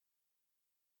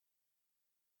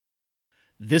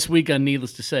This week on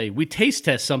Needless to Say, we taste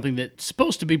test something that's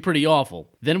supposed to be pretty awful.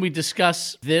 Then we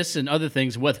discuss this and other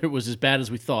things, whether it was as bad as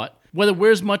we thought, whether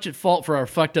we're as much at fault for our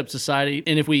fucked up society,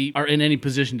 and if we are in any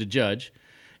position to judge.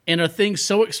 And are things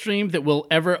so extreme that we'll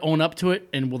ever own up to it,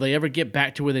 and will they ever get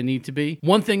back to where they need to be?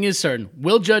 One thing is certain,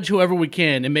 we'll judge whoever we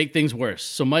can and make things worse.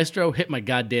 So Maestro, hit my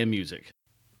goddamn music.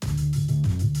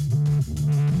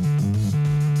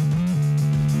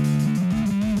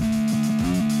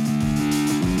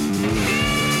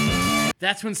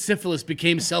 That's when syphilis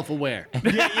became self-aware.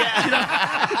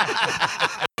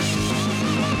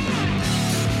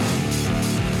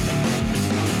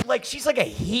 Like, she's like a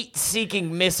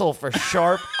heat-seeking missile for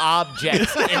sharp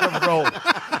objects in a row.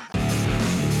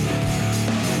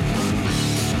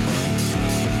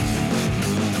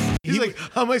 He's like,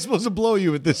 how am I supposed to blow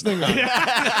you with this thing on?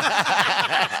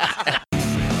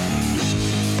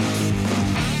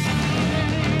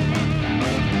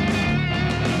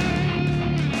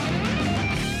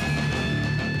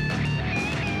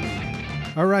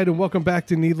 All right, and welcome back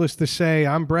to Needless to Say.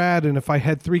 I'm Brad, and if I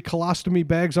had 3 colostomy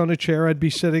bags on a chair, I'd be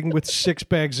sitting with 6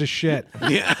 bags of shit.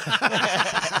 Yeah.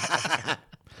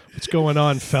 What's going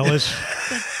on, fellas?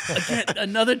 Again,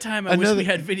 another time I wish we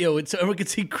had video so everyone could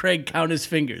see Craig count his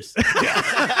fingers.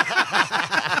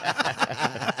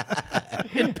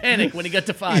 In panic when he got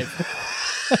to 5.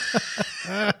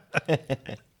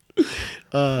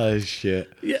 Oh, shit.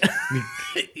 Yeah.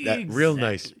 Real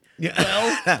nice.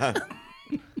 Yeah.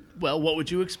 Well, what would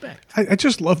you expect? I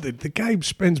just love that the guy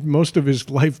spends most of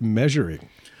his life measuring.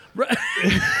 Right?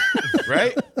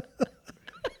 Right?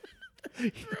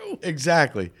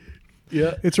 Exactly.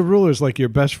 Yeah. It's a ruler's like your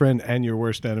best friend and your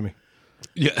worst enemy.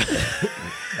 Yeah.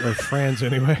 Or friends,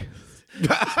 anyway.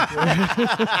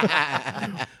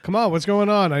 Come on, what's going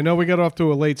on? I know we got off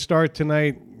to a late start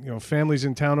tonight. You know, families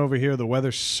in town over here. The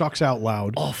weather sucks out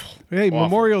loud. Awful. Hey, awful.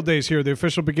 Memorial Day's here, the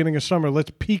official beginning of summer. Let's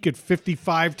peak at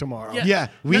 55 tomorrow. Yeah.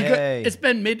 It's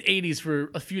been mid-80s for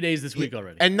a few days this week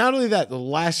already. And not only that, the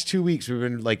last 2 weeks we've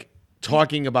been like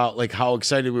talking about like how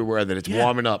excited we were that it's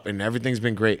warming up and everything's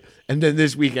been great. And then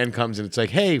this weekend comes and it's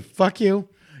like, hey, fuck you.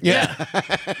 Yeah.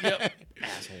 Yep.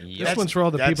 This one's for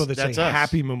all the people that say that's us.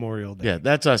 Happy Memorial Day. Yeah,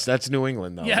 that's us. That's New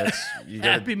England, though. Yeah. That's,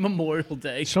 Happy Memorial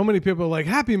Day. So many people are like,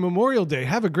 Happy Memorial Day.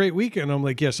 Have a great weekend. I'm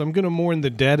like, yes, I'm going to mourn the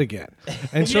dead again.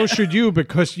 And so should you,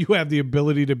 because you have the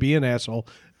ability to be an asshole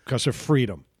because of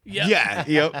freedom. Yep. Yeah.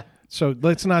 Yep. So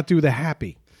let's not do the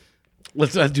happy.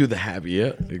 Let's not do the happy.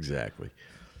 Yeah, exactly.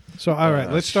 So, all right,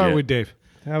 let's start shit. with Dave.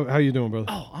 How you doing, brother?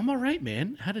 Oh, I'm all right,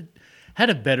 man. Had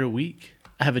a better week.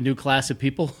 I have a new class of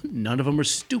people. None of them are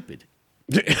stupid.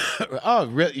 Oh,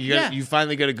 really? You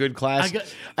finally got a good class.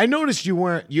 I noticed you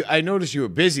weren't. I noticed you were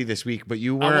busy this week, but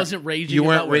you weren't. I wasn't raging. You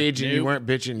weren't about work. raging. Nope. You weren't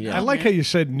bitching. Yeah. I like how you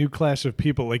said new class of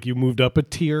people, like you moved up a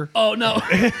tier. Oh no,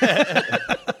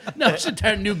 no, it's an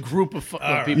entire new group of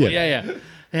people. Yeah,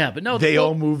 but no, they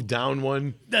all moved down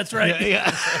one. That's right.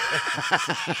 Yeah.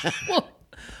 well,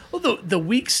 the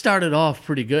week started off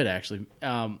pretty good actually.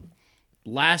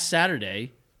 Last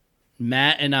Saturday,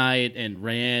 Matt and I and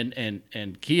Rand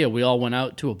and Kia, we all went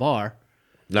out to a bar.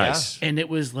 Nice. And it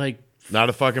was like Not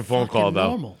a fucking phone call though.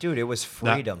 normal. Dude, it was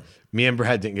freedom. Me and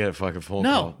Brad didn't get a fucking phone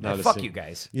No. call. Not a Fuck sing- you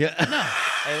guys. Yeah.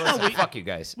 Hey, listen, fuck you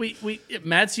guys.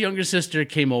 Matt's younger sister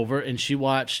came over and she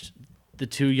watched the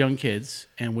 2 young kids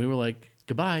and we were like,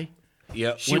 goodbye.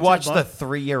 Yep. She Went to watched the the bar.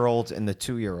 3-year-old and the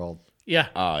 2-year-old. Yeah.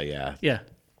 Oh yeah. Yeah.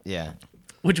 Yeah.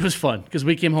 Which was fun because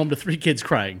we came home to 3 kids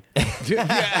crying.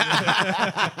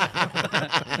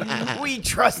 We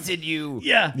trusted you.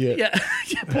 Yeah.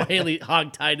 Poor Haley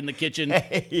hog-tied in the kitchen.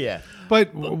 Yeah.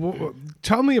 But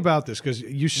tell me about this, because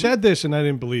you said this and I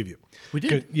didn't believe you. We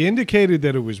did. You indicated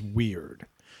that it was weird.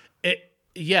 It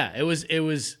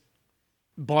was.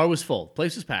 Bar was full.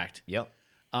 Place was packed. Yep.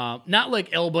 Not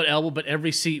like elbow to elbow, but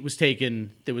every seat was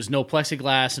taken. There was no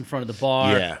plexiglass in front of the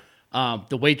bar. Yeah.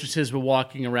 The waitresses were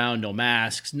walking around, no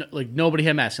masks. Nobody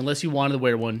had masks unless you wanted to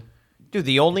wear one. Dude,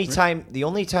 the only time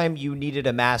you needed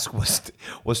a mask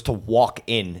was to walk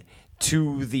in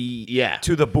to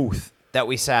the booth that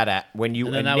we sat at when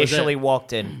you initially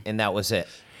walked in, and that was it.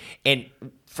 And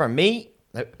for me,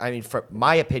 I mean, for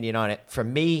my opinion on it, for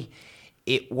me,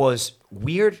 it was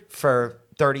weird for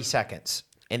 30 seconds,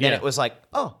 and then it was like,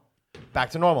 oh,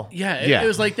 back to normal. Yeah, it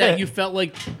was like that. You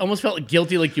almost felt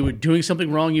guilty, like you were doing something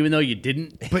wrong, even though you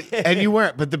didn't. And you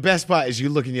weren't. But the best part is you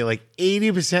look and you're like,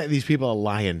 80% of these people are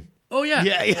lying. Oh yeah,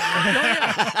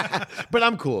 Yeah. But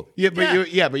I'm cool. Yeah,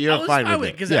 but you're fine with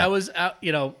it. Because I was out.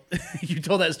 You know, you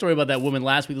told that story about that woman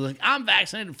last week. Like, I'm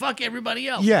vaccinated. Fuck everybody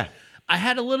else. Yeah. I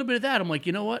had a little bit of that. I'm like,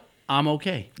 you know what? I'm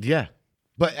okay. Yeah.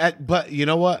 But you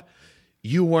know what?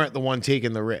 you weren't the one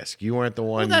taking the risk. You weren't the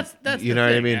one. Well, that's you the know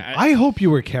what I thing. mean? I hope you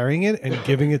were carrying it and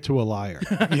giving it to a liar.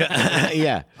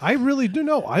 Yeah. I really do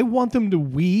know. I want them to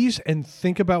wheeze and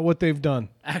think about what they've done.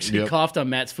 Actually coughed on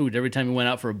Matt's food every time he went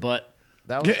out for a butt.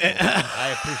 That was cool.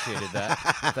 I apprecited that.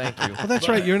 Thank you. Well, that's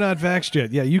right. You're not vaxxed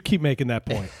yet. Yeah, you keep making that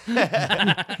point.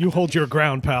 You hold your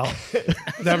ground, pal.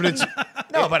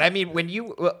 No, but I mean,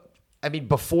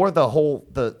 before the whole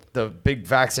the big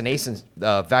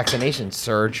vaccination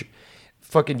surge,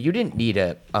 fucking, you didn't need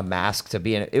a mask to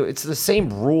be in it. It's the same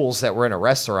rules that were in a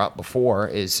restaurant before.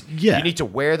 You need to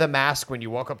wear the mask when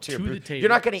you walk up to your booth. You're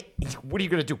not gonna. What are you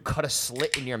gonna do? Cut a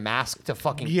slit in your mask to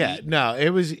fucking eat? No, it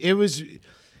was.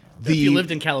 If you lived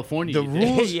in California, the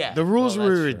rules, Yeah. the rules Well,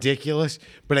 were that's true. ridiculous,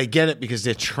 but I get it because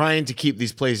they're trying to keep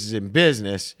these places in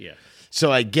business. Yeah.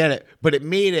 So I get it, but it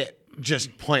made it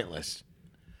just pointless.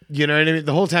 You know what I mean?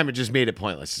 The whole time it just made it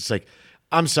pointless. It's like,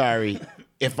 I'm sorry,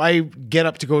 if I get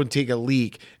up to go and take a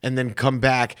leak and then come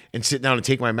back and sit down and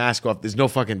take my mask off, there's no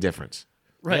fucking difference.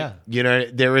 right? Yeah. You know,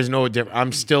 there is no difference.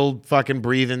 I'm still fucking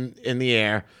breathing in the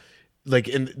air, like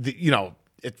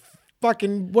it's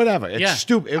fucking whatever. It's Yeah.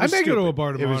 stupid. It I was may go to stupid. a bar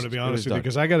It tomorrow, was- to be it honest was with you, dumb.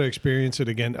 because I got to experience it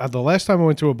again. The last time I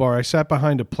went to a bar, I sat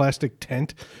behind a plastic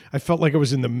tent. I felt like I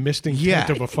was in the misting Yeah.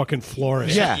 tent of a fucking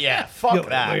florist. Yeah. Yeah, fuck You know,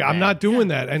 that. like, I'm man. not doing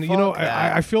that. And, Fuck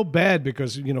that. I feel bad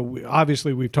because,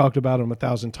 obviously we've talked about him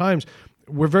 1,000 times.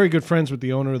 We're very good friends with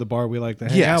the owner of the bar we like to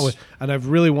hang Yes. out with. And I've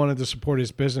really wanted to support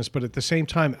his business. But at the same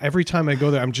time, every time I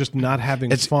go there, I'm just not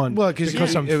having fun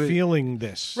because I'm feeling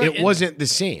this. Right. It wasn't the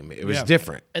same. It was Yeah.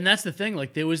 different. And that's the thing.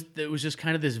 Like there was just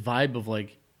kind of this vibe of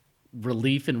like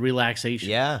relief and relaxation.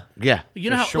 Yeah. Yeah. You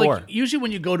know how sure. like usually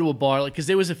when you go to a bar, like because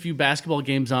there was a few basketball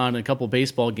games on and a couple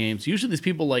baseball games, usually there's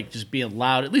people like just being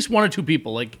loud, at least one or two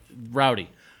people like rowdy.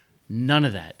 None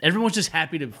of that. Everyone's just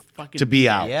happy to fucking To be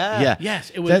out. Yeah. Yeah. Yes,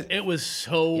 it was. That- It was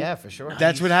so. Yeah, for sure.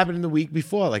 That's what happened in the week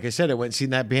before. Like I said, I went and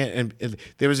seen that band, and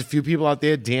there was a few people out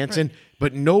there dancing,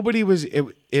 but nobody was.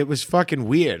 It was fucking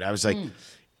weird. I was like,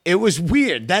 it was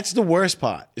weird. That's the worst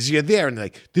part. Is you're there and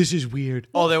like, this is weird.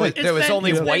 Oh, there was It's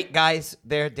only been- white guys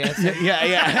there dancing.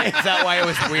 yeah. Is that why it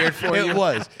was weird for you? It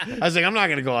was. I was like, I'm not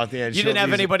gonna go out there. And You show didn't have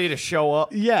these- anybody to show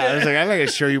up. Yeah, I was like, I'm not gonna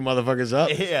show you motherfuckers up.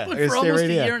 Yeah. But I gotta for stay almost right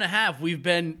a here. year and a half, we've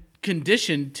been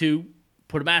conditioned to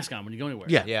put a mask on when you go anywhere.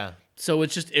 Yeah. Yeah. So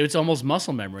it's almost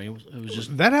muscle memory. It was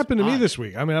just That happened to me this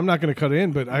week. I mean, I'm not going to cut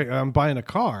in, but I'm buying a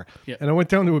car, Yeah. and I went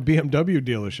down to a BMW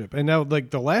dealership, and now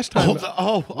like the last time, Fucking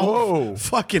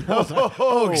hold on.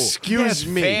 Oh, excuse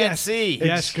me. Fancy.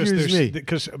 yes, Excuse me.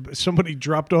 because somebody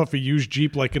dropped off a used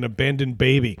Jeep like an abandoned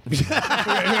baby,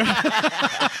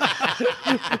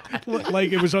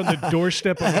 like it was on the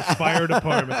doorstep of a fire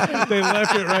department. They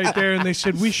left it right there, and they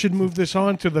said we should move this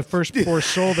on to the first poor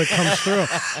soul that comes through.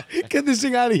 Get this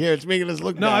thing out of here. It's making us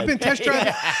look No, bad. I've been test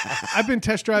driving. I've been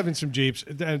test driving some Jeeps.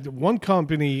 One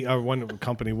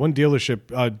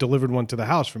dealership delivered one to the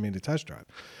house for me to test drive,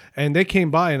 and they came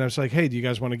by and I was like, "Hey, do you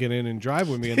guys want to get in and drive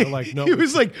with me?" And they're like, "No." He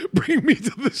was like, bring me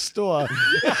to the store.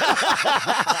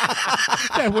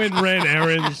 I went and ran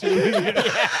errands.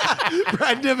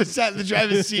 I never sat in the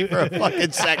driver's seat for a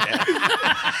fucking second.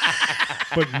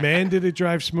 But man, did it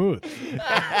drive smooth.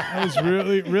 I was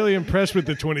really, really impressed with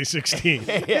the 2016.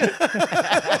 No,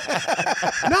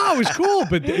 it was cool,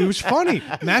 but it was funny.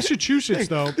 Massachusetts,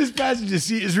 though. This passenger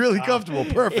seat is really comfortable.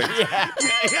 Perfect. Go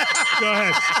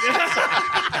ahead.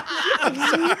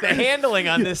 The handling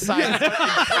on this side is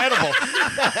incredible.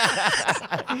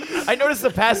 I noticed the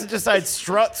passenger side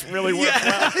struts really work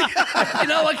well. you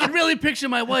know, I can really picture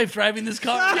my wife driving this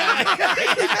car.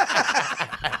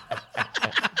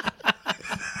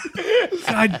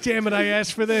 God damn it, I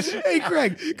asked for this. Hey,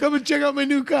 Craig, come and check out my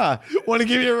new car. Want to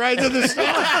give you a ride to the store?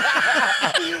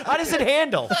 How does it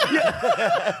handle?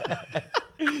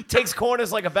 Takes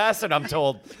corners like a bastard, I'm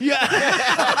told. Yeah.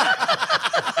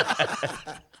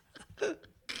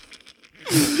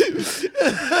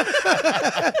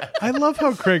 I love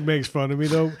how Craig makes fun of me,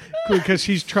 though, because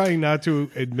he's trying not to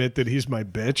admit that he's my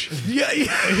bitch. Yeah.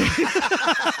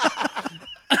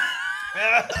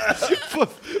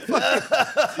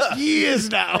 Years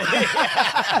now.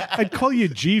 I'd call you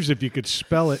Jeeves if you could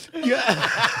spell it.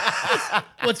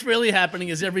 What's really happening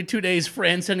is every 2 days,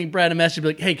 Fran's sending Brad a message, be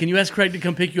like, "Hey, can you ask Craig to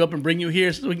come pick you up and bring you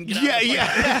here so we can get out?"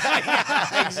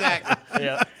 Yeah. Exactly.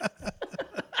 Yeah.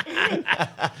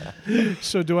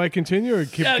 So do I continue or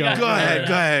keep Yeah, going? Go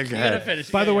ahead. You gotta finish.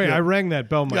 By the way, I rang that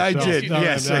bell myself. did.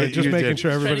 Yes, just you making did.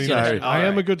 sure everybody Sorry. knows. I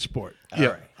am a good sport.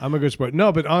 Yeah. I'm a good sport.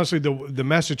 No, but honestly, the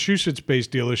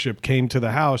Massachusetts-based dealership came to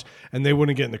the house, and they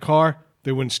wouldn't get in the car.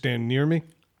 They wouldn't stand near me.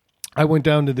 I went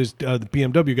down to this the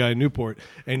BMW guy in Newport,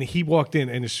 and he walked in,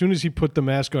 and as soon as he put the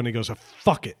mask on, he goes,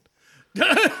 "Fuck it."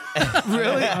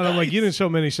 Really? And I'm like, you didn't sell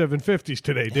many 750s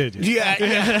today, did you?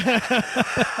 Yeah.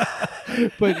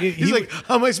 But He's like,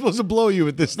 how am I supposed to blow you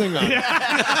with this thing on?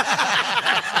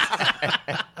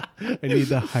 I need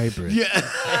the hybrid.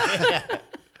 Yeah.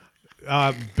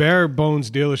 Bare Bones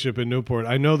dealership in Newport.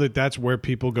 I know that's where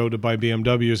people go to buy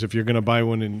BMWs if you're going to buy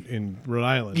one in Rhode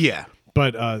Island. Yeah.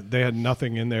 But they had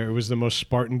nothing in there. It was the most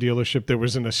Spartan dealership. There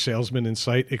wasn't a salesman in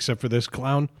sight except for this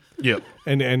clown. Yep.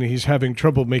 And he's having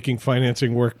trouble making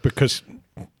financing work because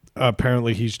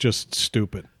apparently he's just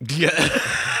stupid. Yeah.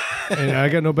 And I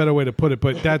got no better way to put it.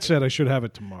 But that said, I should have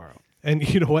it tomorrow. And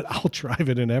you know what? I'll drive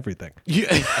it and everything.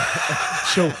 Yeah.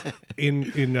 So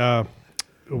in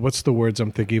what's the words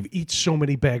I'm thinking of? Eat so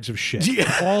many bags of shit.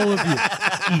 Yeah. All of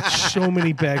you eat so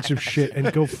many bags of shit and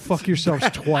go fuck yourselves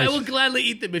twice. I will gladly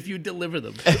eat them if you deliver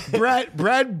them.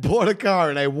 Brad bought a car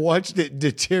and I watched it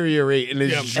deteriorate in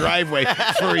his driveway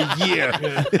for a year.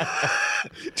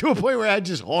 To a point where I had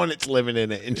just hornets living in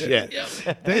it and shit.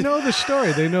 Yep. They know the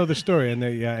story. They know the story, and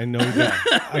I know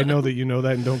that. I know that you know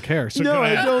that and don't care. So No, go I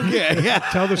ahead. don't care. Yeah.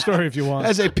 Tell the story if you want.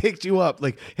 As I picked you up,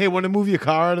 like, hey, want to move your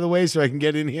car out of the way so I can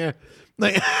get in here?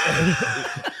 Like,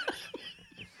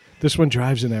 This one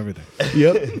drives and everything.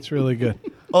 yep. It's really good.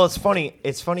 Well, it's funny.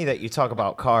 It's funny that you talk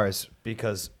about cars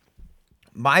because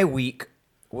my week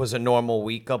was a normal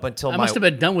week up until I must have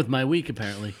been done with my week,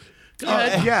 apparently. Go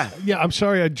ahead. Yeah. Yeah, I'm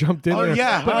sorry I jumped in there.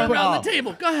 yeah. Put it around the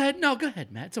table. Go ahead. No, go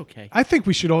ahead, Matt. It's okay. I think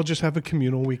we should all just have a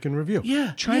communal week in review.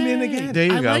 Yeah. Chime in Yay. again. There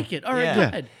you I go. like it. All right, Yeah. go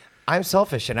ahead. I'm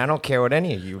selfish and I don't care what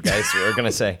any of you guys are going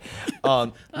to say.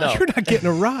 No. You're not getting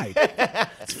a ride.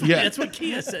 Yeah. That's what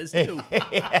Kia says, too. No,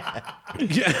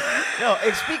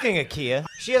 and speaking of Kia,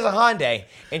 she has a Hyundai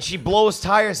and she blows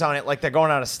tires on it like they're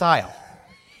going out of style.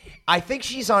 I think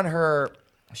she's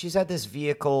had this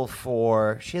vehicle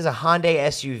she has a Hyundai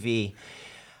SUV.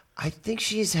 I think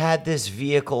she's had this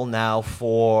vehicle now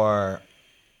for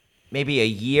maybe a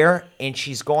year and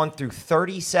she's gone through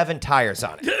 37 tires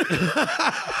on it.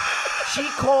 She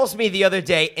calls me the other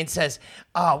day and says,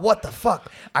 what the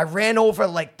fuck? I ran over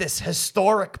like this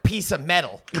historic piece of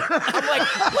metal. I'm like,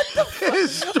 what the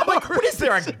fuck? I'm like, what is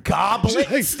there, a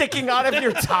goblet sticking out of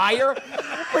your tire?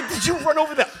 Like, did you run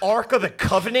over the Ark of the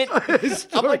Covenant?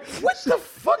 I'm like, what the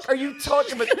fuck are you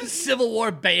talking about? Civil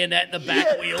War bayonet in the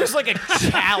back wheel. There's like a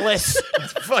chalice.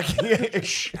 Fucking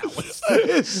chalice.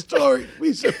 Historic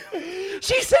piece of...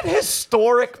 She said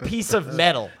historic piece of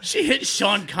metal. She hit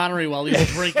Sean Connery while he was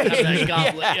drinking out of that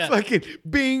goblet. Yeah. Fucking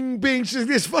bing, bing. She's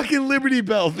this fucking Liberty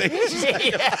Bell thing.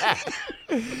 Yeah.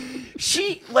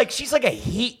 She's like a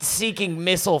heat-seeking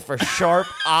missile for sharp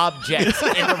objects in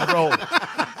the road.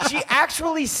 She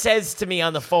actually says to me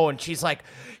on the phone, she's like,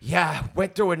 yeah,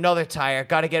 went through another tire,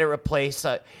 got to get it replaced.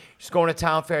 She's going to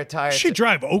Town Fair Tires. She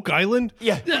drive Oak Island?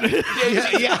 Yeah. She's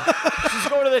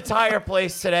going to the tire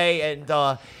place today,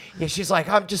 and she's like,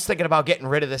 I'm just thinking about getting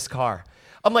rid of this car.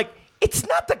 I'm like, it's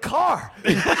not the car.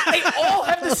 They all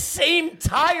have the same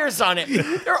tires on it.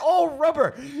 They're all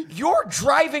rubber. You're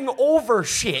driving over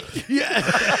shit. Yeah.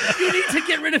 You need to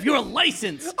get rid of your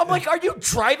license. I'm like, are you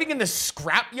driving in the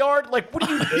scrapyard? Like, what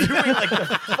are you doing? Like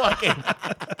the fucking...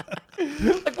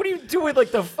 Like, what are you doing? Like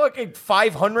the fucking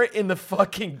 500 in the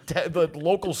fucking the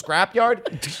local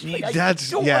scrapyard? Like, I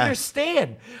don't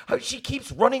understand how she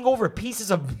keeps running over pieces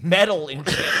of metal and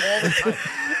shit all the time.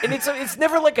 And it's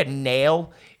never like a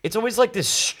nail. It's always like this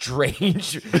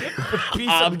strange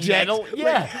piece of metal.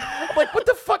 Yeah. I'm like, what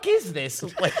the fuck is this?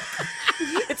 Like,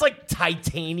 it's like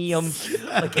titanium.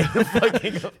 Like, in the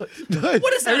fucking...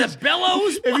 What is that, a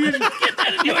bellows? Why did you get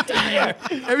that in your tire?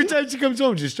 Every time she comes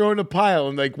home, just throw it in a pile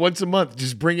and like once a month,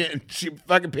 just bring it and she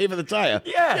fucking pay for the tire.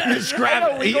 Yeah. Scrap I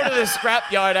know, it. we go to the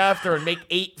scrap-yard after and make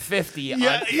 $850 on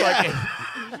fucking...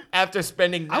 After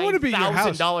spending I wanna be at your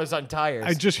house. $9,000 on tires.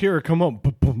 I just hear her come home.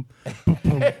 Boom, boom, boom,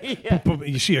 boom, Yeah. boom, boom.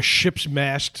 You see a ship's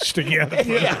mast sticking out of the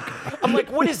front. Yeah. I'm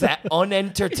like, what is that?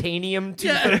 Unentertainium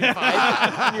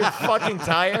 235 on your fucking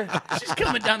tire? She's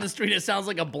coming down the street. It sounds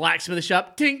like a blacksmith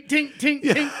shop. Tink, tink, tink,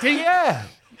 tink, tink. Yeah.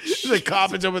 The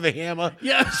carpenter with a hammer.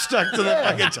 Yeah. Stuck to the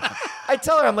fucking tire. I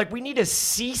tell her, I'm like, we need a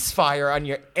ceasefire on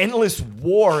your endless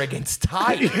war against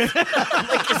tires.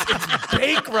 Like, it's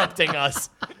bankrupting us.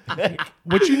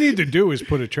 What you need to do is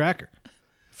put a tracker.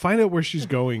 Find out where she's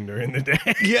going during the day.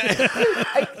 Yeah.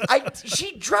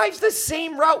 She drives the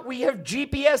same route. We have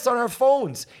GPS on our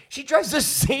phones. She drives the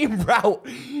same route.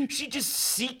 She just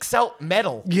seeks out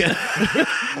metal. Yeah.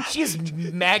 She has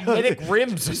magnetic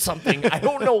rims or something. I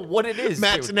don't know what it is.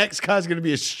 Matt's dude. next car's gonna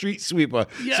be a street sweeper,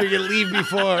 Yeah. so you can leave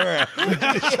before her,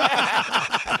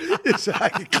 so I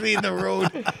can clean the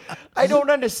road. I don't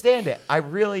understand it. I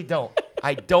really don't.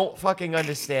 I don't fucking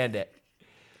understand it.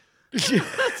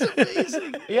 That's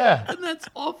amazing. Yeah. And that's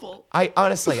awful. I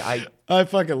honestly, I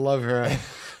fucking love her.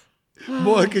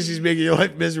 More because she's making your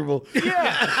life miserable.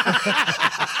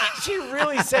 yeah. She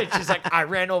really said, she's like, I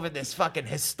ran over this fucking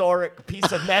historic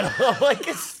piece of metal. I'm like,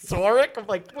 historic? I'm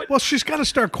like, what? Well, she's got to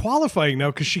start qualifying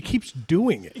now because she keeps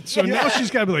doing it. So now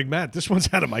she's got to be like, Matt, this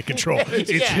one's out of my control.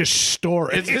 It's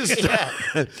historic.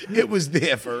 It was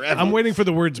there forever. I'm waiting for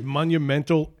the words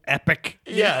monumental, epic.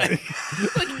 Yeah.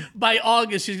 By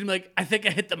August, she's going to be like, I think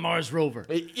I hit the Mars rover.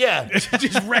 Yeah.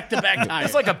 Just wrecked the back tire.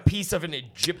 It's like a piece of an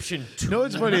Egyptian tomb. You know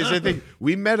what's funny is I think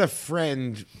we met a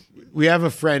friend. We have a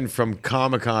friend from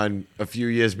Comic-Con a few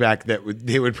years back that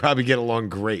they would probably get along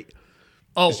great.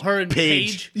 Oh, her and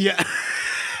Paige? Yeah.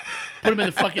 Put them in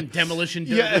the fucking demolition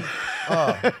derby.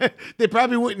 Yeah. They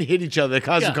probably wouldn't hit each other. Their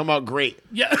cars Yeah. would come out great.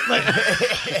 Yeah.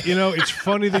 You know, it's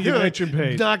funny that you mentioned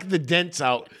Paige. Knock the dents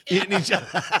out, hitting each other.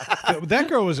 That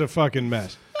girl was a fucking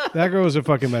mess. That girl was a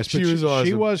fucking mess. But She was awesome.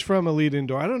 She was from Elite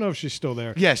Indoor. I don't know if she's still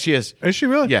there. Yeah, she is. Is she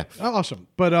really? Yeah. Oh, awesome.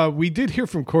 But we did hear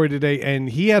from Corey today, and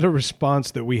he had a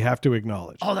response that we have to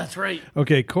acknowledge. Oh, that's right.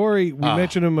 Okay, Corey, we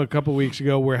mentioned him a couple weeks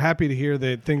ago. We're happy to hear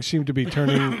that things seem to be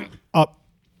turning up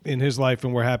in his life,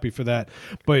 and we're happy for that.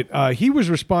 But he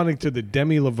was responding to the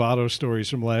Demi Lovato stories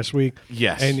from last week.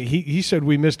 Yes. And he said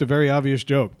we missed a very obvious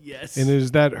joke. Yes. And it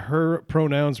is that her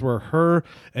pronouns were her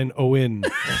and Owen.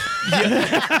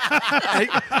 I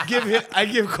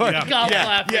give Corey. Golf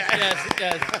laughing.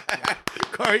 Yes.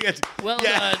 Corey gets. Well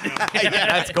done.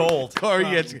 That's gold. Corey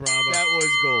gets. Bravo. That was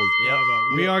gold.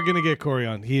 We are going to get Corey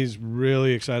on. He's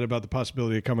really excited about the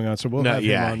possibility of coming on, so we'll have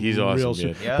him on he's real awesome, soon.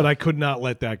 dude. Yeah. But I could not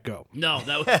let that go. No,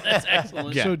 that's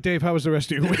excellent. Yeah. So, Dave, how was the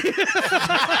rest of your week?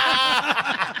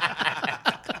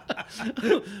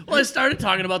 Well, I started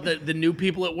talking about the new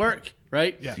people at work,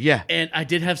 right? Yeah. And I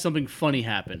did have something funny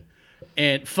happen.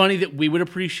 And funny that we would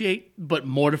appreciate, but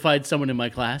mortified someone in my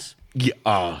class.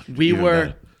 Yeah. We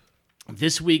were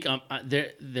this week.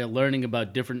 They're learning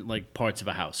about different like parts of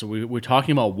a house. So we're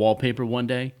talking about wallpaper one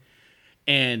day,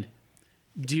 and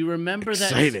do you remember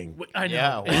Exciting. that? I know.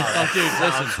 Yeah, wow. Oh, dude,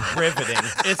 listen, Sounds riveting.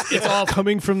 it's all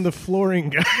Coming from the flooring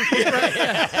guy.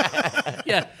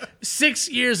 yeah. 6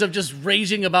 years of just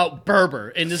raging about Berber,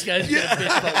 and this guy's gonna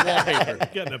bitch about wallpaper.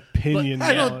 Got an opinion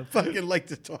I now. don't fucking like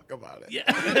to talk about it.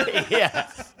 Yeah.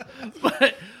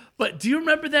 But do you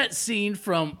remember that scene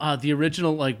from the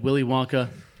original like Willy Wonka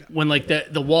when like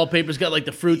the wallpaper's got like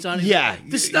the fruits on it? Yeah.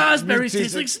 The snozberries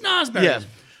taste like snozberries. Yeah.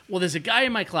 Well, there's a guy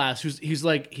in my class he's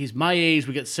my age.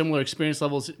 We get similar experience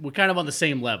levels. We're kind of on the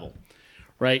same level,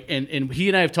 right? And he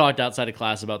and I have talked outside of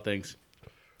class about things.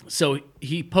 So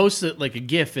he posted like a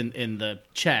GIF in the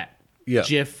chat. Yeah.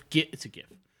 GIF. It's a GIF.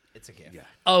 It's a gift. Yeah.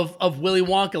 Of Willy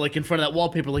Wonka like in front of that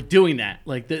wallpaper, like doing that,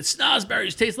 like the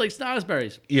snozberries taste like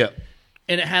snozberries. Yeah.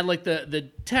 And it had like the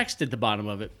text at the bottom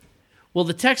of it. Well,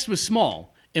 the text was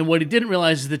small, and what he didn't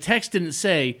realize is the text didn't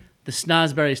say the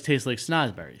snozberries taste like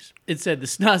snozberries. It said the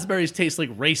snozberries taste like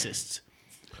racists.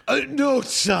 No,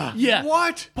 sir. Yeah.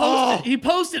 What? He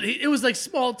posted. It was like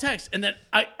small text, and then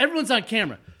everyone's on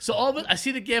camera, so all of it. I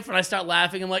see the GIF and I start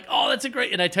laughing. I'm like, "Oh, that's a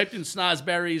great!" And I typed in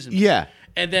snozberries. Yeah.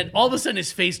 And then all of a sudden,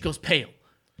 his face goes pale,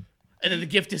 and then the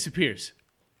GIF disappears.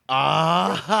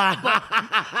 Not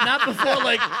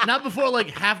before like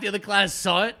half the other class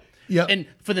saw it. Yeah. And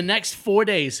for the next 4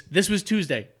 days, this was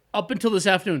Tuesday, up until this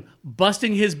afternoon,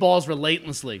 busting his balls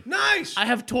relentlessly. Nice. I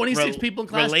have 26 people in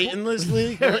class.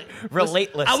 Relentlessly?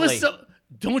 Relentlessly. I was so.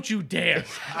 Don't you dare. Don't you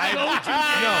dare. No,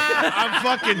 I'm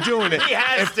fucking doing it. He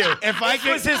has to. If I This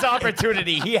was could, his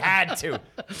opportunity. He had to.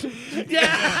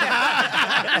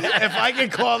 Yeah. if I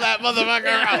could call that motherfucker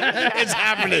out, it's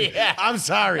happening. Yeah. I'm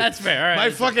sorry. That's fair. All right. My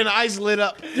fucking eyes lit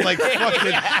up like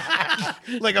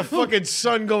fucking, like a fucking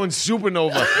sun going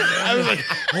supernova. I was like,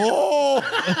 oh.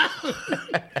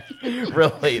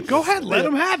 Really. Go ahead, let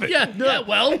him have it. Yeah,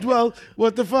 well, Well,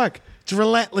 what the fuck? It's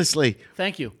relentlessly.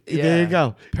 thank you. There you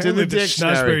go. Apparently to the the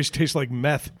dictionary. snozberries taste like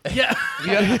meth. Yeah.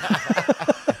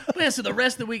 But yeah, so the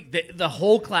rest of the week, the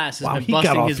whole class has Wow, been he got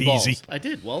busting off his balls. easy. I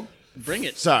did. Well, bring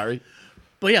it. Sorry.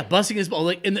 But yeah, busting his balls,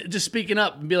 like, and just speaking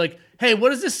up and be like, "Hey, what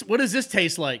does this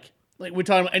taste like?" Like we're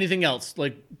talking about anything else,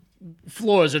 like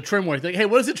floors or trim work. Like, "Hey,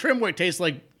 what does the trim work taste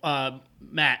like?"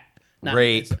 Matt. Not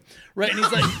Great. Matt. Right, and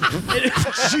he's like,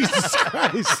 Jesus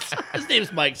Christ. his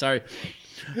name's Mike. Sorry,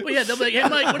 but yeah, they'll be like, "Hey,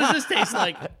 Mike, what does this taste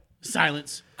like?"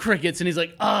 Silence, crickets, and he's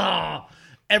like, "Ah."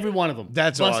 Every one of them.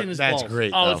 That's busting aw- his that's balls.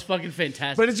 great, Oh, though. it's fucking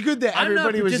fantastic. But it's good that I'm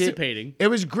not everybody was participating. It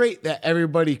was great that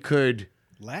everybody could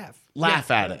Laugh.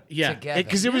 laugh at it. Yeah.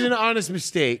 Because it was an honest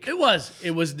mistake. It was.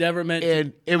 It was never meant to.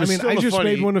 And it was I just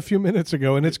made one a few minutes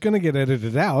ago, and it's going to get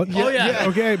edited out. Oh, yeah.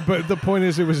 Okay, but the point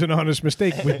is, it was an honest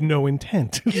mistake with no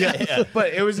intent.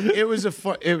 But it was a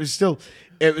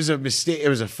mistake. It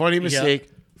was a funny mistake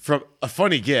from a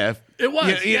funny gif. It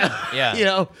was. Yeah. You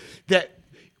know, that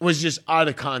was just out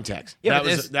of context. Yeah,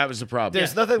 that was the problem.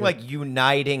 There's nothing like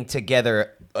uniting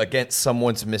together against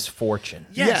someone's misfortune.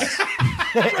 Yes.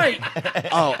 Right.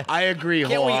 Oh, I agree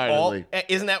Can't we all? wholeheartedly.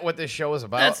 Isn't that what this show is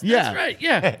about? That's right.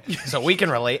 Yeah. So we can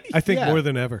relate. I think more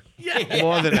than ever. Yeah.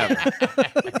 More than ever.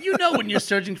 You know when you're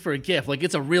searching for a GIF, like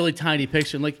it's a really tiny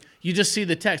picture, and like you just see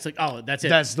the text, like, oh, that's it.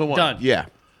 That's the one. Done. Yeah.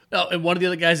 Oh, and one of the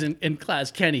other guys in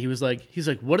class, Kenny, he's like,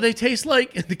 what do they taste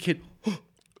like? And the kid,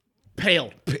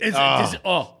 pale.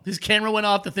 His camera went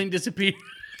off. The thing disappeared.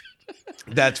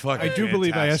 That's fucking I do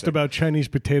believe I asked about Chinese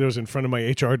potatoes in front of my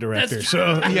HR director. That's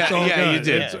So it's all good. you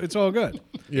did. It's all good.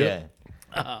 Yeah.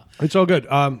 It's all good.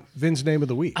 Vin's name of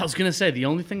the week. I was gonna say the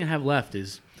only thing I have left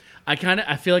is I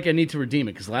feel like I need to redeem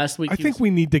it because last week I think we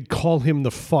need to call him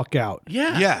the fuck out.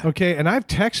 yeah. Okay, and I've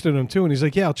texted him too, and he's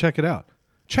like, "Yeah, I'll check it out.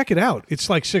 Check it out. It's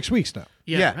like 6 weeks now."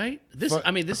 Yeah, right.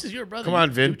 This is your brother. Come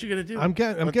on, Vin. Do what you gotta do. I'm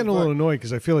getting a little annoyed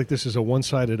because I feel like this is a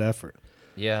one-sided effort.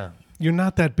 Yeah. You're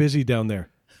not that busy down there.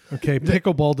 Okay,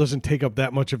 pickleball doesn't take up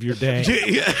that much of your day.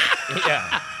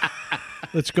 Yeah.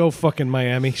 Let's go, fucking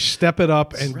Miami. Step it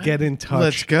up and get in touch.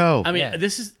 Let's go. I mean, Yeah.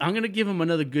 I'm gonna give him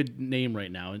another good name right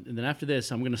now, and then after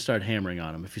this, I'm gonna start hammering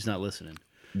on him if he's not listening.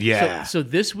 Yeah. So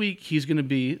this week he's gonna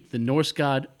be the Norse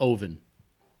god Ovin.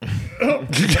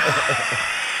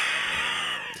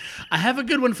 I have a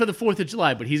good one for the 4th of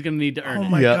July, but he's going to need to earn Oh it.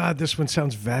 my Yeah. God, this one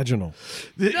sounds vaginal.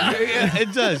 Yeah,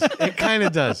 it does. It kind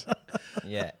of does.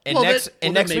 Yeah. And Well, next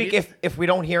then next maybe- week, if we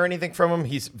don't hear anything from him,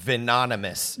 he's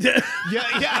Venonymous.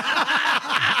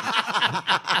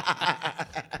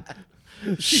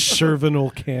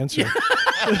 Cervical cancer.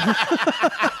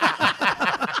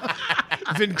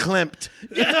 Vin Klimt.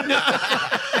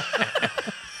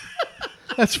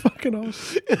 That's fucking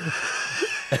awesome.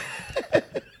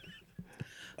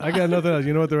 I got nothing else.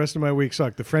 You know what? The rest of my week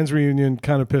sucked. The Friends reunion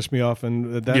kind of pissed me off,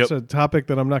 and that's Yep. a topic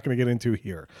that I'm not going to get into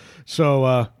here.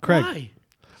 So, Craig. Why?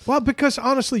 Well, because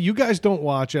honestly, you guys don't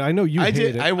watch it. I know you I hate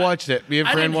did. it. I watched it. Me and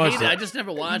I Fran didn't watched hate it. it. I just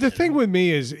never watched The it. thing with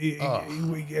me is,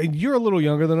 you're a little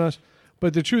younger than us,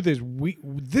 but the truth is,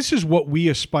 this is what we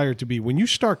aspire to be. When you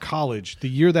start college, the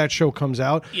year that show comes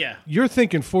out, Yeah. you're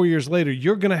thinking 4 years later,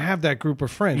 you're going to have that group of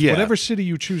friends, Yeah. whatever city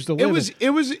you choose to live It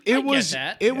was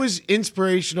that.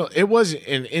 inspirational. It was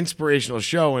an inspirational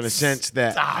show in a sense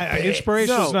that in.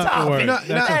 Inspiration's not the word. No,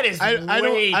 that is I don't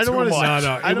way I don't too want to much.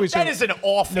 No, I don't- That is an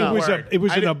awful It was word. it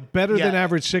was I in a didn't- better than yeah.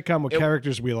 average sitcom with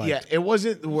characters we liked. Yeah, it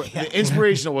wasn't the word. The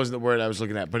inspirational wasn't the word I was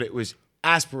looking at, but it was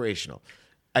aspirational.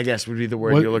 I guess would be the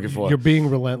word What- you're looking for. You're being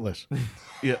relentless.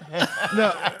 Yeah.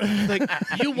 No, like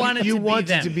You wanted you to be wanted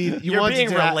them. to be. You You're wanted being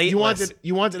to have, you relentless.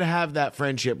 wanted to have that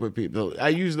friendship with people. I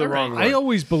used the wrong word. I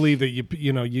always believe that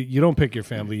you don't pick your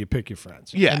family, you pick your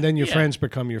friends. Yeah. And then your Yeah. friends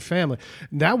become your family.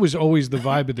 That was always the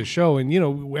vibe of the show. And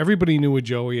everybody knew a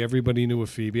Joey, everybody knew a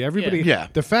Phoebe. Everybody Yeah.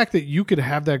 The fact that you could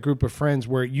have that group of friends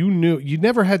where you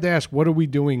never had to ask, what are we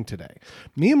doing today?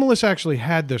 Me and Melissa actually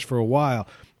had this for a while.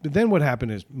 But then what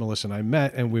happened is Melissa and I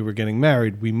met and we were getting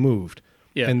married, we moved.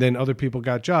 Yeah. And then other people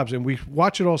got jobs and we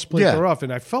watched it all splinter Yeah. off.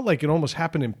 And I felt like it almost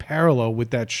happened in parallel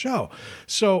with that show.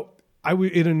 So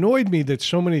it annoyed me that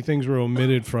so many things were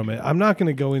omitted from it. I'm not going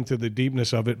to go into the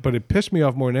deepness of it, but it pissed me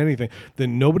off more than anything that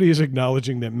nobody is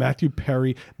acknowledging that Matthew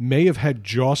Perry may have had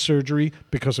jaw surgery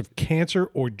because of cancer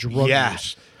or drug Yeah.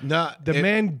 use. No, The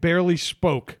man barely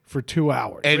spoke for 2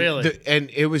 hours. and Really?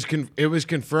 and it was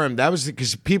confirmed. That was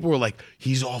because people were like,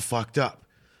 he's all fucked up.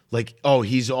 Like, oh,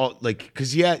 he's all like,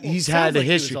 because he's sounds had a like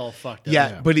he was history. all fucked up.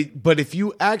 Yeah, but if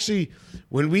you actually,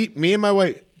 me and my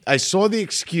wife, I saw the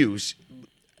excuse.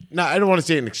 No, I don't want to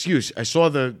say an excuse. I saw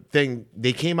the thing.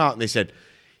 They came out and they said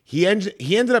he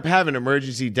ended up having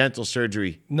emergency dental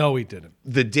surgery No, he didn't.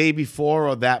 the day before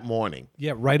or that morning.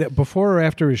 Yeah, before or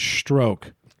after his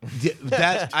stroke.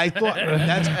 I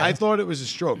thought it was a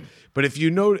stroke. But if you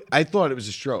know, I thought it was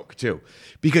a stroke too,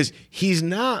 because he's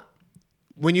not.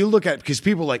 When you look at, because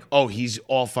people are like, oh, he's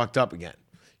all fucked up again.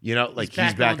 Like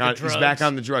he's back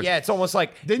on the drugs. Yeah, it's almost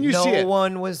like Then you no see it.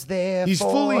 one was there He's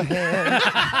for fully- him. yeah.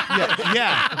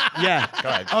 Go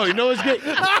ahead. Oh, you know what's great?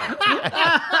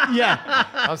 Yeah.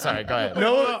 I'm sorry, go ahead.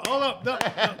 No, Hold up. No.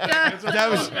 that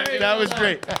was great.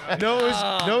 No,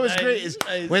 it was great is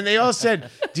when they all said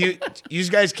do you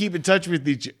guys keep in touch with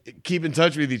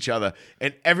each other?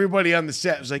 And everybody on the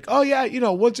set was like, oh yeah,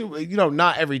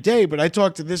 not every day, but I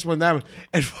talk to this one, that one.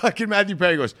 And fucking Matthew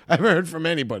Perry goes, I haven't heard from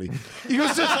anybody. He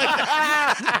goes just like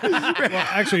that. Well,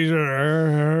 actually,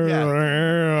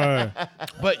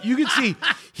 But you could see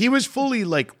he was fully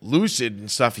like lucid and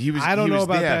stuff. I don't know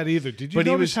about that either. Did you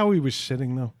notice how he was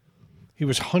sitting though? He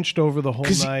was hunched over the whole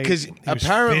night. Because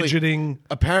apparently fidgeting.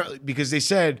 Apparently, because they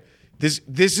said this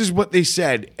is what they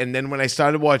said, and then when I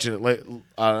started watching it,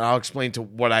 I'll explain to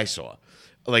what I saw,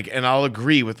 and I'll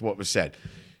agree with what was said.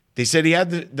 They said he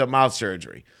had the mouth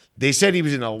surgery. They said he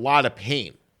was in a lot of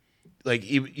pain,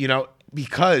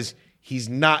 because he's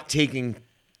not taking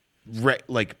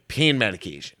pain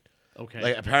medication.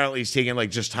 Okay. Apparently he's taking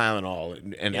just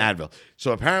Tylenol and Advil.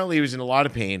 So apparently he was in a lot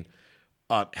of pain.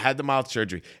 Had the mouth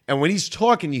surgery, and when he's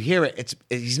talking, you hear it.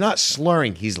 He's not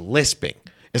slurring; he's lisping.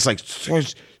 It's like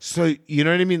so. You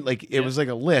know what I mean? It was like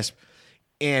a lisp,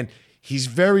 and he's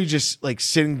very just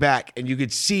sitting back, and you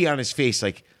could see on his face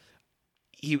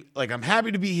I'm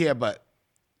happy to be here, but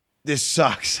this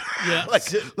sucks. Yeah.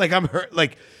 I'm hurt.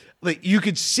 You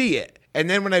could see it, and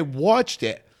then when I watched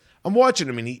it, I'm watching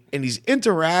him, and he's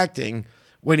interacting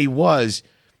when he was,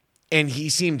 and he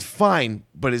seemed fine,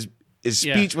 but his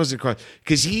speech wasn't correct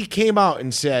because he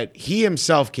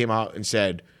himself came out and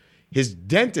said his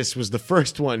dentist was the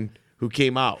first one who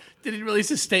came out. Did he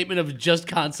release a statement of just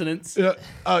consonants? Yeah.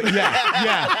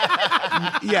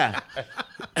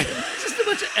 Just a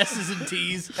bunch of S's and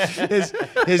T's.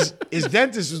 His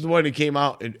dentist was the one who came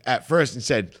out at first and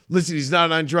said, listen, he's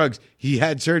not on drugs. He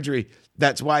had surgery.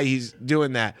 That's why he's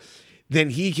doing that.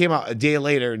 Then he came out a day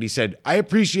later and he said, I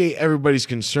appreciate everybody's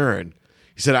concern.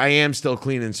 He said, I am still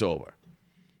clean and sober.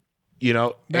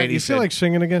 Matt, and you feel like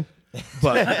singing again?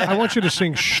 But I want you to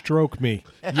sing "Stroke Me."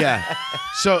 Yeah.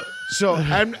 So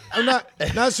I'm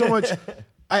not so much.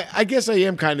 I guess I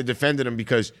am kind of defending him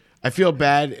because I feel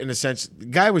bad in a sense. The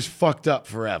guy was fucked up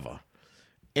forever,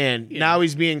 and now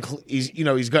he's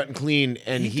he's gotten clean,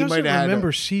 and he might have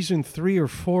remember season 3 or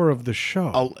 4 of the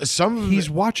show. He's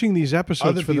watching these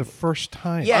episodes for the first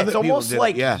time. Yeah, it's almost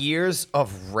like years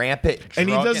of rampant drug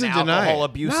and alcohol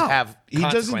abuse have. He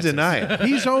doesn't deny it.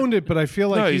 He's owned it, but I feel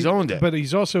like he's owned it. But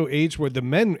he's also aged where the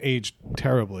men aged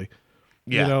terribly.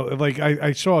 Yeah,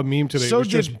 I saw a meme today. So it was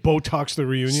just Botox the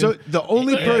reunion. So the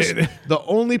only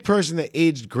person that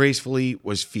aged gracefully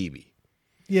was Phoebe.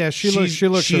 Yeah, she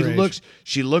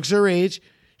looks her age.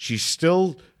 She's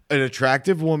still an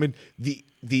attractive woman.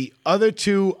 The other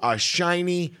two are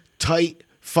shiny, tight,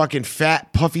 fucking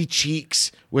fat, puffy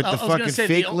cheeks with the fucking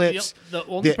fake lips. The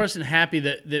only person happy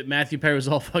that Matthew Perry was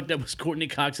all fucked up was Courtney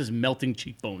Cox's melting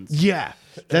cheekbones. Yeah,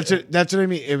 that's what I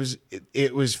mean.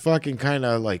 It was fucking kind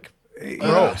of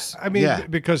gross. I mean,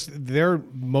 because they're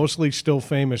mostly still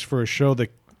famous for a show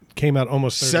that came out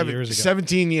almost 30 years ago.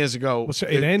 17 years ago. Well, so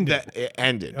it ended. It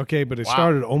ended. Okay, but it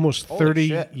started almost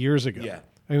 30 years ago. Yeah.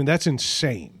 I mean, that's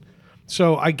insane.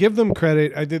 So I give them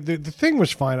credit. The thing was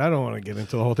fine. I don't want to get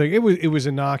into the whole thing. It was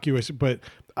innocuous, but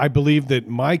I believe that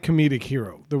my comedic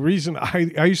hero, the reason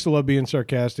I used to love being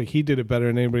sarcastic, he did it better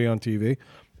than anybody on TV.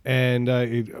 And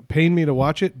it pained me to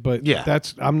watch it, but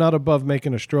I'm not above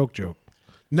making a stroke joke.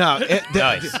 No,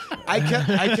 nice. I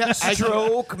kept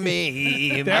stroke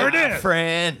me, there it is,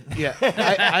 friend. Yeah,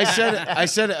 I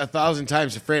said it 1,000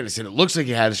 times to Fran. I said it looks like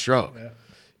he had a stroke. Yeah.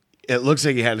 It looks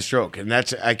like he had a stroke, and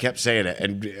I kept saying it,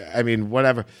 and I mean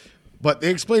whatever. But they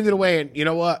explained it away, and you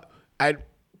know what?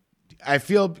 I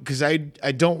feel because I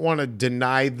don't want to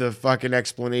deny the fucking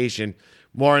explanation,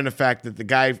 more in the fact that the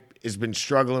guy has been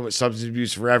struggling with substance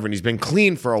abuse forever, and he's been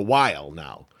clean for a while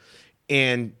now,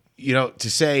 and to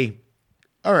say,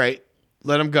 all right,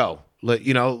 let him go. Let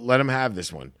him have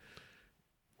this one.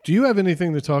 Do you have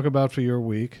anything to talk about for your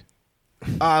week?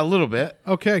 A little bit.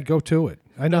 Okay, go to it.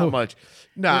 I know. Not much.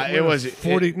 Nah, it was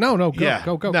 40. Go.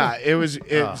 Nah, it was.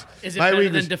 Is it better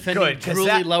than defending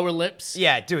drooly lower lips?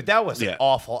 Yeah, dude, that was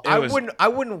awful. I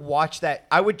wouldn't watch that.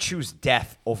 I would choose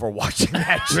death over watching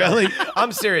that show. Really?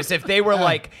 I'm serious. If they were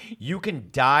like, you can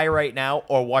die right now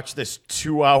or watch this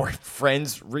 2-hour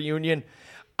Friends reunion,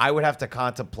 I would have to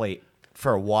contemplate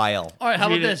for a while. All right, how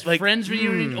about this? Friends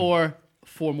reunion or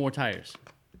 4 More Tires?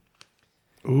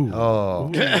 Ooh. Oh.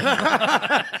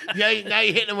 Yeah, now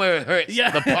you're hitting him where it hurts.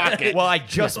 Yeah. The pocket. Well, I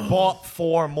just bought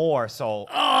 4 more, so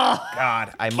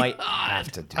God, I might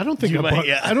have to do. I don't think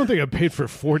I don't think I paid for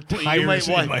 4 tires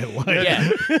in my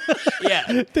life.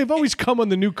 Yeah. They've always come on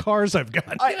the new cars I've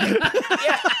got.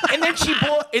 And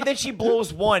then she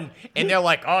blows one, and they're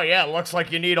like, "Oh yeah, looks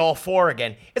like you need all 4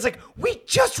 again." It's like, we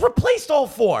just replaced all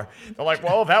 4. They're like,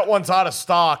 "Well, that one's out of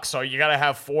stock, so you got to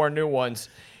have 4 new ones."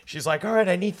 She's like, all right,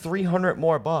 I need $300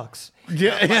 more.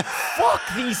 Yeah. Fuck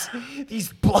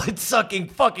these blood sucking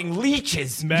fucking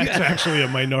leeches. Matt's actually a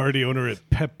minority owner at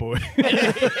Pep Boy.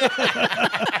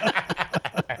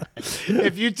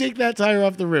 If you take that tire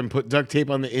off the rim, put duct tape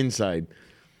on the inside,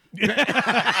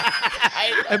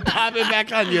 and pop it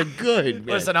back on, you're good,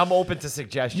 man. Listen, I'm open to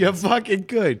suggestions. You're fucking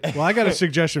good. Well, I got a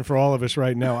suggestion for all of us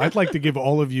right now. I'd like to give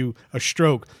all of you a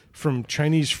stroke from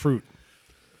Chinese fruit.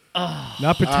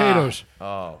 Not potatoes.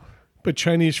 But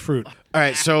Chinese fruit. All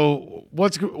right, so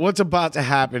what's about to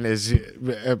happen is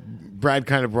Brad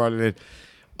kind of brought it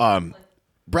in.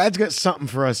 Brad's got something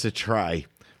for us to try.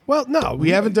 Well, no.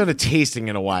 We haven't done a tasting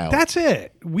in a while. That's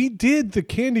it. We did the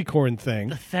candy corn thing.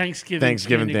 The Thanksgiving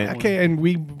Thanksgiving candy thing. corn. Okay, and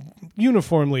we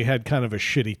uniformly had kind of a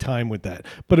shitty time with that.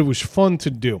 But it was fun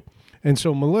to do. And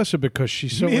so Melissa, because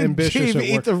she's so Me and ambitious Dave at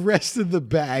ate work. the rest of the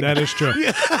bag. That is true.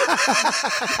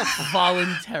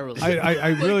 Voluntarily. I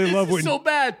really this love is when so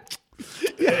bad.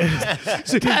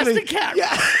 So Pass the camera.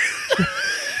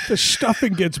 the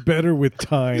stuffing gets better with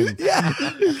time.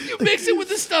 You mix it with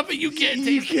the stuff and you can't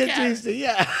You taste can't the taste it,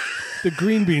 yeah. The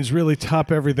green beans really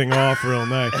top everything off real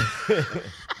nice.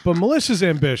 But Melissa's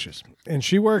ambitious, and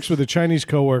she works with a Chinese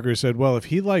coworker who said, well, if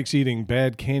he likes eating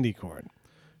bad candy corn,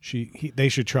 they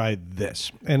should try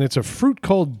this. And it's a fruit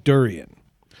called durian.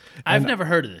 I've never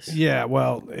heard of this. Yeah,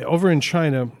 well, over in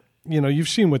China, you've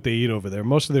seen what they eat over there.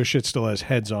 Most of their shit still has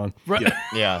heads on. Right.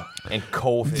 Yeah, and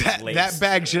COVID laced. That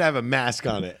bag should have a mask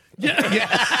on it.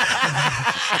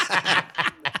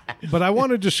 But I want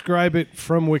to describe it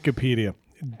from Wikipedia.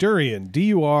 Durian,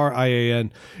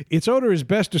 D-U-R-I-A-N. Its odor is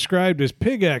best described as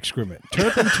pig excrement,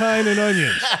 turpentine, and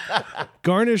onions,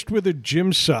 garnished with a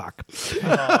gym sock.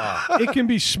 It can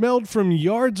be smelled from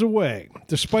yards away.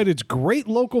 Despite its great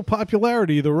local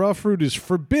popularity, the raw fruit is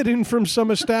forbidden from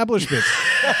some establishments,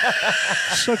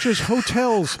 such as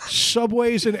hotels,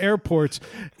 subways, and airports,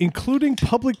 including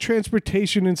public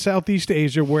transportation in Southeast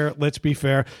Asia, where, let's be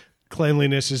fair,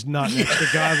 cleanliness is not next to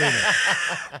godliness.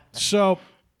 So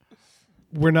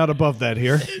we're not above that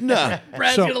here. No.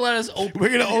 Brad's So- going to let us open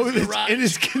We're going to his open this garage. in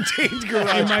his contained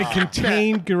garage. In my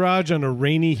contained garage on a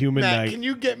rainy, humid Matt, night. can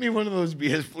you get me one of those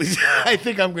beers, please? I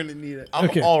think I'm going to need it. I'm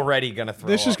Okay. already gonna throw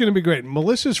This up. is going to be great.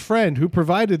 Melissa's friend, who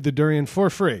provided the durian for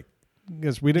free,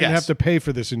 because we didn't Yes. have to pay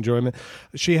for this enjoyment,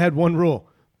 she had one rule.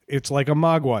 It's like a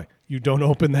mogwai. You don't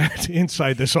open that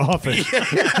inside this office.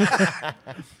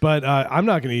 But I'm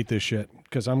not going to eat this shit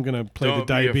because I'm going to play Don't the be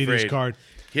diabetes afraid. card.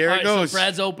 Here All it right, goes. so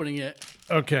Brad's opening it.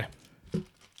 Okay.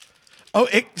 Oh,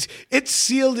 it's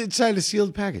sealed inside a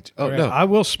sealed package. Oh, All right, no. I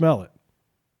will smell it.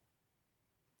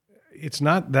 It's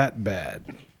not that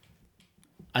bad.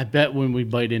 I bet when we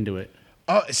bite into it.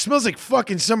 Oh, it smells like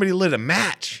fucking somebody lit a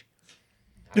match.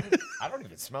 I don't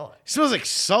even smell it. It smells like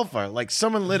sulfur, like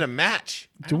someone lit a match.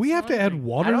 Do we have to add I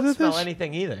water don't to smell this?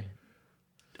 anything either.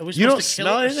 Are we You don't supposed to kill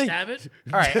smell it or anything? stab it?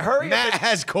 All right, hurry Matt up.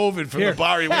 has COVID from Here. the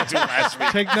bar he went to last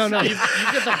week. No. You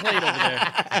get the plate over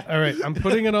there. All right, I'm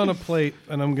putting it on a plate,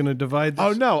 and I'm going to divide this.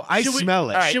 Oh, no. I Should we-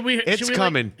 smell it. Should we? It's should we,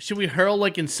 coming. Like, should we hurl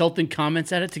like insulting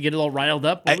comments at it to get it all riled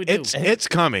up? What do we do? It's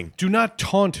coming. Do not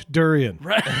taunt durian.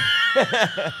 Right.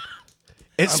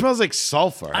 It smells like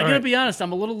sulfur. I gotta be honest.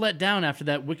 I'm a little let down after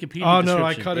that Wikipedia. Oh, no,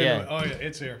 I description. cut it. Yeah. Oh, yeah,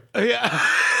 it's here.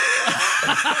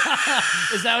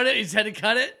 Is that what it? He's had to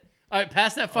cut it. All right,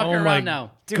 pass that fucker Oh, my around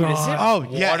now. Dude, is it Oh,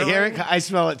 yeah. watering? Here I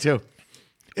smell it, too.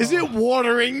 Is it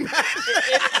watering? It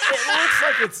looks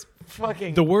like it's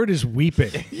fucking The word is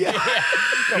weeping.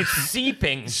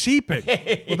 seeping. Seeping.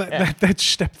 Well, that's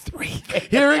step 3.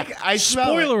 Here I smell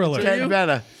Spoiler it. alert. It's getting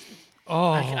better.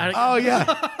 Oh,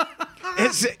 yeah.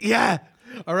 Yeah.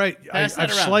 All right, Pass that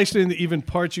I've around. sliced it into even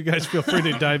parts. You guys feel free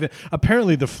to dive in.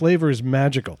 Apparently, the flavor is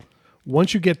magical.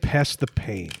 Once you get past the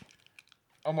pain.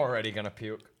 I'm already gonna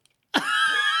puke. Oh,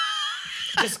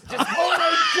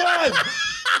 my God.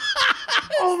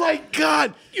 Oh, my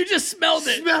God. You just smelled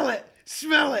it. Smell it.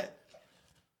 Smell it.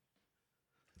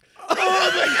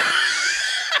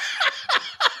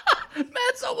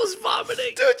 Matt's almost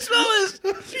vomiting. Dude, smell this. He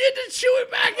had to chew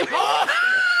it back.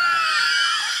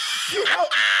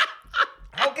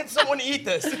 How can someone eat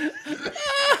this?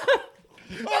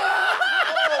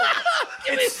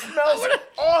 It smells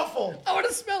awful. I want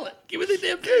to smell it. Give me the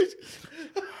damn thing.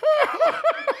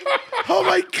 Oh,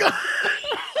 my God.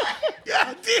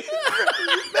 God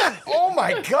damn. Oh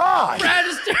my god! Brad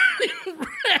is turning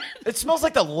red. It smells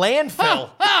like the landfill.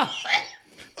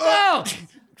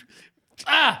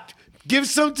 Give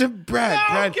some to Brad.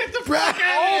 Brad. get the Brad. fuck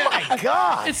out of Oh my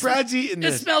god! Brad's eating It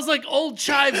this. smells like old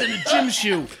chives in a gym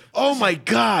shoe. Oh, my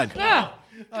God. Ah,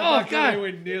 Oh, God.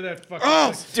 Anywhere near that fucking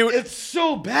Oh, thing. dude, it's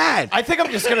so bad. I think I'm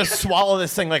just gonna swallow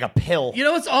this thing like a pill. You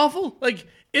know what's awful? Like,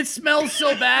 it smells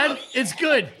so bad, it's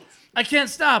good. I can't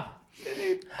stop.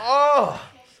 Oh,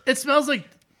 It smells like...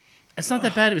 It's not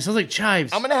that bad. It smells like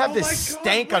chives. I'm gonna have this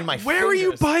stank on my fingers. Where are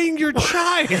you buying your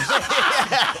chives?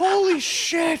 Holy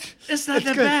shit. It's not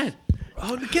that good. bad.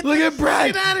 Oh, Look at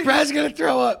Brad. Get out of here. Brad's gonna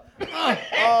throw up.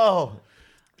 Oh,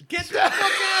 Get the fuck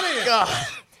out of here. God.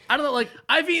 I don't know, like,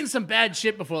 I've eaten some bad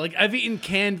shit before. Like, I've eaten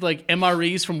canned, like,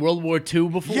 MREs from World War II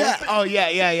before. Yeah. Oh,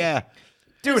 yeah.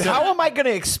 Dude, how am I gonna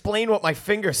explain what my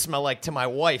fingers smell like to my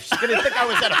wife? She's gonna think I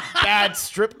was at a bad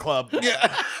strip club.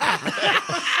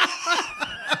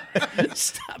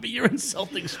 Stop it. You're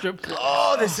insulting strip club.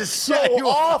 Oh, this is so you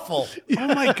are. awful. Oh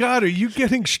my God, are you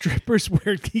getting strippers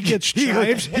where he gets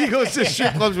chives? He goes to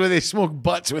strip clubs where they smoke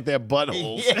butts with their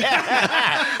buttholes.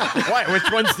 Why?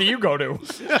 Which ones do you go to?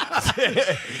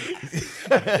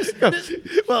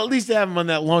 Well, at least they have them on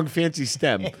that long, fancy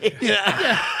stem.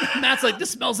 Yeah. Matt's like,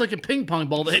 this smells like a ping pong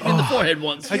ball that hit me in the forehead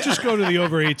once. I just go to the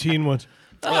over 18 ones.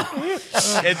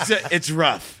 It's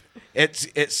rough.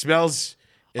 It smells.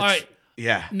 All right.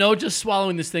 Yeah. No, just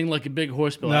swallowing this thing like a big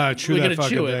horse pill. No, chew We're that gonna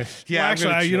fucking chew thing. it. Yeah, Well, I'm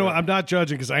actually, gonna you chew know it. what? I'm not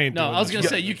judging because I ain't No, doing I was this. gonna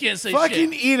say you can't say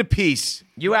Fucking shit. eat a piece.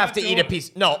 You have to eat a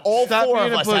piece. No, all Stop four being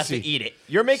of a us have pussy. to eat it.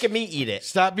 You're making me eat it.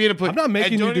 Stop being a pussy. I'm not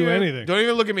making And you don't do even- anything. Don't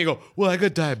even look at me and go, well, I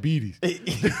got diabetes.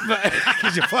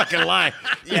 Because you're fucking lying.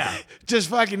 Yeah. Just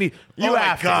fucking eat. You oh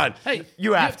have my God. to. Hey,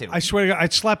 You have to. I swear to God,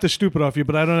 I'd slap the stupid off you,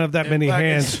 but I don't have that many Fucking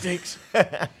hands. stinks.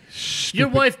 your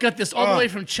wife got this all the way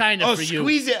from China Oh, for you.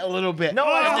 squeeze it a little bit. No,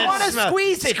 I don't that want to smell.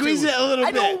 squeeze it. Squeeze dude. it a little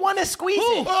I bit. don't want to squeeze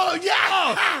it. Oh,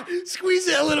 yeah. Squeeze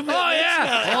it a little bit. Oh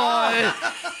yeah.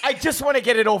 Oh, I just want to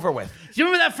get it over with. do you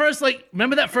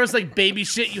remember that first baby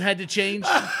shit you had to change?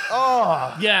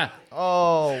 Oh, Yeah.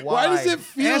 oh, why? Why does it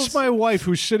feel? Ask my wife,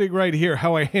 who's sitting right here,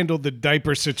 how I handled the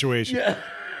diaper situation.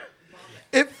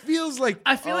 It feels like.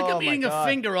 I feel like Oh, I'm my eating a God.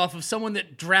 finger off of someone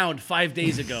that drowned 5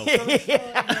 days ago.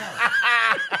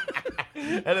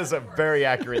 That is a very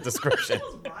accurate description.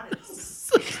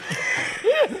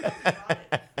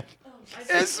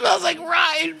 It smells like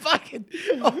rotten fucking.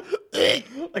 Like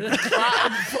a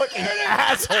rotten fucking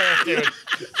asshole, dude.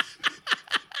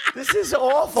 This is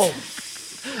awful.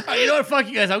 Oh, you know what? Fuck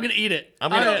you guys. I'm gonna eat it.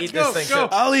 I'm gonna eat this thing. Go.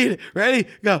 too. I'll eat it. Ready?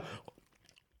 Go.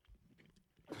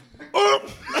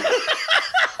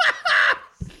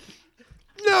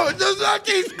 No, it does not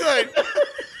taste good.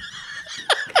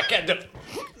 I can't do it.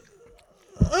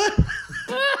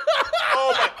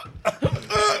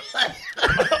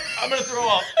 I'm gonna throw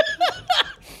up.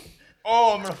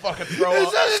 Oh, I'm gonna fucking throw It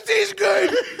up. doesn't taste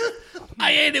good.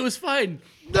 I ate it. It was fine.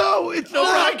 No, it's No,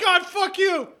 not. right. Oh my God, fuck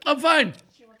you. I'm fine.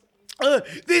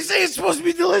 They say it's supposed to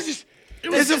be delicious.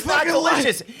 It's a It's not fucking lie.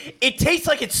 delicious. It tastes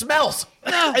like it smells.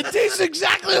 It tastes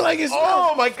exactly like it smells.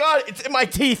 Oh my God, it's in my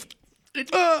teeth.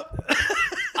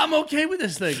 I'm okay with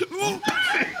this thing.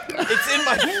 It's in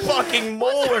my fucking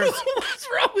molars. What's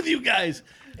wrong with you guys?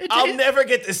 I'll never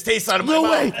get this taste out of my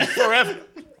mouth forever.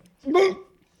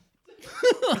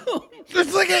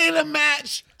 It's like I ate a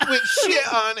match with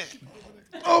shit on it.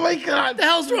 Oh my God. What the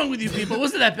hell's wrong with you people?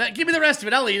 Wasn't that bad? Give me the rest of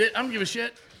it. I'll eat it. I don't give a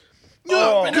shit.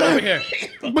 Oh, Bring it over here.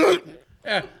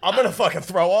 I'm gonna fucking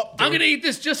throw up. Dude. I'm gonna eat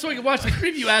this just so I can watch the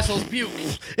preview assholes puke.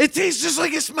 It tastes just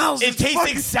like it smells. It It's tastes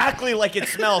fucking- exactly like it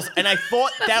smells, and I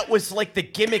thought that was like the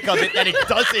gimmick of it, that it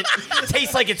doesn't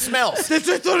taste like it smells. That's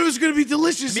I thought it was gonna be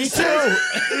delicious. Me They too. said-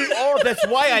 Oh, that's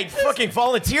why I fucking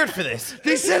volunteered for this.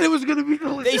 They said it was gonna be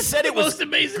delicious. They said it was Most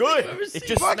amazing thing good. I've ever It seen.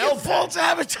 just fucking smelled false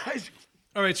bad. advertising.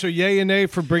 All right, so yay and nay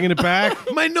for bringing it back.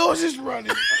 My nose is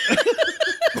running.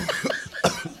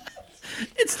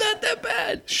 It's not that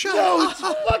bad. No, it's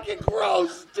fucking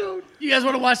gross, dude. You guys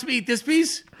want to watch me eat this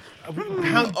piece?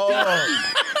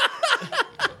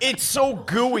 It's so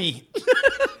gooey.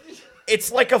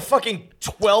 It's like a fucking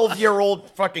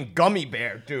 12-year-old fucking gummy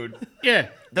bear, dude. Yeah.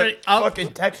 The Ready? I'll-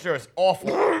 fucking texture is awful.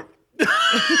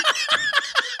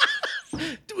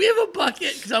 Do we have a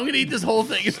bucket? Because I'm gonna eat this whole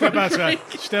thing. Step outside.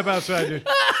 Step outside, dude.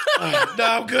 No,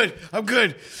 I'm good. I'm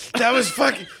good. That was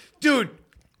fucking, dude.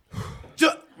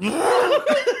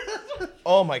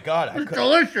 Oh my God. I could-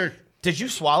 Delicious. Did you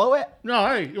swallow it? No,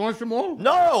 hey, you want some more?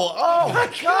 No. Oh my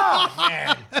God,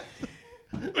 man.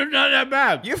 It's not that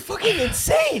bad. You're fucking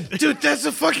insane. Dude, that's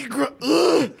a fucking gross.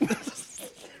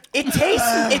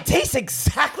 It tastes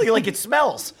exactly like it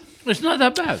smells. It's not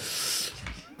that bad.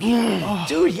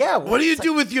 Dude, yeah. What do you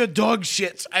do with your dog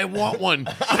shits? I want one.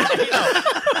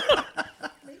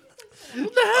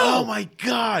 What the hell? Oh my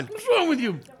God! What's wrong with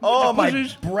you? Oh, my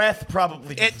Pussies? breath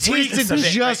probably. It reeks tasted of it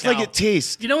just right like now. it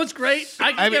tastes. You know what's great?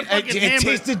 I can I mean, get fucking it hammered.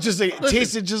 tasted just like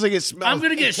Listen, it smelled. I'm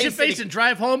gonna get shit faced and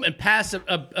drive home and pass a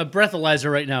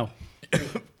breathalyzer right now.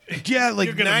 Yeah, like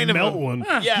You're gonna 9 of melt them. one.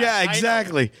 Yeah,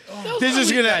 exactly. That was They're wrong just with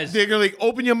you gonna guys. they're gonna like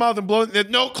open your mouth and blow it.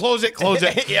 No, close it.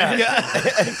 Yeah.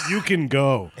 You can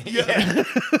go.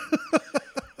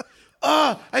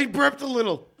 I burped a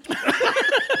little.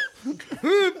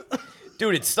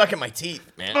 Dude, it's stuck in my teeth,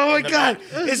 man. Oh my In the God, back.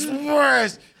 it's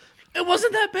worse. It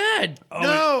wasn't that bad.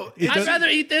 No, I'd rather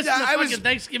eat this than the I was fucking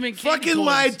Thanksgiving candy fucking corns.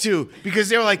 lied to because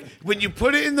they were like, when you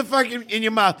put it in the fucking in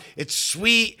your mouth, it's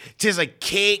sweet, tastes like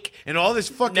cake, and all this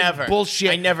fucking Never.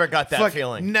 bullshit. I never got that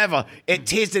feeling. Never. It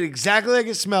tasted exactly like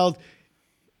it smelled,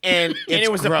 and And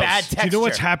it was gross. a bad texture. Do you know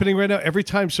what's happening right now? Every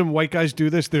time some white guys do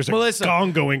this, there's a Melissa.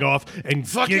 gong going off and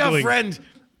Fuck giggling. your friend.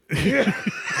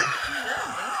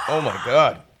 Oh my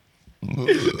God.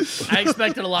 I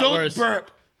expected a lot Don't worse.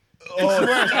 burp. Oh,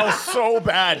 that was so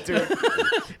bad, dude.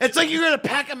 It's like you got a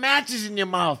pack of matches in your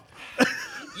mouth.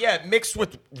 Yeah, mixed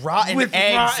with rotten With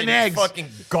eggs rotten and eggs. fucking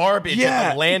garbage Yeah.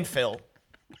 at the landfill.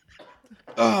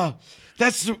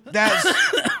 That's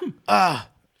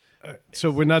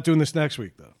So we're not doing this next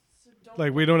week, though.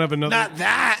 Like we don't have another. not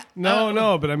that.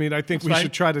 No, but I mean, I think we fine.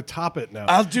 should try to top it now.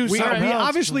 I'll do we, something We else.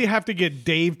 obviously have to get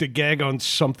Dave to gag on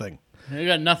something. You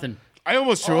got nothing. I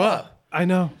almost threw up. I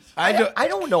know. I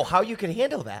don't know how you can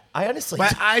handle that. I honestly.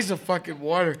 My eyes are fucking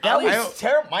water. that was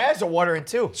terrible. My eyes are watering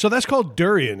too. So that's called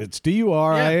durian. It's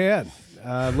Durian.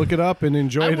 Look it up and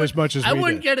enjoy it as much as I we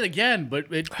wouldn't did. get it again, but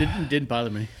it didn't bother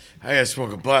me. I gotta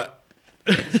smoke a butt.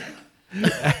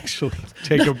 Actually,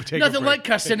 take a Nothing break. like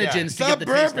carcinogens to Stop get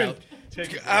the taste burping. out.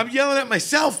 I'm yelling at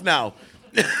myself now.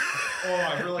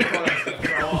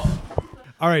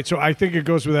 All right, so I think it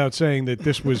goes without saying that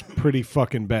this was pretty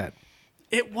fucking bad.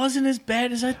 It wasn't as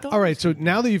bad as I thought. All right, so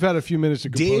now that you've had a few minutes to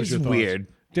compose Dave's your thoughts, weird.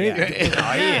 Dave,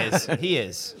 Oh, he is. He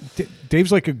is.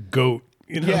 Dave's like a goat.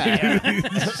 You know,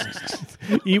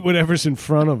 eat whatever's in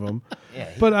front of him.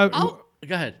 But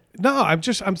Go ahead. no,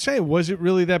 I'm saying, was it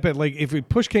really that bad? Like, if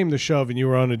push came to shove and you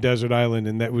were on a desert island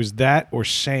and that was that or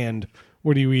sand,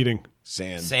 what are you eating?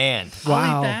 Sand. Sand. I'll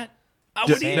Wow. eat that. I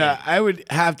would eat No, I would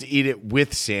have to eat it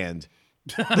with sand.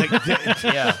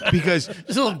 Yeah. Because Just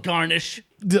a little garnish.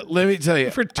 let me tell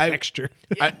you, For texture.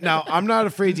 now I'm not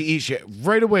afraid to eat shit.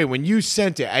 Right away when you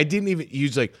sent it, I didn't even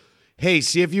use like, hey,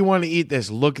 see if you want to eat this,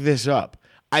 look this up.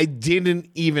 I didn't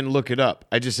even look it up.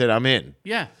 I just said I'm in.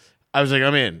 Yeah. I was like,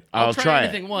 I'm in. I'll try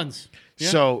anything it. once. Yeah.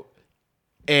 So,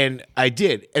 and I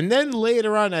did. And then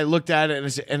later on, I looked at it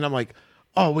and, and I'm like,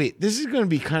 oh, wait, this is going to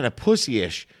be kind of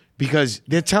pussy-ish because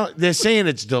they're saying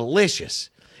it's delicious.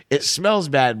 It smells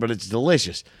bad, but it's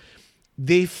delicious.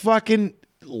 They fucking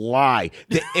lie.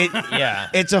 Yeah.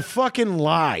 It's a fucking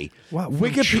lie. Wow,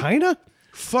 from China?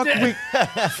 Fuck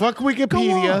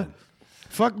Wikipedia. on.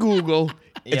 Fuck Google.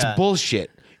 It's Yeah.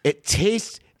 bullshit. It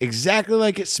tastes exactly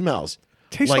like it smells.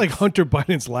 Tastes like Hunter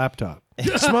Biden's laptop.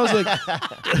 It smells like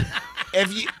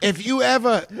if you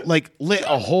ever like lit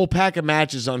a whole pack of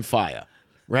matches on fire,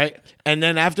 right? And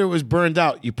then after it was burned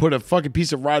out, you put a fucking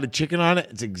piece of rotted chicken on it.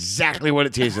 It's exactly what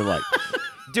it tasted like.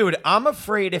 Dude, I'm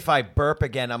afraid if I burp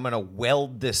again, I'm going to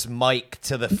weld this mic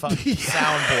to the fucking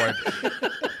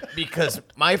soundboard because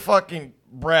my fucking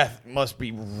breath must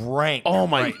be rank. Oh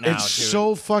my! right now, it's dude.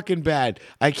 so fucking bad.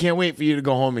 I can't wait for you to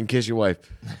go home and kiss your wife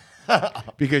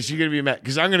because she's gonna be mad.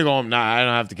 Because I'm gonna go home. Nah, I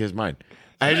don't have to kiss mine.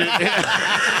 I just,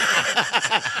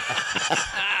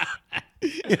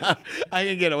 I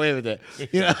can get away with it.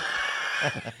 You know?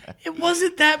 It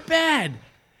wasn't that bad.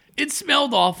 It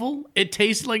smelled awful. It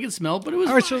tasted like it smelled, but it was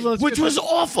All right, so fine. let's Which get was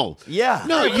awful. Yeah.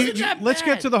 No, It you. wasn't that let's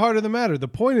get bad. to the heart of the matter. The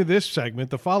point of this segment,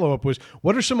 the follow-up, was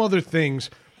what are some other things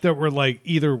that were like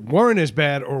either weren't as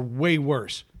bad or way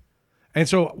worse? And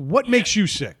so what makes you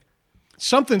sick?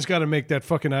 Something's got to make that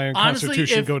fucking iron Honestly,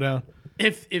 constitution if- go down.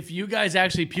 If you guys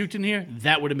actually puked in here,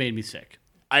 that would have made me sick.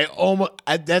 I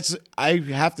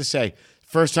have to say,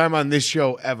 first time on this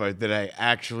show ever that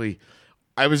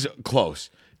I was close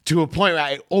to a point where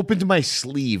I opened my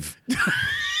sleeve.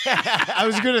 I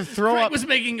was gonna throw Frank up. was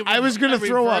making I was gonna a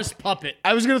throw up. reverse puppet.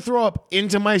 I was gonna throw up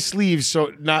into my sleeve,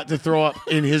 so not to throw up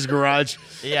in his garage.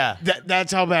 Yeah.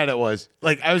 That's how bad it was.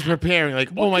 Like I was preparing. Like,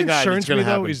 oh my god, it's concerns gonna me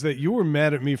though happen. is that you were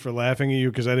mad at me for laughing at you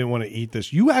because I didn't want to eat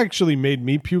this. You actually made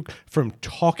me puke from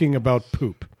talking about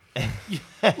poop.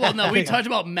 Well, no, we talked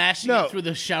about mashing No. it through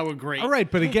the shower grate. All right,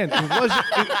 but again,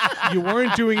 you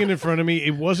weren't doing it in front of me.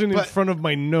 It wasn't in But- front of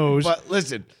my nose. But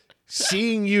listen,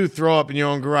 seeing you throw up in your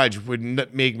own garage would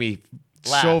make me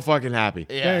so fucking happy.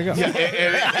 There you go.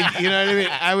 You know what I mean?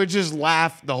 I would just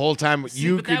laugh the whole time.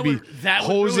 You but could that be would ruin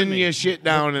hosing me. your shit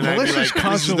down, and I'd be Melissa's like, "This is the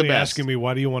constantly best." asking me,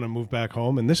 why do you want to move back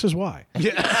home? And this is why.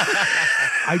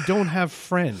 I don't have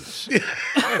friends.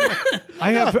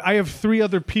 I have 3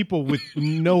 other people with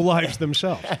no lives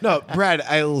themselves. No, Brad,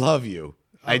 I love you.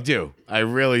 I do. I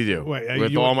really do. Wait,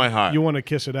 with all my heart. You want to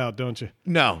kiss it out, don't you?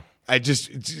 No, I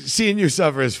just seeing you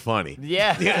suffer is funny.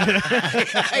 Yeah. You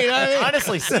know what I mean?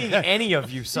 Honestly, seeing any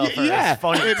of you suffer Yeah, is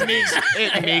funny.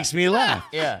 it makes me laugh.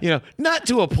 Yeah. You know, not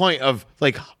to a point of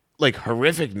like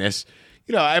horrificness.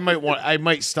 You know, I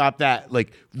might stop that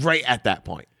like right at that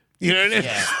point. You know what I mean?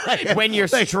 Yeah. Like, When you're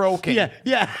stroking.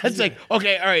 Yeah. It's like,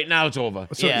 okay, all right, now it's over.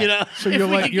 So, Yeah. you know? So If you're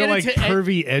we like could you're get like into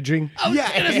pervy edging.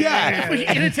 Yeah. If we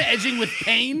get into edging with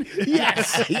pain,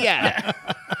 Yes. Yeah.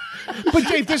 But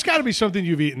Dave, there's got to be something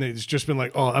you've eaten that's just been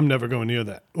like, oh, I'm never going near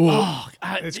that. Ooh,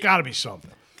 it's got to be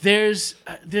something. there's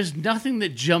nothing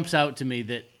that jumps out to me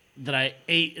that I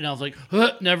ate and I was like,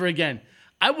 huh, never again.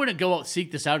 I wouldn't go out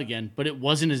seek this out again, but it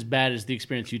wasn't as bad as the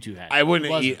experience you two had. I wouldn't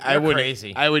It eat. wasn't. I would.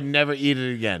 crazy. I would never eat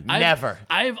it again. Never.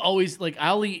 I've always like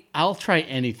I'll try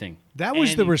anything. That was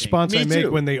the Anything. response Me I make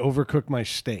too. when they overcook my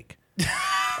steak.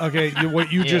 Okay,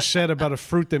 what you just said about a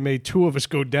fruit that made 2 of us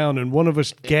go down and one of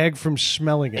us gag from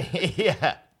smelling it.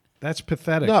 Yeah. That's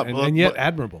pathetic, No, and yet but-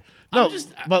 admirable. No,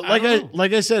 just- but I don't know.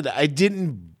 like I said, I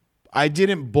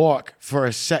didn't balk for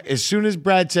a sec. As soon as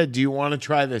Brad said, "Do you want to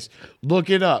try this? Look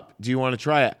it up. Do you want to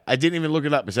try it?" I didn't even look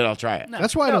it up. I said, "I'll try it."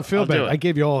 That's why I don't feel I'll do bad. it. I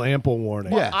gave you all ample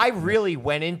warning. Yeah. I really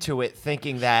went into it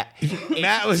thinking that it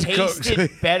Matt was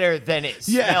tasted better than it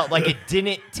Yeah. smelled. Like it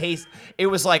didn't taste. It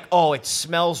was like, oh, it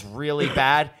smells really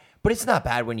bad, but it's not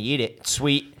bad when you eat it. It's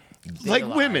sweet. Like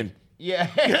women. Yeah.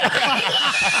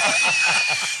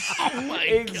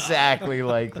 Exactly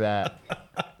like that.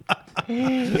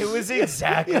 It was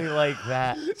exactly like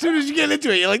that. As soon as you get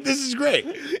into it, you're like, "This is great."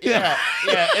 Yeah,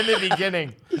 in the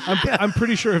beginning. I'm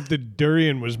pretty sure if the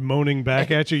durian was moaning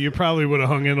back at you, you probably would have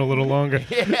hung in a little longer.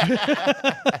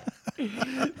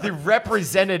 The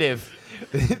representative,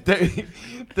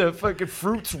 the fucking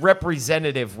fruits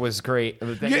representative was great.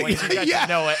 But then once you got yeah. to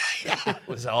know it, it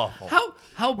was awful.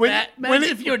 How bad? Imagine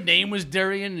if your name was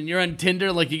Durian and you're on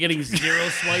Tinder, like you're getting 0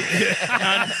 swipes.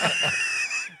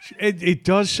 It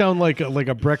does sound like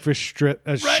a breakfast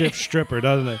shift stripper,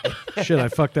 doesn't it? Shit, I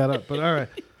fucked that up. But all right,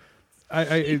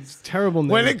 it's terrible.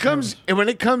 When it comes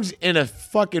in a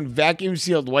fucking vacuum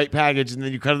sealed white package, and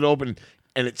then you cut it open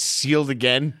and it's sealed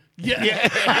again, Yeah.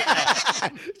 so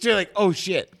you're like, "Oh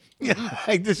shit,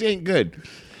 like this ain't good."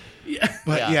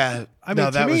 But yeah, I mean,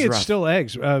 no, to that me, was it's rough. still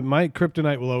eggs. My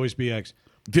kryptonite will always be eggs.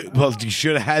 Well, you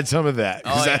should have had some of that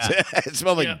because Oh, it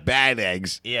smelled like Yeah. bad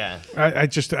eggs. Yeah. I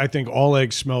think all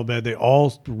eggs smell bad. They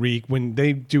all reek. When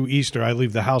they do Easter, I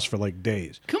leave the house for like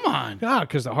days. Come on.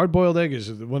 Because the hard-boiled egg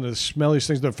is one of the smelliest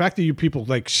things. The fact that you people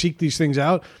like seek these things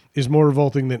out is more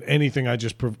revolting than anything I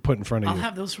just put in front of I'll you.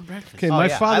 have those for breakfast. Okay, my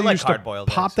yeah, I father like used to hard-boiled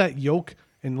pop eggs. that yolk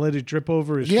and let it drip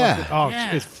over his Yeah. fucking,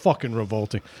 Yeah. it's fucking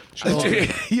revolting. So,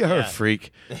 You're a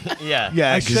freak. Yeah.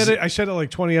 Yeah, I said it like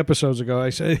 20 episodes ago.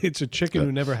 I said it's a chicken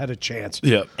who never had a chance.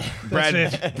 Yep.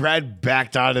 it. Brad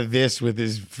backed out of this with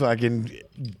his fucking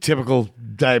typical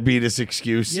diabetes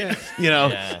excuse. Yeah. You know,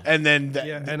 Yeah. and then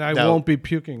Yeah, and I won't be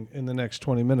puking in the next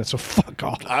 20 minutes, so fuck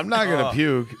off. I'm not gonna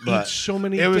puke. But so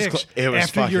many it was dicks it was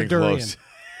after your fucking durian. close.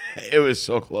 It was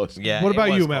so close. Yeah. What it about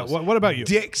was you, Matt? close. What about you?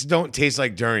 Dicks don't taste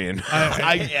like durian.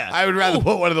 Yeah. I would rather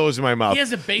put one of those in my mouth. He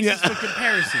has a basis for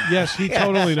comparison. Yes, he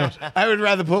totally knows. I would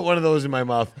rather put one of those in my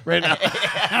mouth right now.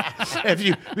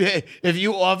 if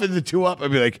you offered the 2 up, I'd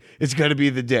be like, it's gonna be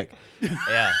the dick.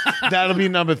 Yeah. That'll be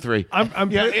number 3.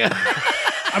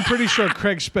 I'm pretty sure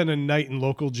Craig spent a night in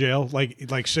local jail,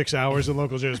 like 6 hours in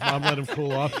local jail. His mom let him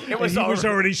cool off. It was And he was already-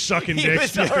 already sucking He dicks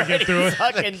was just to already get through it.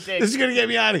 sucking This dick. is gonna get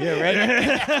me out of here,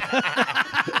 right?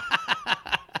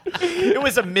 It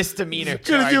was a misdemeanor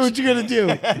Gonna do charge. what you're gonna do.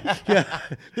 Yeah,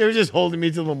 they were just holding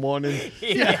me till the morning.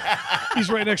 He's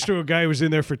right next to a guy who was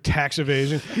in there for tax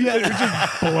evasion. Yeah,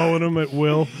 just blowing him at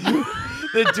will.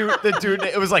 The dude,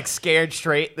 it was like Scared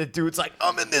Straight. The dude's like,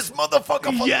 I'm in this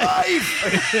motherfucker for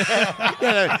life.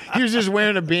 Yeah, he was just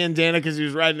wearing a bandana because he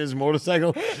was riding his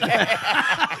motorcycle.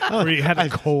 Or he had a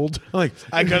cold. I'm like,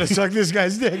 I gotta suck this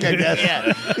guy's dick, I guess.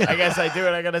 Yeah. I guess I do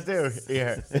what I gotta do.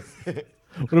 Yeah.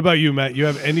 What about you, Matt? You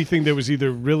have anything that was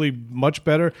either really much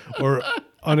better or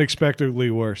unexpectedly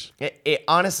worse? It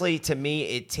honestly, to me,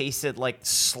 it tasted like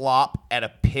slop at a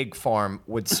pig farm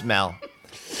would smell.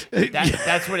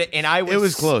 That's what it. And I was. It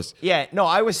was close. Yeah. No,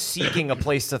 I was seeking a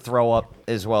place to throw up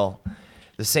as well.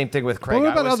 The same thing with Craig. But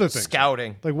what about I was other things?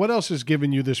 Scouting. Like, what else has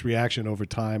given you this reaction over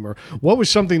time? Or what was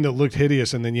something that looked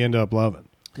hideous and then you end up loving?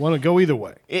 Want to go either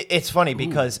way? It's funny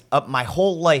because my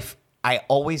whole life, I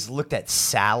always looked at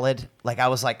salad. Like, I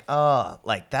was like, oh,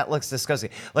 like, that looks disgusting.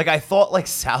 Like, I thought, like,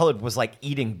 salad was like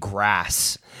eating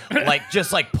grass. Like,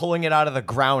 just, like, pulling it out of the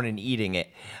ground and eating it.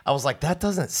 I was like, that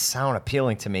doesn't sound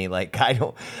appealing to me. Like, I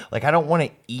don't want to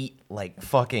eat, like,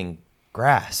 fucking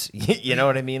grass. You know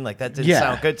what I mean? Like, that didn't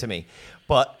sound good to me.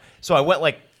 But, so I went,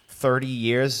 like, 30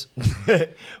 years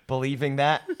believing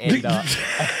that. And,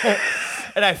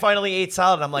 and I finally ate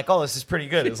salad, and I'm like, oh, this is pretty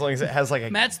good, as long as it has like a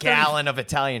gallon of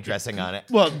Italian dressing on it.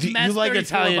 Well, do you like 34,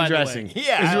 Italian dressing?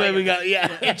 Yeah. Is the way we got,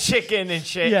 And chicken and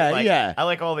shit. Yeah, like, yeah. I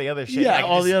like all the other shit. Yeah, I can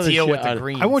all just the other deal shit with the on it.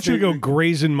 greens. I want you to go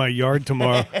graze in my yard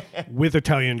tomorrow with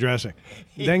Italian dressing.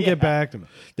 Then get back to me.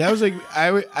 That was like,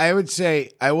 I would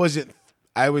say I was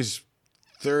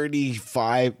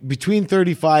 35, between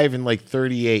 35 and like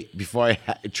 38 before I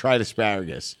tried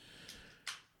asparagus.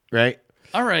 Right?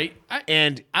 All right.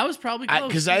 And I was probably close.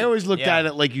 because I always looked Yeah, at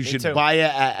it like you me should too. buy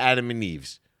it at Adam and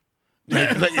Eve's.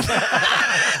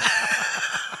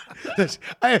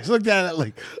 I always looked at it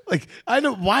like I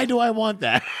don't. Why do I want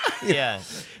that? Yeah.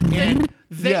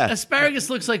 Yeah. Asparagus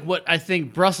looks like what I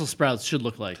think Brussels sprouts should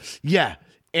look like. Yeah,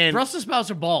 and Brussels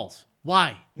sprouts are balls.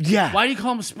 Why? Yeah. Why do you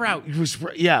call them a sprout? it was,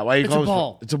 yeah, why you It's call a it?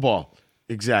 ball. It's a ball.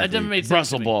 Exactly. That never made sense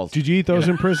Brussels to me. balls. Did you eat those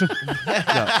in prison?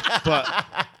 But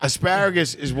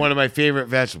asparagus is one of my favorite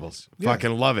vegetables.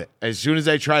 Fucking love it. As soon as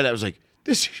I tried it, I was like,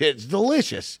 this shit's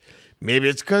delicious. Maybe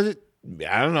it's because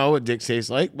I don't know what dicks tastes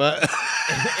like, but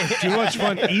Do you know what's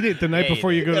fun? Eat it the night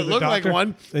before you go to It the looked like doctor.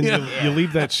 one. And Yeah. you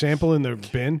leave that sample in the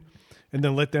bin, and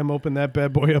then let them open that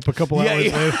bad boy up a couple hours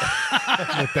later.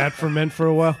 Let that ferment for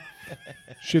a while.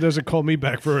 She doesn't call me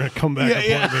back for a comeback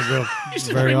Yeah, appointment. Real, You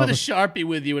should very bring with a often. Sharpie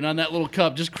with you, and on that little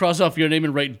cup, just cross off your name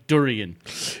and write durian.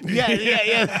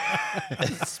 yeah.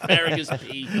 Asparagus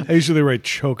pea. I usually write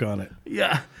choke on it,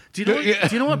 Yeah. Do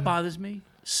you know what bothers me?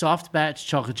 Soft batch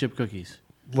chocolate chip cookies.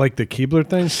 like the Keebler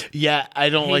thing. Yeah, I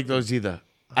don't like those either.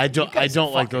 I don't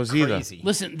like those either. Crazy.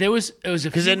 Listen, it was a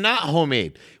Because few, they're not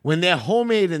homemade. When they're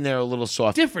homemade and they're a little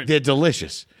soft, Different. They're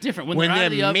delicious. Different. When When they're out they're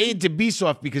of the oven- made to be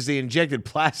soft because they injected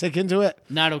plastic into it.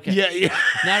 not okay. Yeah.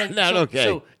 Not okay.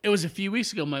 So it was a few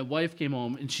weeks ago. My wife came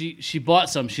home and she bought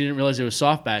some. She didn't realize it was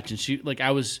soft batch, and she had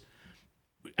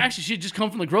just come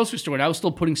from the grocery store, and I was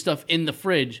still putting stuff in the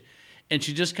fridge, and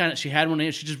she had one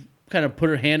in. She just kind of put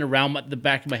her hand around the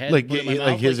back of my head, Like, put it in my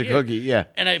like mouth, here's a here. cookie, yeah.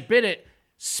 And I bit it,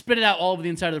 spit it out all over the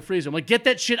inside of the freezer. I'm like, get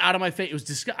that shit out of my face. It was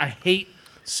disgusting. I hate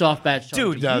soft batch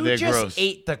chocolate. Dude, No, you they're just gross.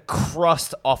 ate the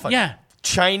crust off a Yeah.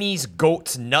 Chinese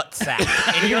goat's nutsack,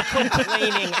 and you're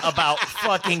complaining about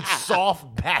fucking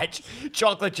soft batch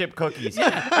chocolate chip cookies.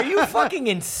 Are you fucking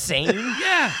insane?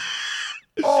 Yeah.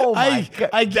 Oh my god,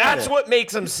 I get that's it. what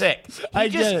makes them sick. I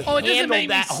He get just it. Oh, it doesn't handled make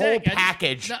me that whole sick.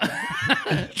 package.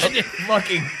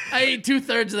 Fucking I ate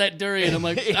 2/3 of that durian. I'm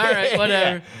like, all right,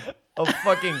 whatever. a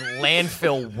fucking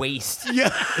landfill waste.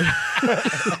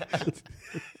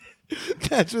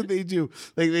 That's what they do.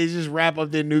 Like they just wrap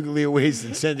up their nuclear waste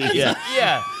and send it. Yeah.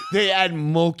 Yeah. They add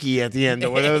mochi at the end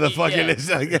or whatever the fuck it Yeah. is.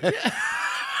 Like,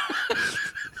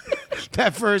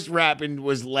 that first wrapping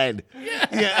was lead.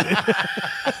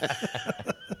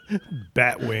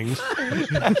 Bat wings.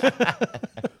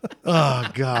 Oh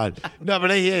God. No,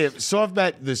 but I hear you. The soft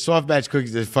batch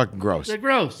cookies are fucking gross. They're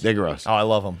gross. They're gross. Oh, I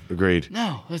love them. Agreed.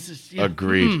 No, this is yeah.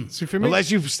 Agreed. See, for me,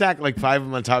 Unless you stack like 5 of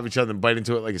them on top of each other and bite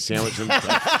into it like a sandwich. then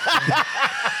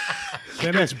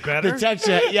it's better.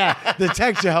 The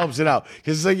texture helps it out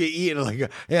because it's like you're eating like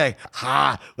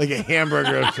a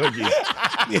hamburger of cookies.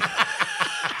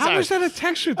 How is that a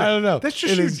texture thing? I don't know. That's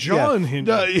just It your is- jaw yeah. unhinging.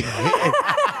 No, you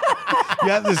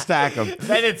have to stack them.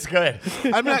 Then it's good.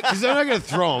 I'm not going to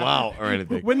throw them out or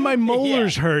anything. When my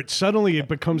molars hurt, suddenly it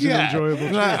becomes an enjoyable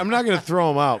treat. I'm not going to throw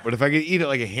them out, but if I could eat it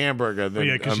like a hamburger, then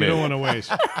Yeah, because I'm you don't in. want to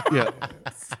waste. Yeah.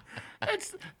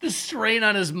 That's the strain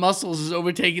on his muscles is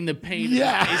overtaking the pain.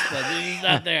 Yeah. In his taste buds. He's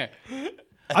not there.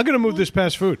 I'm going to move this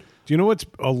past food. Do you know what's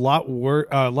a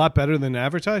lot better than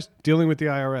advertised? Dealing with the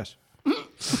IRS.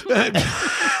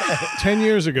 10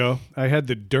 years ago, I had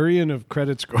the durian of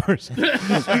credit scores.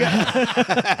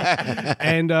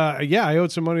 And I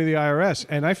owed some money to the IRS.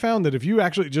 And I found that if you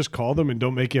actually just call them and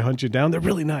don't make you hunt you down, they're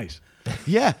really nice.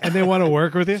 Yeah. And they want to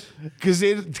work with you. Because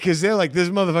they're like, this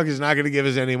motherfucker's not going to give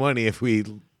us any money if we.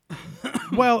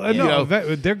 Well, You know.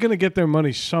 they're going to get their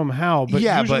money somehow, but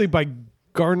Yeah, usually but- by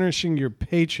garnishing your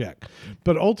paycheck.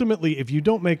 But ultimately, if you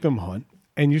don't make them hunt,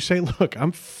 and you say, "Look,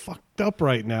 I'm fucked up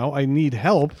right now. I need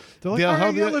help." They're like, They'll "All right,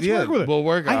 help you. let's Yeah, work with it." we'll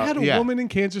work I out. had a Yeah. woman in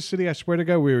Kansas City. I swear to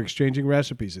God, we were exchanging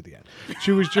recipes at the end.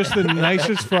 She was just the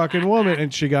nicest fucking woman,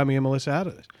 and she got me and Melissa out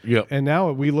of this. Yep. And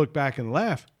now we look back and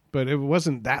laugh, but it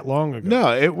wasn't that long ago.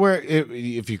 No, it works.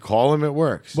 If you call him, it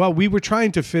works. Well, we were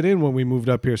trying to fit in when we moved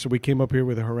up here, so we came up here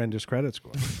with a horrendous credit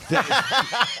score.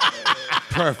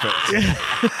 Perfect.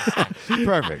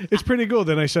 Perfect. It's pretty cool.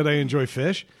 Then I said I enjoy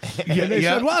fish, and they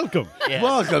said welcome.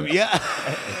 Welcome. Yeah.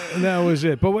 And that was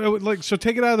it. But so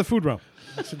take it out of the food realm.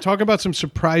 So talk about some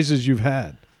surprises you've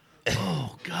had.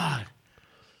 Oh God.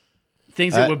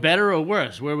 Things that were better or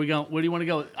worse. Where are we going? Where do you want to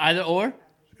go? Either or.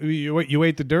 You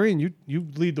ate the durian. You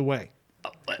lead the way.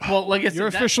 Well, like I said, You're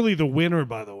officially the winner,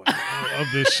 by the way, of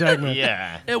this segment.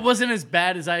 Yeah. it wasn't as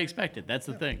bad as I expected. That's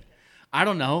the thing. I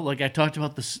don't know. Like I talked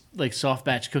about the soft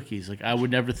batch cookies. Like I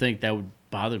would never think that would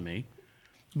bother me.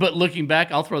 But looking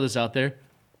back, I'll throw this out there: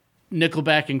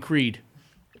 Nickelback and Creed.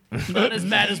 Not as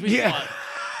bad as we thought.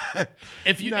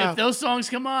 If those songs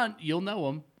come on, you'll know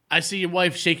them. I see your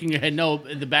wife shaking her head no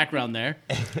in the background there.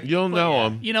 You'll know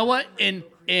him. You know what? In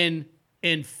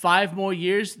 5 more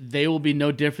years, they will be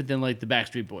no different than like the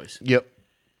Backstreet Boys. Yep.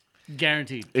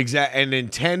 Guaranteed. Exactly. And in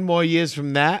 10 more years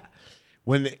from that,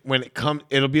 when it comes,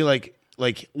 it'll be like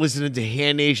listening to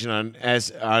Hand Nation on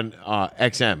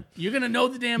XM. You're gonna know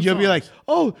the damn. You'll be like, songs.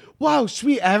 "Oh, wow,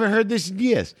 sweet! I haven't heard this in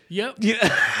years." Yep.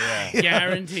 Yeah.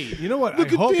 Guaranteed. You know what?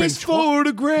 Look I hope at this in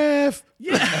photograph.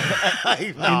 No,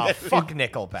 fuck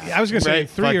Nickelback. I was going to say, in Right?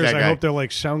 3 Fuck years, that I guy. hope they're like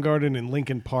Soundgarden in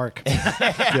Lincoln Park.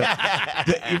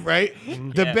 Right?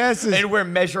 The best is And we're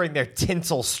measuring their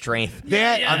tinsel strength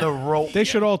that on the rope. They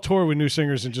should all tour with new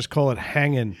singers and just call it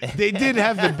Hangin'. they did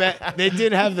have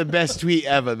the best tweet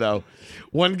ever though.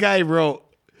 One guy wrote,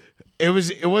 it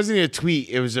wasn't a tweet,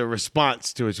 it was a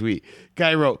response to a tweet.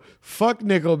 Guy wrote, "Fuck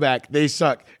Nickelback, they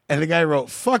suck." And the guy wrote,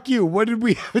 "Fuck you, what did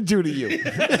we ever do to you?" they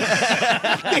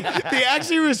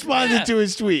actually responded to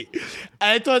his tweet.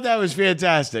 I thought that was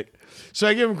fantastic. So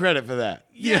I give him credit for that.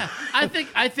 Yeah, I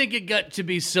think it got to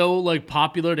be so like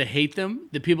popular to hate them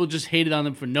that people just hated on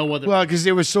them for no other. Well, because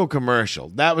they were so commercial.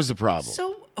 That was the problem.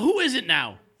 So who is it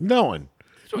now? No one.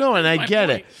 I my get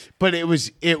point. it. But it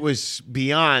was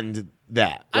beyond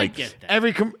that. I Like get that.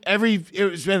 every it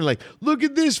was been like, "Look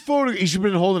at this photo." You should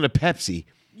have been holding a Pepsi.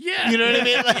 Yeah, You know what I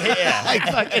mean?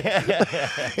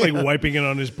 Like, Like wiping it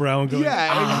on his brow and going,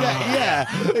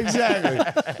 exactly.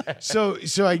 So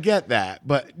I get that,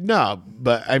 but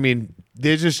I mean,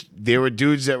 they were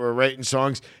dudes that were writing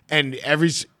songs, and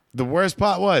the worst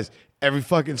part was every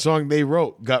fucking song they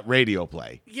wrote got radio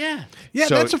play. Yeah. Yeah,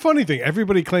 So- that's a funny thing.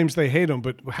 Everybody claims they hate them,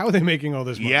 but how are they making all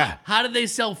this money? Yeah, How did they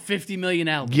sell 50 million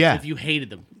albums Yeah. if you hated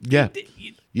them? yeah.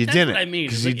 You That's didn't. what I mean.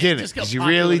 Because It's you like, it didn't. just got Because you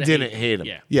popular really to didn't hate them.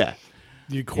 Yeah. Yeah.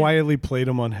 You quietly played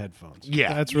them on headphones.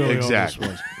 Yeah, That's really exactly.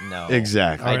 all this was. No.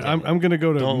 Exactly. All right, I'm going to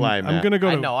go to. Don't lie, I'm Matt. going to go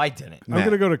I to. know, I didn't. I'm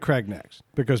going to go to Craig next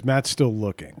because Matt's still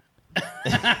looking.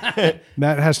 Matt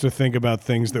has to think about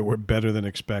things that were better than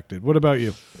expected. What about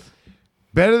you?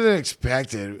 Better than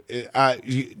expected.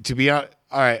 To be honest,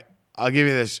 all right, I'll give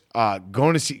you this.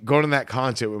 Going to that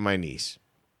concert with my niece.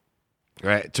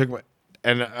 Right,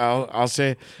 I'll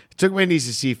say it took my niece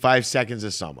to see 5 Seconds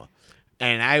of Summer,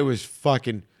 and I was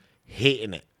fucking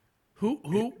hating it. Who?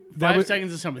 That 5 was-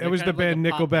 Seconds of Summer. That They're was kind the of like band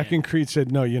a pop Nickelback band. and Creed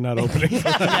said, "No, you're not opening."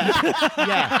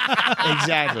 Yeah,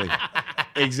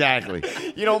 exactly.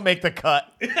 You don't make the cut.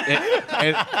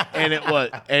 And it was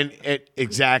and it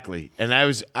exactly. And I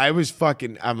was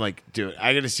fucking. I'm like, dude,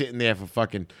 I got to sit in there for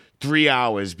fucking 3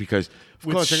 hours because. Of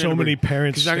With course, I'm so gonna many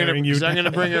parents because I'm gonna staring you because I'm gonna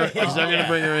bring her. Because I'm gonna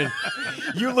bring her in.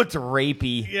 You looked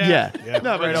rapey. Yeah.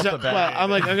 No, Right but off the bat.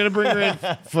 I'm like, I'm gonna bring her in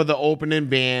for the opening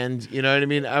band. You know what I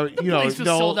mean? The place was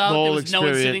sold out. the There whole was no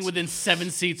one sitting experience. within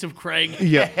 7 seats of Craig.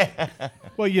 Yeah,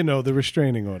 Well, the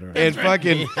restraining order. and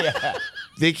fucking,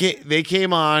 they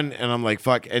came on, and I'm like,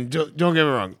 fuck. And don't get me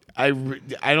wrong,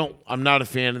 I'm not a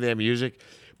fan of their music,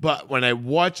 but when I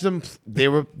watched them, they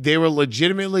were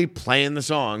legitimately playing the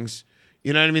songs.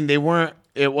 You know what I mean?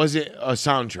 It wasn't a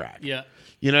soundtrack. Yeah.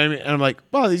 You know what I mean? And I'm like,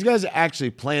 wow, these guys are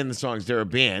actually playing the songs. They're a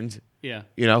band. Yeah.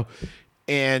 You know?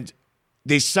 And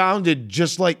they sounded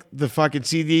just like the fucking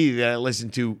CD that I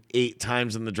listened to 8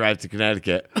 times on the drive to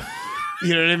Connecticut.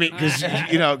 You know what I mean?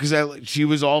 Because she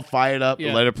was all fired up.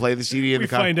 Yeah. Let her play the CD in We the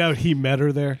car. find out he met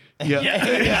her there.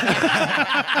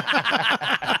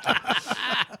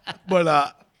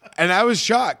 But and I was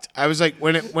shocked. I was like,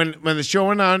 when the show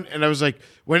went on, and I was like,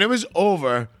 when it was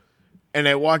over, and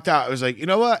I walked out, I was like, you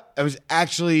know what? It was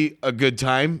actually a good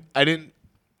time. I didn't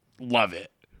love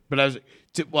it, but I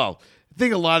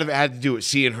think a lot of it had to do with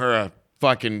seeing her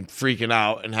fucking freaking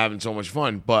out and having so much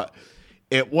fun. But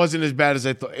it wasn't as bad as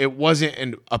I thought. It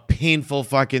wasn't a painful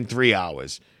fucking 3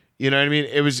 hours. You know what I mean?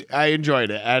 I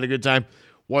enjoyed it. I had a good time.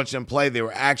 Watched them play. They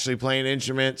were actually playing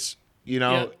instruments,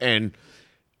 and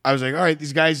I was like, all right,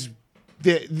 these guys,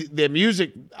 their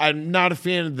music, I'm not a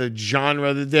fan of the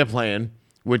genre that they're playing,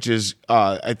 which is,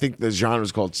 I think the genre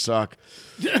is called suck.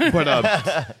 But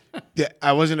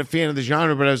I wasn't a fan of the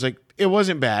genre, but I was like, it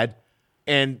wasn't bad.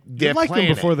 And they're You liked them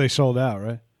playing before it. they sold out,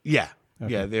 right? Yeah.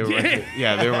 Okay.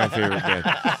 Yeah, they were my favorite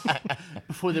band.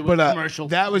 Before they went commercial.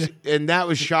 That was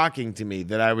shocking to me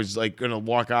that I was like going to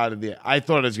walk out of there. I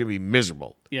thought I was going to be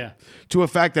miserable. Yeah. To a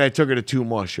fact that I took her to 2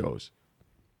 more shows.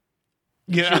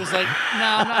 She was like, "No,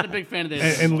 I'm not a big fan of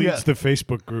this." And leads the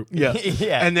Facebook group. Yeah,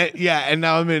 Yeah. And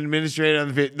now I'm an administrator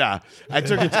on the I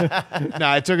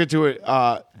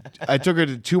took her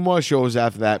to 2 more shows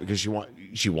after that because she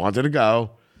wanted to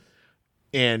go.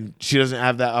 And she doesn't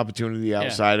have that opportunity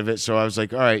outside of it. So I was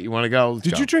like, all right, you want to go? Let's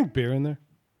Did go. you drink beer in there?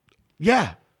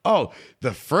 Yeah. Oh,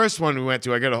 the first one we went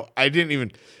to,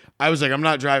 I was like, I'm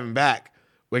not driving back.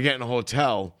 We're getting a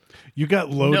hotel. You got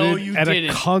loaded you at didn't.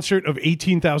 a concert of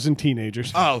 18,000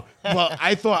 teenagers. Oh, well,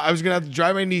 I thought I was going to have to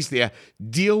drive my niece there,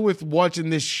 deal with watching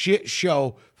this shit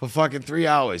show for fucking 3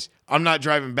 hours. I'm not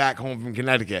driving back home from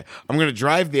Connecticut. I'm going to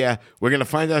drive there. We're going to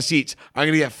find our seats. I'm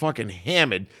going to get fucking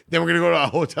hammered. Then we're going to go to our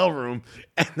hotel room,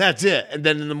 and that's it. And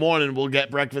then in the morning, we'll get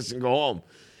breakfast and go home.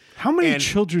 How many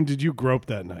children did you grope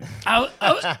that night? I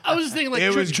was just thinking, like,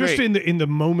 It was Just great. in the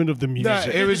moment of the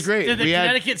music. It was great. Did the We had-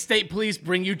 Connecticut State Police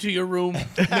bring you to your room?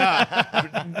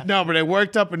 No, but I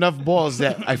worked up enough balls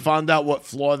that I found out what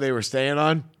floor they were staying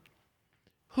on,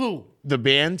 Who? the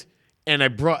band, and I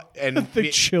brought The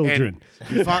children.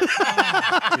 and we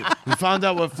found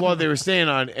out what floor they were staying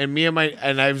on,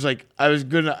 and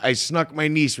I snuck my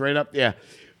niece right up there,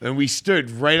 and we stood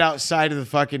right outside of the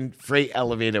fucking freight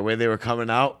elevator where they were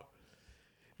coming out.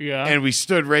 Yeah. And we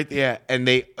stood right there, and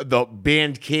the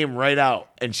band came right out,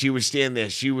 and she was standing there.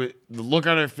 The look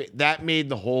on her face, that made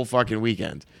the whole fucking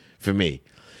weekend for me.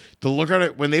 The look on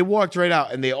her, when they walked right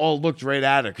out, and they all looked right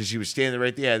at her because she was standing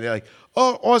right there, and they're like,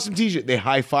 "Oh, awesome t-shirt." They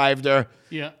high-fived her.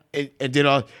 Yeah. And did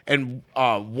all, and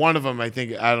one of them, I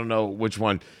think, I don't know which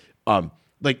one,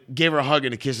 gave her a hug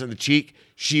and a kiss on the cheek.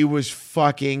 She was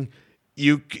fucking,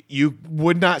 you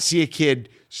would not see a kid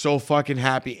so fucking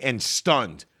happy and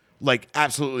stunned. Like,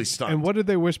 absolutely stunned. And what did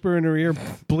they whisper in her ear?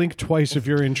 Blink twice if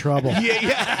you're in trouble.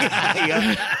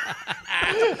 Yeah.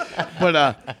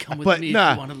 But Come with but me if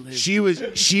nah, you wanna live. she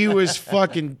was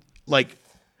fucking like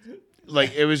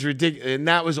it was ridiculous, and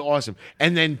that was awesome.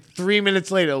 And then 3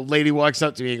 minutes later, a lady walks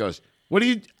up to me and goes, "What are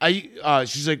you?"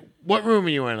 She's like, "What room are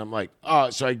you in?" I'm like, "Oh,"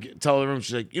 so I tell her the room.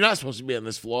 She's like, "You're not supposed to be on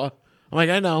this floor." I'm like,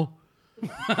 "I know."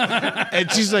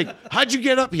 And she's like, "How'd you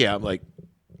get up here?" I'm like,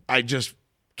 "I just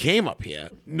came up here.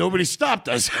 Nobody stopped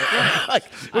us." Like,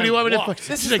 what do you want me to? This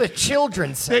She's is like, the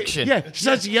children's section. yeah, she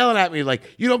starts yelling at me like,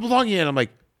 "You don't belong here." And I'm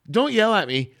like, "Don't yell at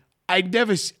me. I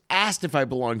never asked if I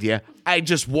belonged here. I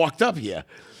just walked up here."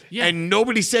 Yeah. And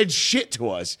nobody said shit to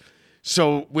us.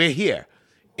 So we're here.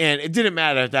 And it didn't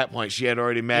matter at that point. She had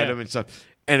already met him and stuff.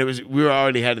 And we were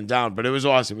already heading down, but it was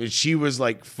awesome. And she was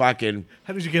like fucking,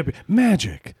 How did you get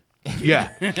magic?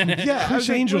 yeah. Yeah. Chris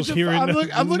Angel's here in the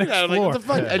I'm looking next at her like, what the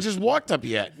floor. fuck? I just walked up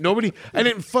here. I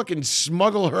didn't fucking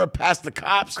smuggle her past the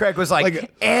cops. Craig was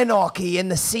like anarchy in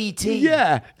the CT.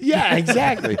 Yeah,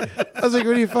 exactly. I was like,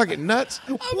 what are you fucking nuts?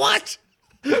 What?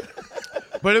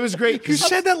 But it was great. You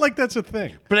said that like that's a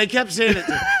thing. But I kept saying it.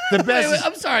 The best. Wait,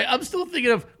 I'm sorry. I'm still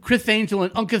thinking of Chris Angel in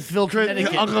Uncasville,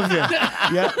 Connecticut. Uncle Phil.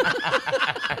 Yep.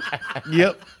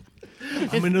 Yep.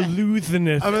 I'm an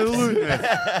illusionist. I'm a loser.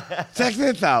 Check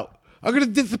this out. I'm gonna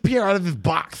disappear out of this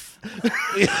box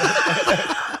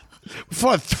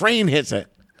before a train hits it.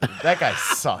 That guy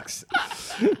sucks.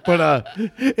 But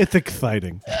It's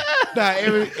exciting. nah,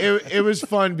 it was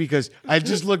fun because I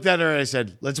just looked at her and I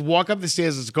said, "Let's walk up the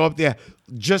stairs. Let's go up there,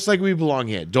 just like we belong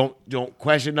here. Don't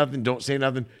question nothing. Don't say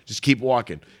nothing. Just keep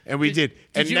walking." And we did.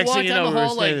 And Did you next walk thing you down know, the we were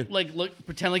hall standing. like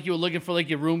pretend like you were looking for like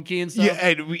your room key and stuff?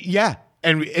 Yeah,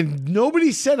 and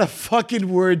nobody said a fucking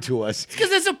word to us.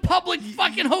 Because it's a public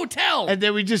fucking hotel. And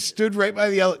then we just stood right by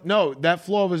the no. That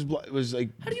floor was like.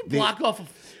 How do you block off a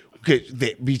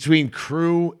between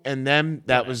crew and them?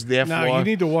 That was their Now floor. you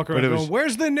need to walk But around it going, was-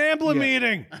 where's the NAMBLA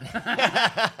meeting?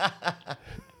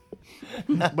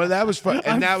 But that was fun, and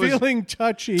I'm that was feeling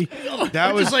touchy.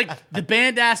 that Or was just like the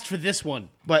band asked for this one.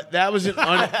 But that was an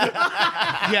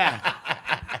yeah,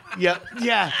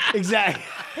 exactly.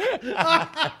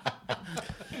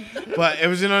 But it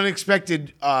was an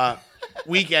unexpected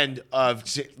weekend of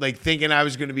like thinking I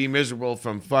was going to be miserable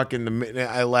from fucking the minute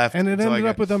I left, And it until I ended got-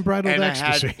 up with unbridled and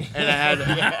ecstasy. I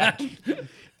had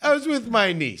I was with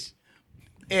my niece.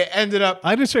 It ended up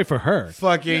I didn't say for her.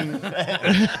 fucking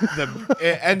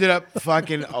it ended up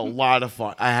fucking a lot of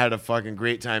fun. I had a fucking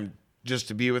great time just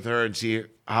to be with her and see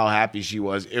how happy she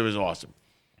was. It was awesome.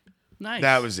 Nice.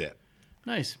 That was it.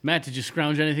 Nice. Matt, did you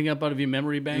scrounge anything up out of your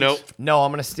memory banks? Nope. No,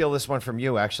 I'm gonna steal this one from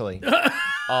you. Actually,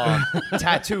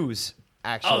 tattoos.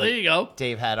 Actually, Oh, there you go.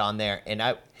 Dave had on there, and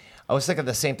I was thinking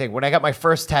the same thing when I got my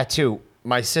first tattoo.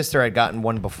 My sister had gotten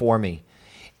one before me,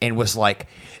 and was like,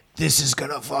 "This is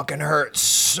gonna fucking hurt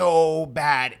so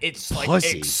bad. It's like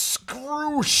Pussy.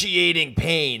 excruciating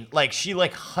pain." Like she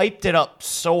like hyped it up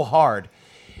so hard,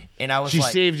 and I was She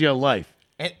like, saved your life.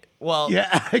 "Well,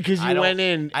 Yeah, because I you don't- went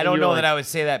in. I don't know that I would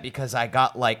say that because I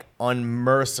got like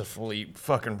unmercifully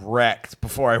fucking wrecked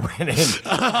before I went in.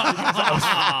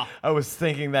 I was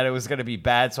thinking that it was gonna be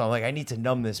bad, so I'm like, I need to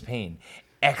numb this pain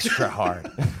extra hard.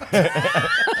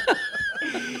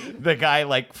 The guy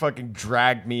like fucking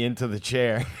dragged me into the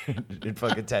chair and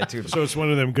fucking tattooed me. So it's one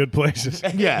of them good places.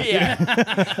 Yeah. Yeah,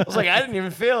 I was like, I didn't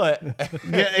even feel it.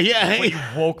 Yeah. He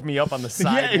woke me up on the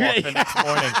sidewalk the next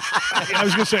morning. I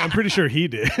was gonna say, I'm pretty sure he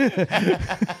did. I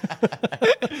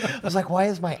was like, why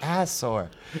is my ass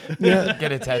sore? Yeah,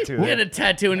 get a tattoo. He had a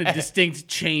tattoo and a distinct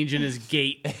change in his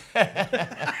gait.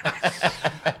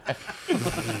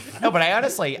 No, but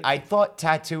I thought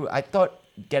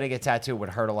getting a tattoo would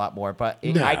hurt a lot more, but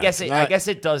I guess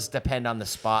it does depend on the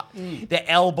spot. The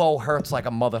elbow hurts like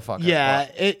a motherfucker. Yeah,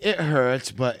 but- it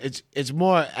hurts, but it's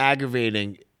more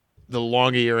aggravating the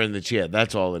longer you're in the chair.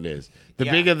 That's all it is. The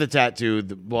Yeah. bigger the tattoo,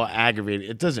 the more aggravating.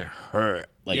 It doesn't hurt.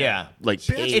 Like Yeah. like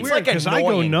pain. It's like because I go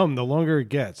annoying. numb the longer it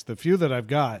gets. The few that I've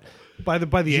got, by the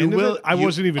You end will- of it, I you-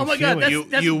 wasn't even Oh my feeling God, it.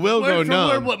 that's You will go word for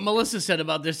word numb. what Melissa said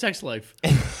about their sex life.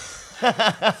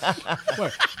 What? You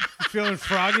feeling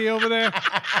froggy over there?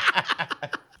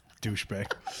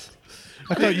 Douchebag.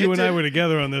 I thought you and I were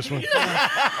together on this one.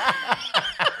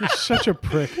 You're such a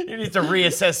prick. You need to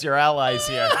reassess your allies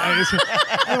here. I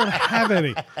don't have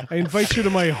any. I invite you to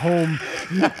my home.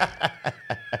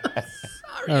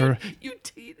 All right. You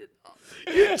teed it up.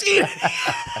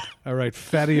 All right,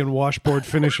 fatty and washboard,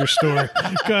 finish your story.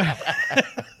 Go ahead.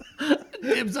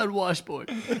 Dibs on washboard.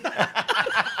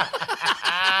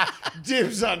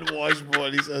 Dibs on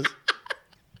washboard, he says.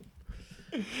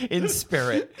 In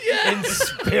spirit. In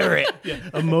spirit.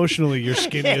 Emotionally, you're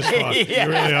skinny as fuck. You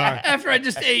really are. After I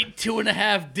just ate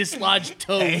 2.5 dislodged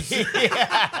toes.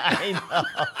 I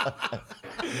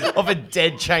know. Of a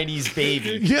dead Chinese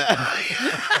baby. Yeah.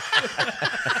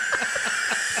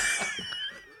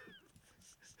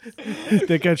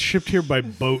 They got shipped here by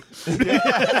boat.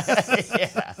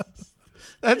 Yeah.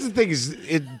 That's the thing is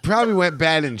it probably went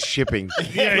bad in shipping.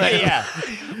 Yeah.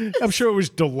 I'm sure it was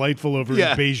delightful over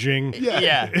Yeah. in Beijing.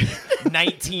 Yeah.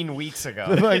 19 weeks ago.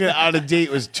 Fucking out of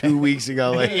date was 2 weeks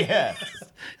ago. Like Yeah.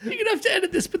 You're going to have to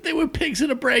edit this, but they were pigs in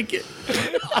a blanket.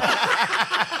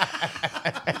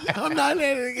 I'm not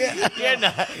editing it.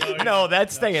 Yeah, no,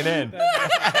 that's staying in.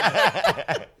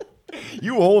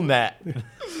 You own that.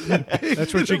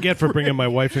 That's what you get for bringing my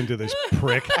wife into this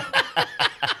prick.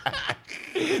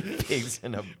 Pigs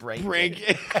in a break.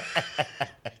 Break.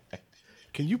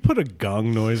 Can you put a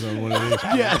gong noise on one of these?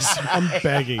 Yes. I'm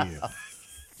begging you.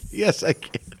 Yes, I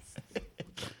can.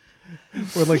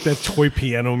 Or like that toy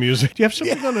piano music. Do you have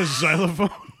something on a xylophone?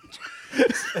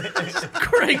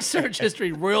 Craig search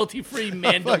history, royalty-free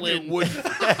mandolin. Wood. One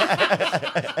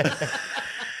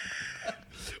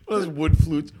of those wood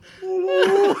flutes.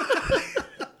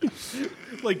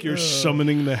 Like you're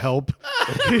summoning the help.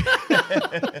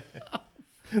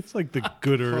 It's like the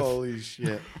good earth. Holy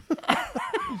shit.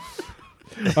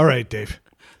 All right, Dave.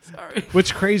 Sorry.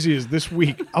 What's crazy is this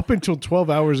week, up until 12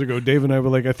 hours ago, Dave and I were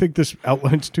like, I think this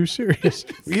outline's too serious.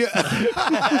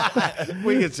 Yeah.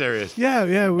 We get serious.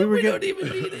 Yeah, we were We don't getting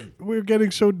even need it. we were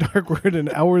getting so dark. We're at an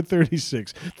hour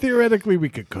 36. Theoretically, we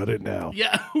could cut it now,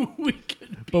 Yeah, we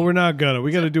could. but we're not gonna.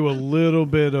 We got to do a little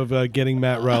bit of getting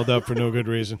Matt riled up for no good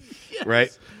reason.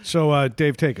 Right? So,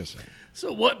 Dave, take us.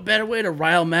 So what better way to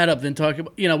rile Matt up than talk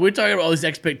about, we're talking about all these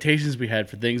expectations we had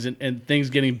for things and things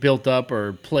getting built up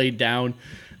or played down.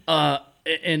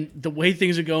 And the way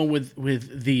things are going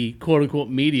with the quote unquote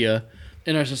media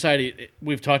in our society,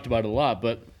 we've talked about it a lot,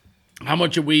 but how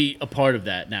much are we a part of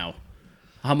that now?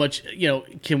 How much,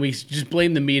 can we just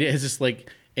blame the media as this like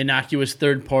innocuous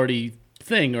third party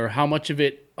thing, or how much of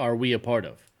it are we a part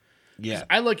of? Yeah.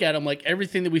 I look at them like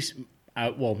everything that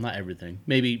well, not everything,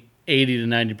 maybe 80 to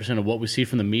 90% of what we see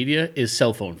from the media is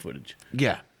cell phone footage.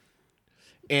 Yeah.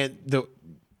 And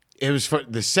it was fun.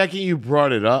 The second you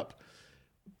brought it up,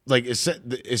 like as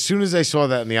soon as I saw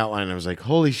that in the outline, I was like,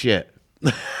 "Holy shit!"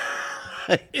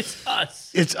 It's us.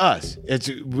 It's us.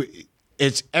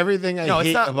 It's everything I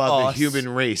hate about the human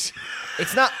race.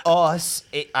 It's not us.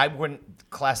 I wouldn't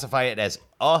classify it as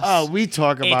us. Oh, we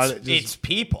talk about it. It's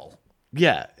people.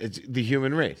 Yeah, it's the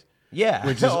human race. Yeah.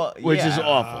 Which is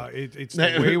awful. It's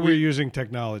the way we're using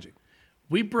technology.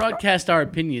 We broadcast our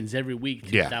opinions every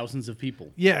week to thousands of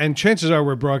people. Yeah, and chances are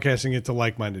we're broadcasting it to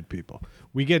like-minded people.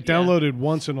 We get downloaded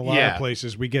once in a lot of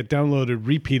places. We get downloaded,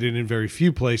 repeated in very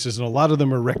few places, and a lot of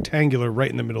them are rectangular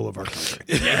right in the middle of our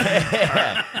country.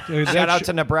 Shout out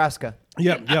to Nebraska.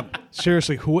 Yep.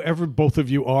 Seriously, whoever both of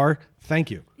you are,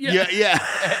 thank you. Yeah.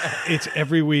 It's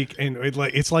every week, and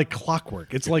it's like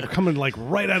clockwork. It's like coming like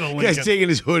right out of Lincoln. Guy's taking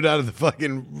his hood out of the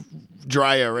fucking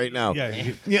dryer right now.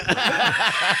 That's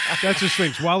his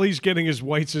thing. While he's getting his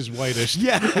whites his whitest,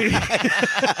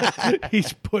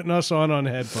 he's putting us on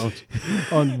headphones,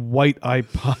 on white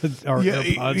iPod or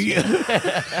AirPods.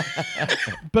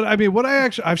 But I mean,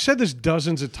 I've said this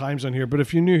dozens of times on here, but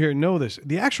if you're new here, know this: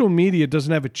 the actual media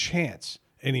doesn't have a chance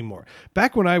anymore.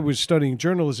 Back when I was studying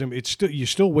journalism, you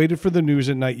still waited for the news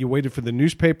at night. You waited for the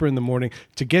newspaper in the morning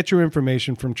to get your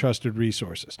information from trusted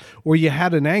resources. Or you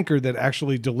had an anchor that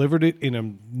actually delivered it in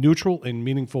a neutral and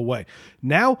meaningful way.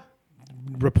 Now,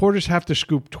 reporters have to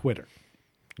scoop Twitter.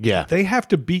 Yeah. They have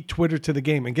to beat Twitter to the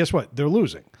game. And guess what? They're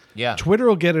losing. Yeah. Twitter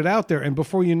will get it out there. And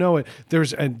before you know it,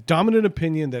 there's a dominant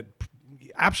opinion that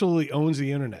absolutely owns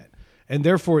the internet. And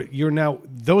therefore,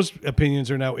 those opinions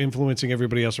are now influencing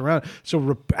everybody else around.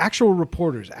 So actual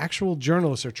reporters, actual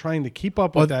journalists are trying to keep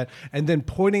up with that and then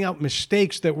pointing out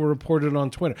mistakes that were reported on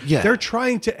Twitter. Yeah. They're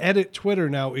trying to edit Twitter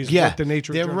now what the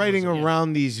nature of They're journalism. writing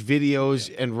around these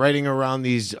videos and writing around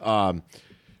these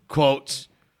quotes.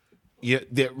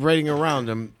 They're writing around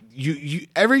them. You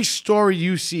every story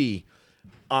you see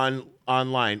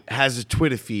online has a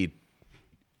Twitter feed,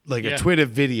 like a Twitter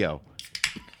video.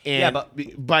 And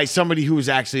by somebody who was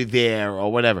actually there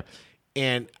or whatever.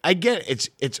 And I get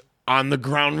it's on the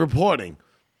ground reporting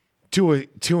to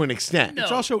an extent.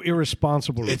 It's also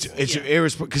irresponsible. It's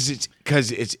irresponsible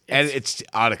because it's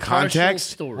out of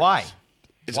context. Why?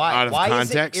 It's out of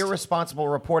context. Is it irresponsible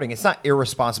reporting? It's not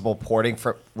irresponsible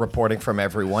reporting from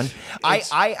everyone.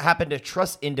 I happen to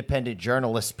trust independent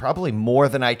journalists probably more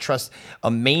than I trust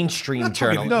a mainstream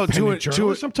journalist.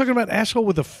 I'm talking about asshole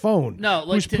with a phone.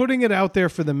 Who's putting it out there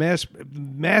for the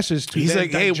masses to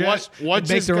digest and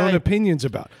make their own opinions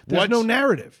about. There's no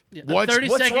narrative. Yeah,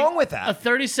 what's wrong with that? A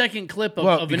 30-second clip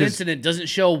of an incident doesn't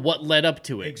show what led up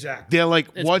to it. Exactly. They're like,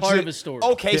 it's part of a story.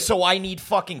 Okay, so I need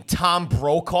fucking Tom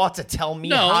Brokaw to tell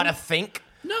me how to think?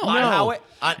 On what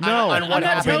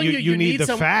happened? You need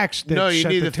the facts. You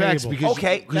need the facts because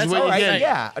that's all right.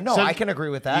 Yeah, I can agree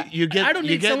with that. I don't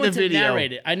need someone to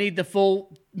narrate it. I need the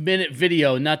full minute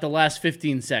video, not the last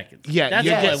 15 seconds. That's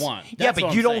what I want.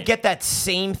 But you don't get that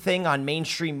same thing on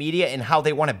mainstream media and how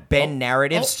they want to bend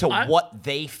narratives to what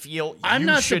they feel. I'm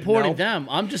not supporting them.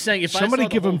 I'm just saying if somebody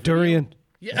give them durian.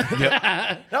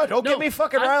 No, don't get me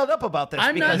fucking riled up about this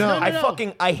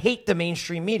I hate the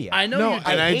mainstream media. I know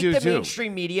I hate the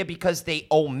mainstream media because they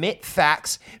omit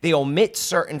facts. They omit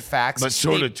certain facts. But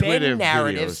so do Twitter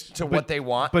narratives to what they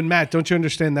want. But Matt, don't you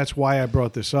understand? That's why I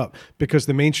brought this up, because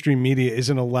the mainstream media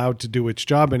isn't allowed to do its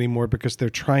job anymore because they're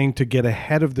trying to get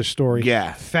ahead of the story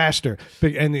faster.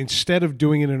 And instead of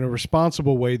doing it in a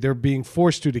responsible way, they're being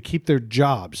forced to keep their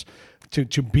jobs.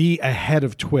 To be ahead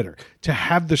of Twitter, to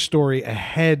have the story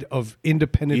ahead of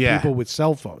independent people with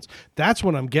cell phones. That's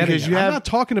what I'm getting at. I'm not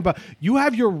talking about, you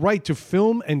have your right to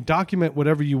film and document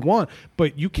whatever you want,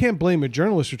 but you can't blame a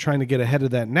journalist for trying to get ahead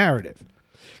of that narrative.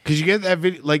 Because you get that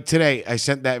video, like today, I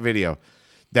sent that video,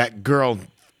 that girl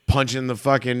punching the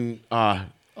fucking,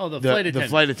 the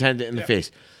flight attendant in the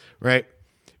face, right?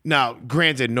 Now,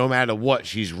 granted, no matter what,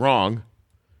 she's wrong,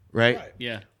 right?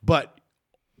 Yeah. But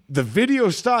the video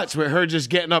starts with her just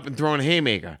getting up and throwing a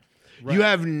haymaker. Right. You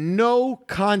have no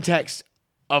context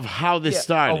of how this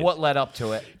started. Or what led up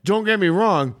to it. Don't get me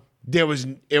wrong. It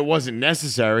wasn't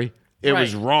necessary. It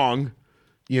was wrong.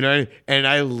 You know? And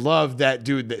I love that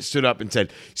dude that stood up and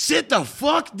said, "Sit the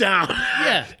fuck down."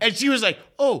 Yeah. And she was like,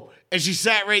 "Oh." And she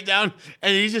sat right down.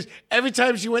 And he just, every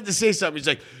time she went to say something, he's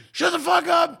like, "Shut the fuck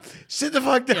up. Sit the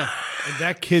fuck down." Yeah. And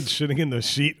that kid sitting in the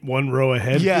seat one row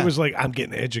ahead, he was like, "I'm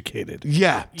getting educated."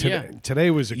 Yeah. Today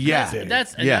was a good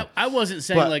day. I wasn't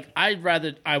saying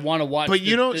I want to watch. But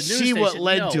you don't see what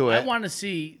led to it.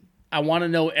 I want to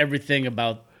know everything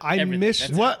about everything. I miss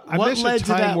a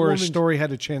time where a story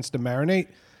had a chance to marinate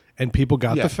and people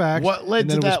got the facts. What led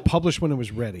and then to it that? Was published when it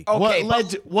was ready. Okay,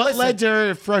 what led to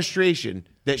her frustration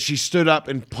that she stood up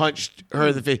and punched her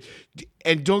in the face?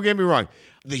 And don't get me wrong,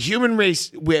 the human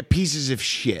race, we're pieces of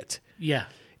shit. Yeah.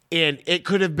 And it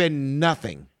could have been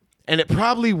nothing. And it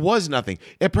probably was nothing.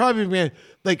 It probably been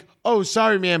like, oh,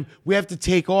 sorry, ma'am, we have to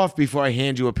take off before I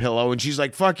hand you a pillow. And she's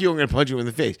like, fuck you, I'm going to punch you in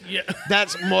the face. Yeah.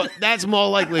 That's more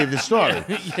likely the story.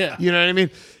 Yeah. You know what I mean?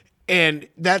 And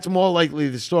that's more likely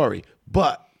the story.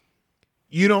 But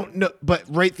you don't know. But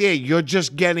right there, you're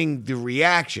just getting the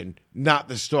reaction, not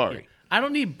the story. I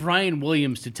don't need Brian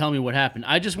Williams to tell me what happened.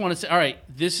 I just want to say, all right,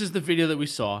 this is the video that we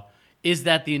saw. Is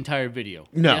that the entire video?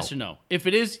 No. Yes or no? If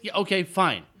it is, okay,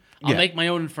 fine. I'll make my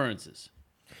own inferences.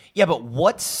 Yeah, but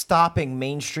what's stopping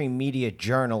mainstream media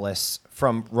journalists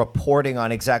from reporting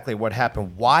on exactly what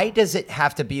happened? Why does it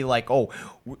have to be like,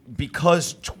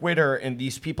 because Twitter and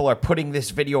these people are putting this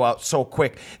video out so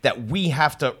quick that we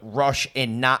have to rush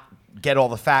and not get all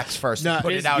the facts first and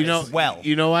put it out as well?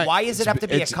 You know what? Why does it have to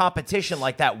be a competition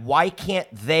like that? Why can't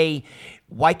they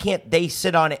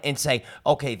sit on it and say,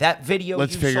 okay, that video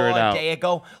Let's you figure it saw out. a day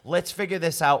ago, let's figure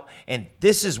this out, and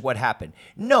this is what happened?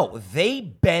 No, they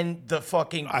bend the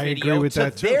fucking I agree video with to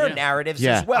that too. their Yeah. narratives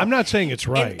Yeah. as well. I'm not saying it's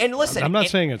right. And listen, I'm not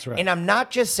saying it's right. And I'm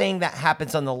not just saying that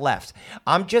happens on the left.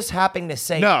 I'm just happening to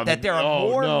say that there are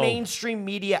more mainstream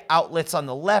media outlets on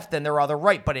the left than there are on the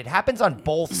right, but it happens on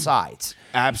both sides.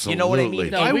 Absolutely. You know what I mean?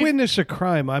 No, I witness a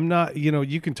crime. I'm not,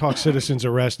 you can talk citizen's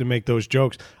arrest and make those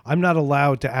jokes. I'm not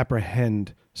allowed to apprehend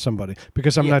somebody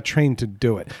because I'm not trained to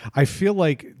do it. I feel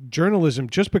like journalism,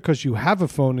 just because you have a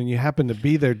phone and you happen to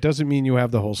be there, doesn't mean you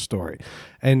have the whole story.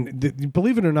 And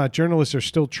believe it or not, journalists are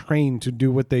still trained to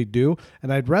do what they do.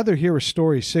 And I'd rather hear a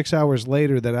story 6 hours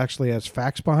later that actually has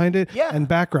facts behind it and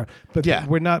background. But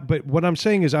we're not. But what I'm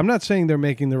saying is, I'm not saying they're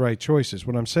making the right choices.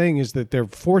 What I'm saying is that they're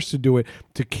forced to do it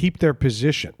to keep their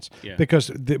positions. Yeah.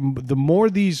 Because the more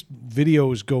these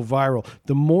videos go viral,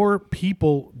 the more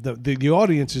people, the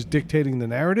audience is dictating the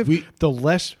narrative, the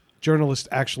less journalists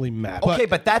actually matter. Okay,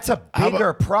 but that's a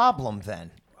bigger problem then.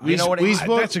 You know what I mean?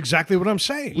 That's exactly what I'm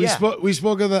saying. We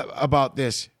spoke about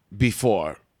this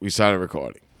before we started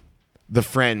recording. The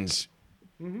Friends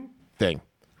thing,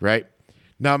 right?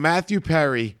 Now, Matthew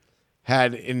Perry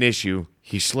had an issue.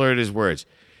 He slurred his words.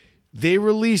 They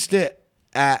released it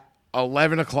at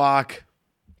 11 o'clock.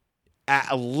 At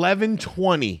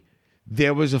 11:20,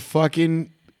 there was a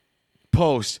fucking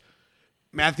post.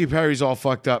 Matthew Perry's all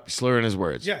fucked up, slurring his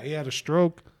words. Yeah, he had a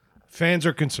stroke. Fans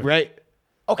are concerned. Right?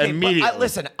 Okay, Immediately. but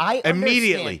listen, I understand.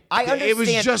 Immediately. I understand. It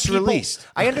was just released.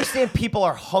 I understand people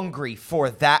are hungry for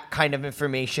that kind of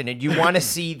information, and you want to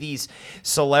see these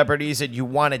celebrities, and you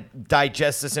want to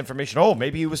digest this information. Oh,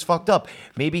 maybe he was fucked up.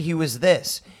 Maybe he was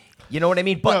this. You know what I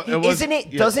mean? But isn't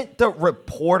it? Yeah. Doesn't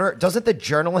the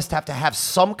journalist have to have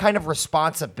some kind of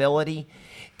responsibility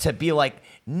to be like,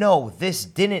 no, this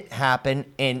didn't happen,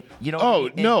 and you know,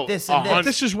 this and this.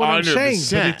 This is what I'm saying.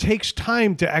 But it takes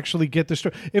time to actually get the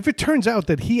story. If it turns out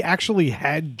that he actually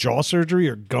had jaw surgery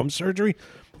or gum surgery,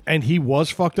 and he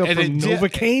was fucked up from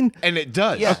Novocaine, and it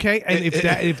does, okay. And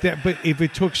if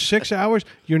it took 6 hours,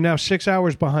 you're now 6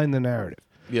 hours behind the narrative.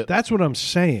 Yep. That's what I'm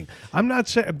saying. I'm not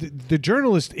saying the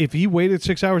journalist, if he waited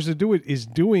 6 hours to do it, is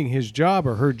doing his job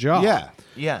or her job.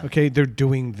 Yeah. Okay, they're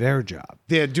doing their job.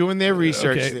 They're doing their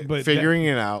research, figuring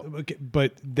it out. Okay,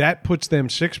 but that puts them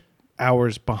 6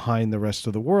 hours behind the rest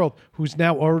of the world, who's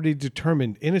now already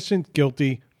determined innocent,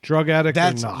 guilty, drug addict,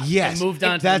 or not. Yes. And moved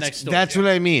on to the next story. That's what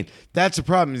I mean. That's the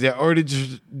problem. They're already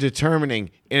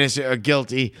determining innocent or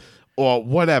guilty or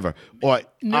whatever. Or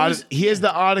here's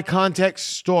the out of context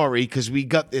story because we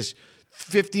got this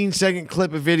 15-second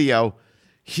clip of video.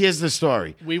 Here's the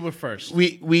story. We were first. And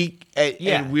we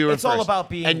were it's first. all about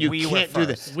being and you we can't were do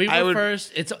first. this. We were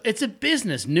first. It's a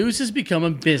business. News has become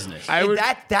a business.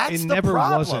 That's It the never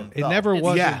problem. wasn't. It though. never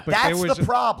wasn't. Yeah. But there That's was the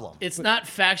problem. It's not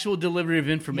factual delivery of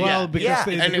information. Well, because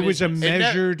it was a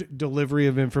measured delivery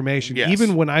of information. Yes.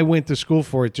 Even when I went to school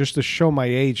for it, just to show my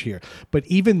age here. But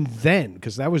even then,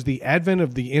 because that was the advent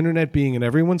of the internet being in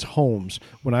everyone's homes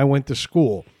when I went to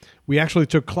school, we actually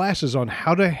took classes on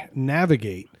how to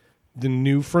navigate the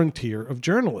new frontier of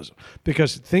journalism.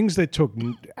 Because things that took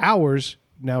hours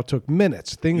now took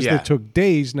minutes. Things that took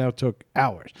days now took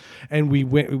hours. And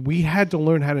we had to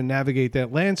learn how to navigate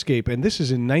that landscape. And this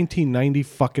is in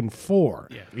 1994.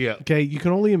 Yeah. Okay, you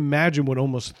can only imagine what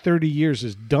almost 30 years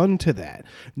has done to that.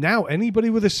 Now,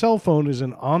 anybody with a cell phone is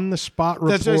an on-the-spot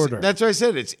reporter. That's why I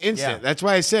said it's instant. Yeah. That's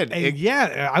why I said. And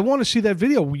I want to see that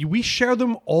video. We share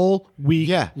them all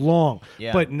week long.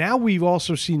 Yeah. But now we've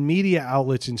also seen media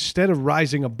outlets, instead of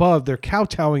rising above, they're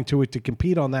kowtowing to it to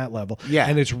compete on that level. Yeah.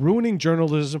 And it's ruining journalism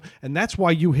journalism, and that's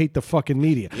why you hate the fucking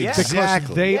media. Yeah. Because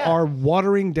Exactly. they are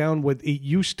watering down what it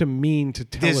used to mean to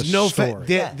tell There's a no story.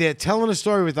 they're telling a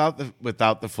story without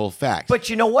the full facts. But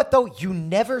you know what, though? You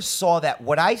never saw that.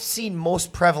 What I've seen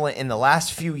most prevalent in the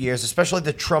last few years, especially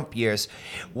the Trump years,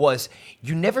 was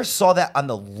you never saw that on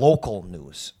the local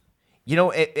news. You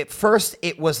know, at first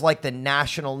it was like the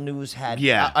national news had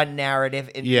a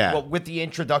narrative. And, well, with the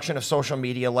introduction of social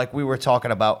media, like we were talking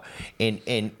about,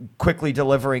 in quickly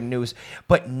delivering news.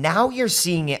 But now you're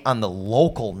seeing it on the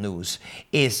local news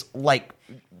is like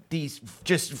these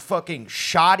just fucking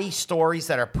shoddy stories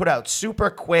that are put out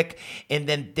super quick, and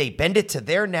then they bend it to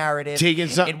their narrative. Taking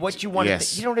something, and what you want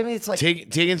to, you know what I mean? It's like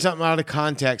taking something out of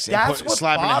context and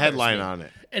slapping a headline on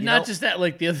it. And not just that,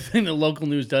 like the other thing the local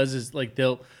news does is like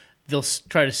they'll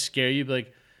try to scare you, be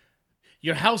like,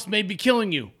 your house may be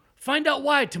killing you. Find out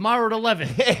why tomorrow at 11.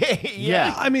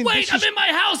 Yeah. I mean, Wait, I'm in my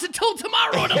house until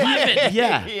tomorrow at 11.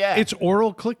 Yeah. it's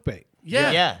oral clickbait.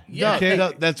 Yeah.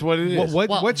 No, that's what it is. Well,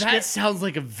 that sounds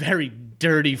like a very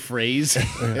dirty phrase.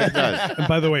 It does. And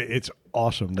by the way, it's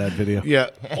awesome, that video.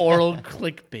 Yeah. Oral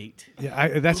clickbait.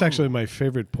 Yeah, that's actually my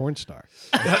favorite porn star.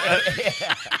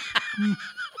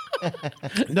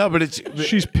 No, but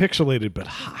She's pixelated but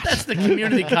hot. That's the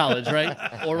community college, right?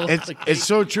 Oral clickbait. it's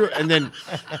so true. And then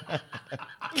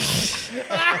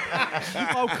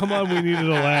Oh, come on, we needed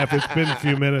a laugh. It's been a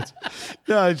few minutes.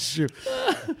 no, it's true.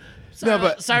 No,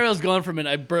 but Cyril's gone from it.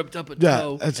 I burped up a yeah,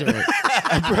 toe. that's all right.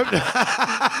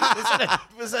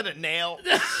 was that a nail?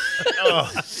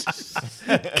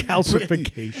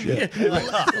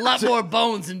 Calcification. A lot more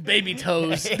bones and baby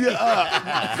toes.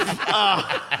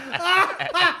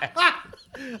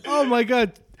 Oh my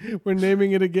God, we're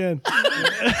naming it again.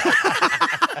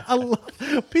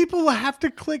 People will have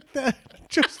to click that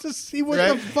just to see what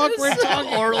the fuck we're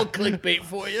talking. Oral clickbait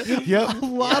for you. Yep. A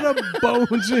lot of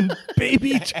bones and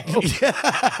baby toes.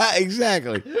 Yeah,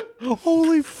 exactly.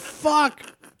 Holy fuck.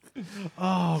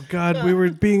 Oh God, we were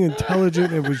being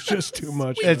intelligent. It was just too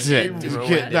much. That's it. Throw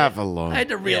Get it. that for long. I had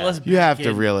to reel us back You have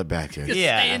to in. reel it back in. Just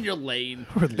stay in your lane.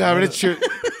 No, but it's true.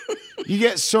 You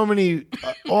get so many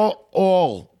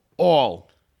all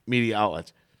media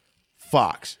outlets.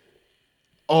 Fox,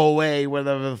 OA,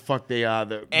 whatever the fuck they are.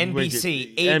 The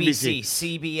NBC, ABC,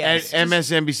 CBS,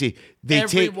 MSNBC. They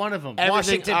Every take one of them. everything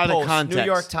Washington out of Post, context. New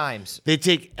York Times. They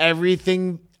take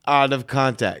everything out of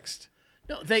context.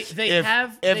 No, they If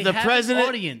have the have president- an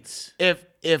audience.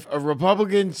 If a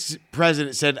Republican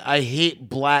president said, "I hate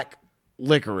black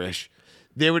licorice,"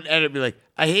 they would edit and be like,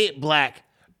 "I hate black."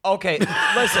 Okay,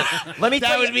 listen. Let me That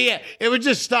tell would you. be it. It would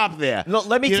just stop there. No,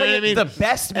 let me You know tell what you I mean? the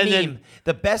best And meme. then-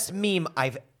 The best meme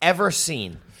I've ever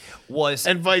seen was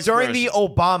And vice during versa. the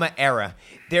Obama era.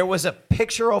 There was a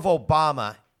picture of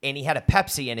Obama, and he had a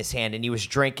Pepsi in his hand, and he was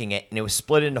drinking it, and it was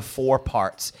split into 4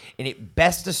 parts, and it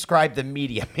best described the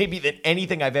media, maybe than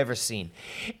anything I've ever seen.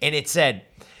 And it said,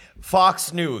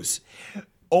 Fox News,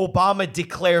 Obama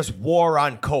declares war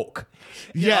on Coke.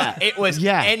 Yeah. It was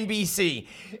Yeah. NBC.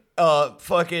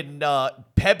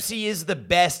 Pepsi is the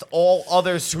best. All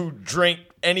others who drink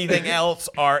anything else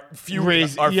are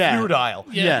futile.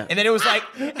 Yeah. And then it was like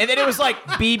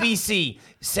BBC,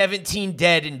 17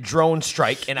 dead in drone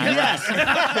strike in Iraq. The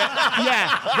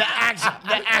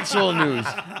actual news.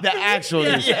 The actual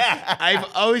news. Yeah.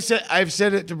 I've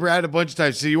said it to Brad a bunch of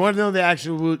times. So you want to know the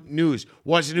actual news?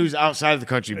 Watch the news outside of the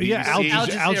country. BBC, Yeah, Al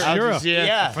Jazeera.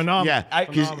 Yeah. Phenomenal. Yeah,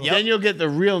 because then you'll get the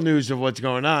real news of what's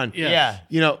going on. Yeah.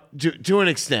 You know, to an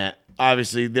extent,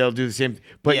 obviously they'll do the same.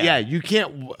 But Yeah. you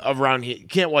can't around here. You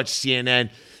can't watch CNN.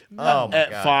 Oh my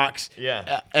God. Fox,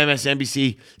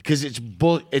 MSNBC, because it's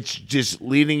just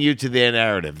leading you to their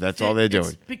narrative. That's all they're doing.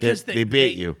 It's because they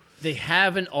bait you. They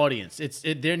have an audience.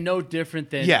 They're no different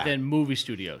than movie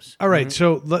studios. All right,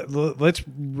 so let's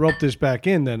rope this back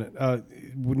in then.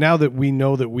 Now that we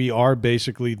know that we are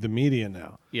basically the media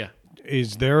now, Yeah.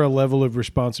 is there a level of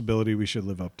responsibility we should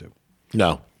live up to?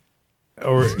 No.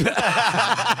 Or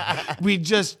We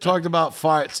just talked about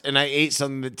farts, and I ate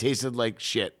something that tasted like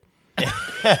shit. all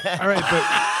right, but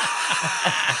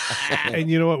and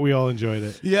you know what? We all enjoyed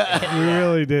it. Yeah. We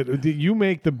really did. You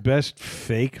make the best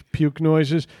fake puke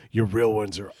noises. Your real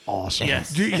ones are awesome.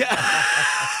 Yes.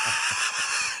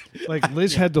 Like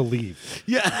Liz had to leave.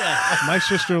 Yeah. My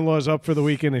sister-in-law's up for the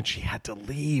weekend and she had to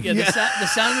leave. Yeah, the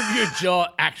sound of your jaw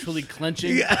actually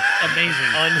clenching, amazing.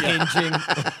 Unhinging.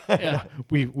 Yeah.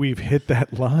 We've hit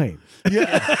that line.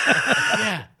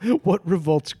 Yeah. What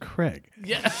revolts Craig?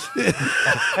 Yeah.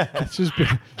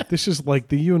 This is like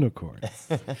the unicorn.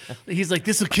 He's like,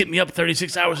 this will keep me up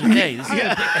 36 hours a day. This is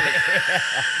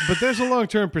But there's a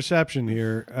long-term perception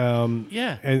here.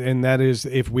 Yeah. And that is,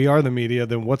 if we are the media,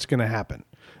 then what's going to happen?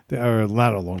 or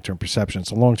not a long-term perception,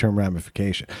 it's a long-term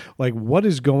ramification. Like, what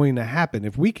is going to happen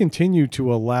if we continue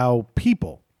to allow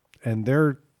people and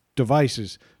their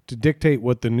devices to dictate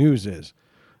what the news is?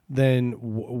 Then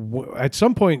at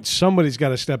some point, somebody's got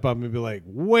to step up and be like,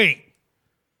 wait,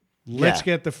 let's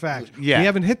get the facts. Yeah. We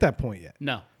haven't hit that point yet.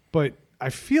 No. But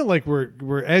I feel like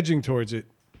we're edging towards it.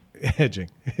 Edging.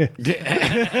 At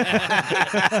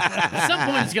some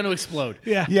point, it's going to explode.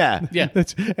 Yeah. Yeah.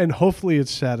 And hopefully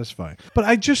it's satisfying. But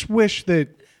I just wish that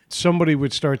somebody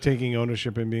would start taking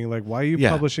ownership and being like, why are you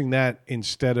publishing that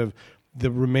instead of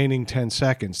the remaining 10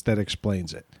 seconds that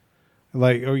explains it?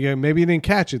 Like, oh yeah, maybe you didn't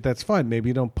catch it. That's fine. Maybe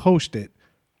you don't post it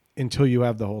until you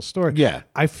have the whole story. Yeah.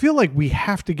 I feel like we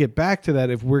have to get back to that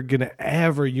if we're going to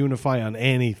ever unify on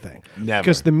anything. Never.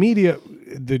 Because the media,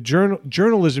 the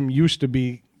journalism used to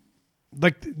be,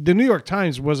 like, the New York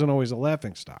Times wasn't always a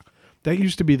laughingstock. That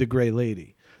used to be the gray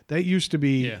lady. That used to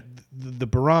be the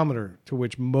barometer to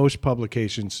which most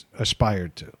publications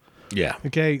aspired to. Yeah.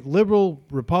 Okay, liberal,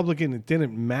 Republican, it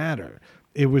didn't matter.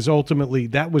 It was ultimately,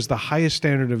 that was the highest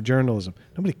standard of journalism.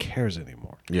 Nobody cares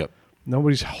anymore. Yep.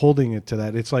 Nobody's holding it to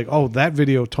that. It's like, oh, that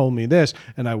video told me this,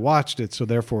 and I watched it, so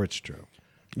therefore it's true.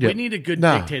 We need a good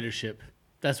dictatorship.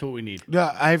 That's what we need. No,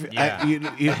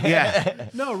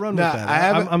 No, run with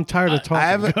that. I'm tired of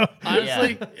talking.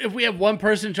 Honestly, if we have one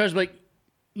person in charge, like,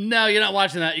 no, you're not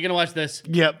watching that. You're going to watch this.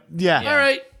 Yep. Yeah. All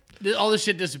right. All this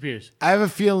shit disappears. I have a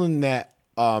feeling that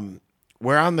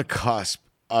we're on the cusp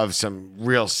of some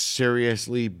real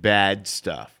seriously bad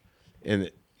stuff. And,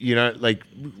 like,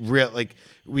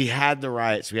 we had the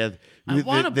riots. We had I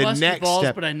want to bust your balls,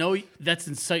 step, but I know that's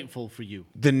insightful for you.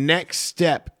 The next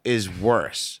step is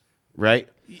worse, right?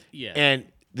 Yeah. And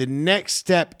the next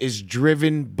step is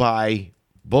driven by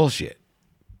bullshit.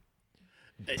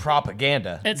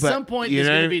 Propaganda. At some point, there's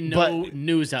going to be no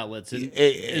news outlets.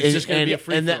 It's just going to be a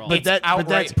free-for-all. It's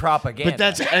outright propaganda.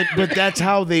 But that's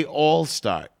how they all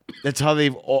start. That's how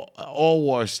they've all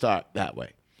wars start that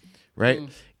way, right?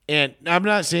 And I'm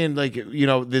not saying like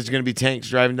there's going to be tanks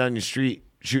driving down your street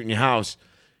shooting your house,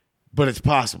 but it's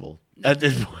possible at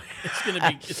this point. It's going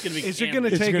to be. Is it going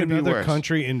to take another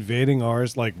country invading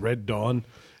ours like Red Dawn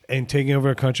and taking over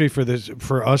a country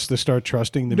for us to start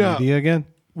trusting the media again?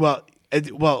 Well,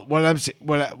 what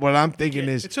I'm thinking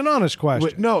is it's an honest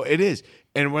question. No, it is,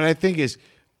 and what I think is,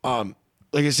 like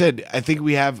I said, I think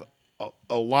we have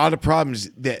a lot of problems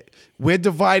that we're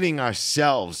dividing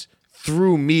ourselves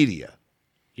through media.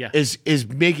 Yeah. Is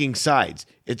making sides.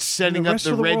 It's setting up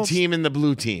the red team and the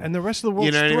blue team. And the rest of the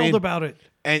world's thrilled about it.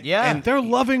 And they're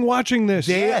loving watching this.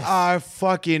 They are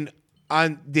fucking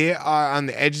on the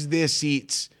edge of their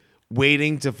seats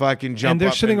waiting to fucking jump up. And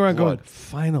they're sitting around going,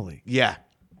 finally. Yeah.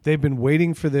 They've been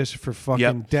waiting for this for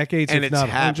fucking decades, and if not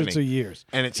hundreds of years.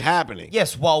 And it's happening.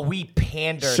 Yes, while we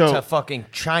pander to fucking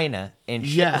China and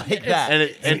shit like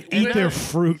that. And eat their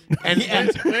fruit.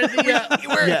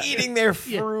 We're eating their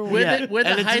fruit. We're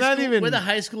the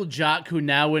high school jock who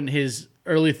now in his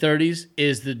early 30s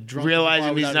is the drunk.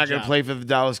 Realizing he's not going to play for the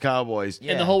Dallas Cowboys.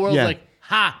 And the whole world's like,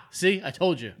 ha, see, I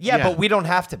told you. Yeah, but we don't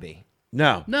have to be.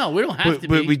 No, we don't have to be.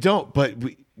 But we don't. But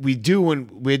we do when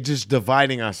we're just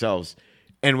dividing ourselves.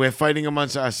 And we're fighting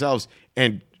amongst ourselves.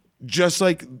 And just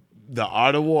like the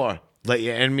art of war, let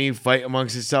your enemy fight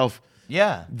amongst itself.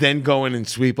 Yeah. Then go in and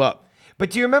sweep up. But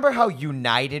do you remember how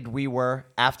united we were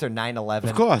after 9/11?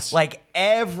 Of course. Like,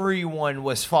 everyone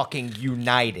was fucking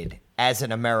united as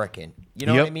an American. You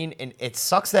know what I mean? And it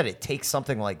sucks that it takes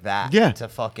something like that to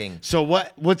fucking... So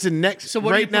what's the next... So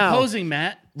what are you proposing,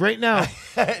 Matt? Right now...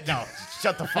 No,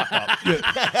 shut the fuck up.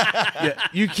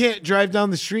 You can't drive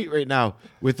down the street right now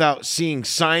without seeing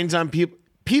signs on people.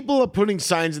 People are putting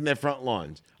signs in their front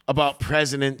lawns about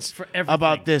presidents,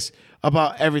 about this,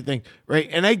 about everything, right?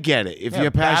 And I get it. If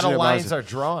you're passionate about it. Battle lines are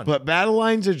drawn. But battle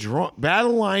lines are drawn.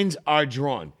 Battle lines are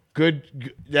drawn.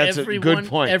 Good. That's a good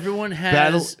point. Everyone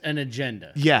has an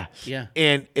agenda. Yeah. Yeah.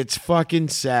 And it's fucking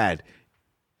sad.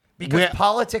 Because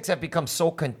politics have become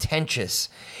so contentious,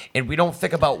 and we don't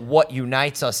think about what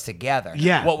unites us together.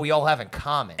 Yeah. What we all have in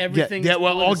common. Everything that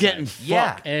we're all getting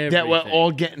fucked. Yeah. That we're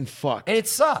all getting fucked. And it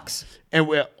sucks. And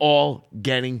we're all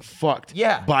getting fucked.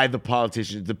 Yeah. By the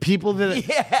politicians. The people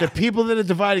that are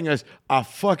dividing us are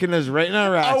fucking us right in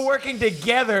our ass. Are working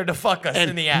together to fuck us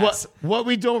in the ass. What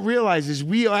we don't realize is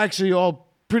we actually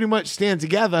all pretty much stand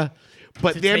together,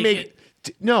 but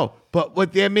but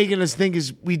what they're making us think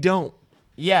is we don't.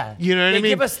 Yeah. You know what I mean? They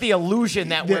give us the illusion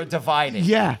that we're divided.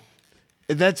 Yeah.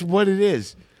 That's what it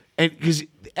is. And because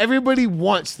everybody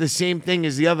wants the same thing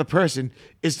as the other person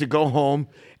is to go home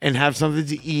and have something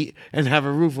to eat and have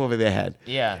a roof over their head.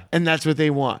 Yeah. And that's what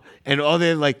they want. And all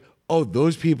they're like, oh,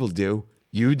 those people do.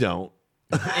 You don't.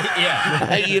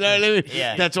 Yeah. You know what I mean?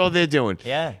 Yeah. That's all they're doing.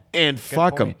 Yeah. And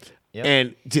fuck them. point. Yep.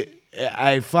 And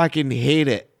I fucking hate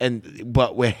it.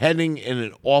 But we're heading in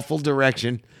an awful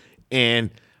direction,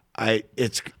 and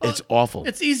it's awful.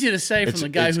 It's easy to say from the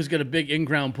guy it's- who's got a big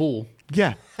in-ground pool.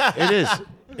 Yeah, it is.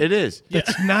 It is.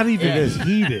 It's not even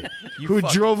heated. Who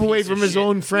fucking drove away piece of from his shit.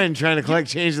 own friend trying to collect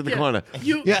change at the corner.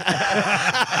 You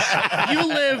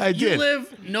did.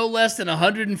 live no less than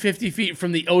 150 feet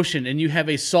from the ocean, and you have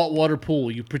a saltwater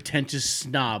pool. You pretentious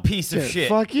snob. Piece of shit.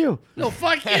 Fuck you. No,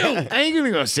 fuck you. I ain't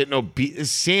gonna go sit no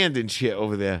sand and shit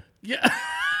over there. Yeah.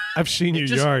 I've seen your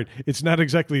just- yard. It's not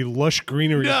exactly lush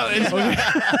greenery. Just wait.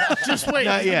 Not There's gonna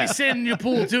yet. be sand in your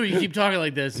pool too. You keep talking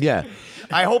like this. Yeah.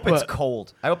 I hope it's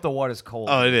cold. I hope the water's cold.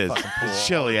 Oh, it is. Fucking pool It's all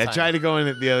chilly. the I time. tried to go in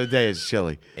it the other day. It's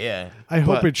chilly. Yeah. I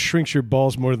hope But- it shrinks your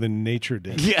balls more than nature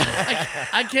did. Yeah.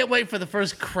 I can't wait for the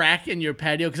first crack in your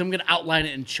patio because I'm gonna outline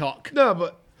it in chalk. No,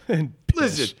 but And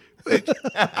listen.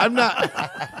 I'm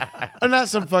not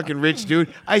some fucking rich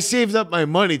dude. I saved up my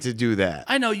money to do that.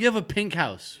 I know you have a pink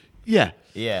house. Yeah.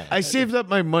 Yeah. I saved up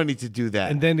my money to do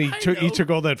that. And then he took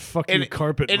all that fucking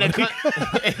carpet and money.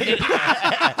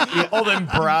 All them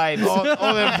bribes. all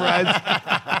them bribes.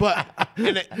 But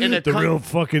in a the real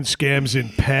fucking scams in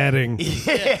padding. he's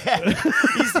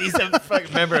a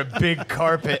fucking member of Big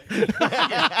Carpet.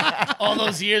 All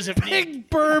those years of Big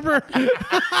Berber.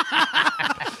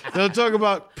 Don't talk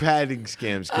about padding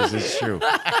scams because it's true.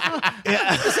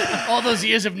 all those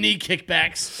years of knee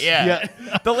kickbacks. Yeah.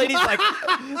 The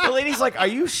lady's like, are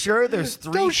you sure there's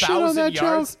Don't shit on 3,000 that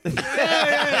yards? Go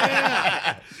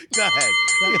ahead.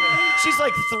 She's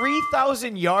like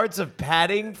 3,000 yards of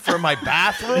padding for my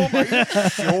bathroom. Are you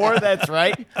sure that's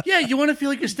right? Yeah, you want to feel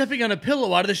like you're stepping on a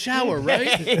pillow out of the shower,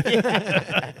 right?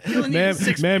 You only need Ma'am,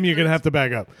 6 ma'am, you're going to have to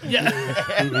back up.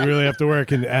 Yeah. You really have to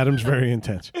work, and Adam's very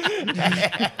intense.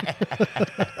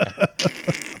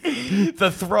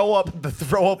 The throw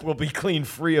up will be clean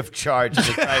free of charge in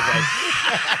the driveway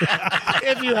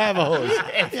If you have a hose.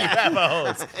 if you have a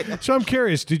hose. So I'm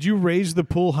curious, did you raise the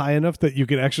pool high enough that you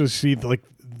could actually see like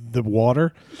the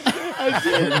water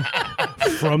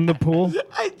from the pool?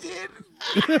 I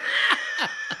did.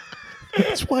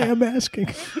 That's why I'm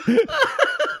asking.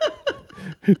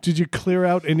 Did you clear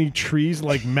out any trees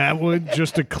like Matt would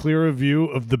just to clear a view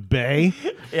of the bay?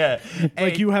 Yeah.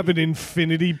 Like you have an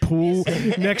infinity pool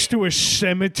next to a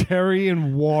cemetery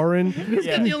in Warren? Is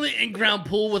that the only in-ground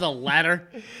pool with a ladder?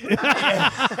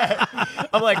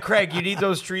 I'm like, Craig, you need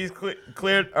those trees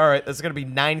cleared? All right, that's going to be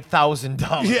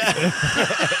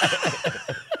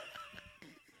 $9,000.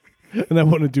 Yeah. And I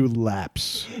want to do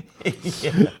laps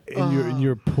in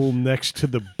your pool next to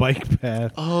the bike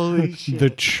path, Holy shit. the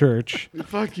church,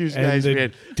 Fuck you and guys, the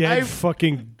man. dead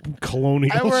fucking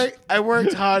colonials. I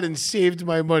worked hard and saved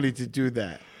my money to do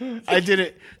that. I did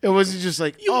it. It wasn't just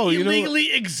like, You you know what?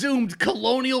 illegally exhumed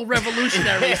colonial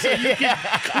revolutionary so you can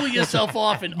cool yourself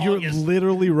off in You're August.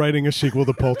 literally writing a sequel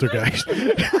to Poltergeist.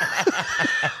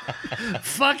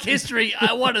 Fuck history.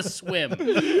 I want to swim.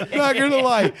 Not gonna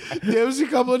lie, there was a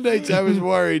couple of nights I was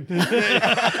worried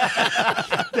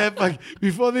that like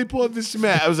before they poured the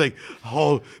cement, I was like,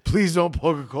 "Oh, please don't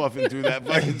poke a coffin through that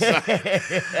fucking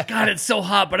side." God, it's so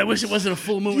hot, but I wish it wasn't a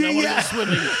full moon. I want to go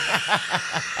swimming.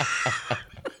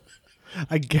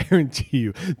 I guarantee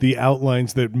you, the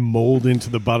outlines that mold into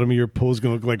the bottom of your pool is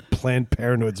going to look like Planned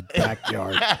Parenthood's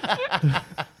backyard.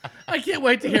 I can't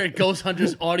wait to hear Ghost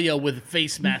Hunter's audio with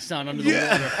face masks on under the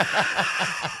water.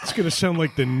 It's going to sound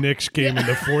like the Knicks game in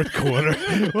the fourth quarter.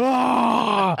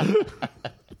 Ah!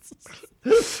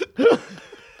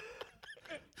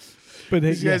 But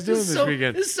hey, You guys doing this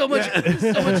weekend? There's so much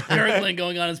gurgling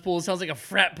going on in this pool. It sounds like a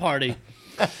frat party.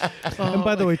 and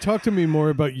by the way, talk to me more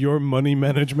about your money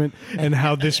management and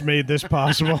how this made this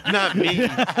possible. Not me.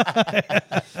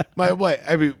 My what?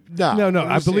 I mean, no. No,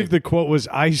 I'm I just believe saying. the quote was,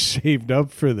 "I saved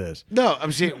up for this." No,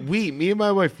 I'm saying me and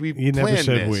my wife, we You never planned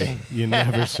said this. we. You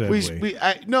never said we.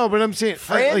 No, but I'm saying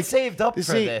Fran saved up this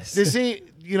for ain't- this. This ain't,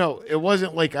 it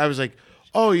wasn't like I was like,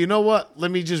 oh, you know what? Let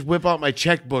me just whip out my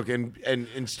checkbook and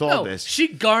install No, this. she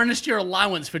garnished your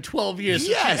allowance for 12 years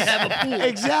so she could have a pool.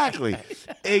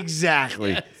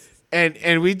 Exactly.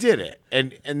 And we did it.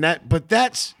 And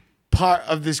that's part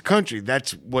of this country.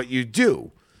 That's what you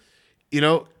do.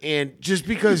 And just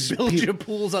because Build your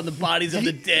pools on the bodies of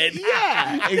the dead.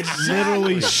 yeah, exactly.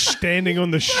 Literally standing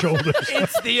on the shoulders,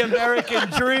 It's the American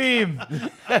dream.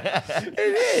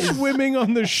 swimming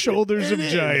on the shoulders of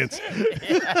giants.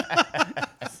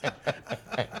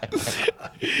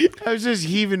 I was just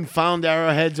heaving found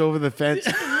arrowheads over the fence.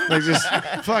 Like just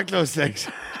fuck those things.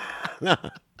 No,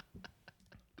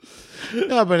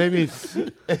 but I mean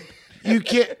you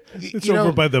can't. It's you over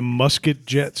know, by the Musket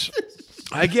Jets.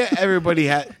 I get everybody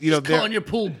had. You know, they're- Calling your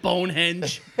pool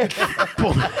Bonehenge.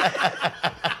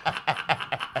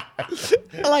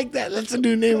 I like that. That's a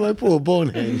new name of my pool,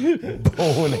 Bonehenge.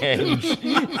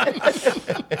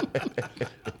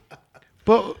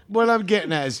 But what I'm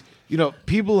getting at is, you know,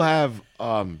 people have.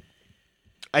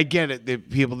 I get it. The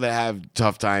people that have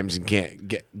tough times and can't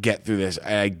get through this.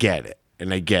 I get it.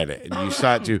 And I get it. And you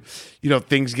start to, you know,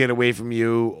 things get away from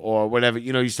you or whatever.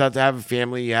 You know, you start to have a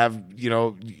family.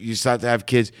 You start to have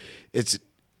kids. It's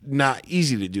not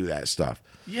easy to do that stuff.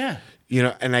 Yeah. You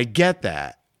know, and I get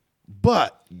that.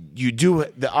 But you do,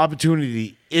 the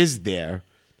opportunity is there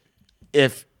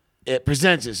if it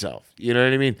presents itself. You know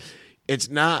what I mean? It's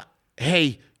not,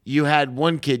 hey, you had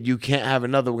one kid, you can't have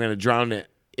another. We're going to drown it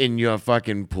in your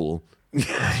fucking pool.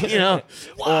 You know?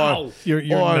 Wow. You're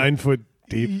 9 foot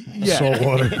deep salt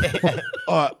water.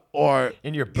 or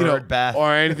in your bird bath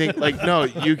or anything. Like, no,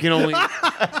 you can only.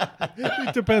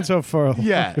 It depends how far.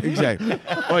 Yeah, exactly.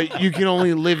 Or you can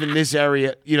only live in this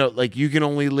area. You know, like you can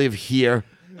only live here.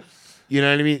 You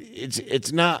know what I mean?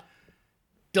 It's not.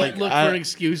 Don't look for an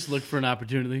excuse. Look for an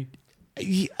opportunity.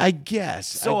 I guess.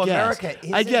 So I guess.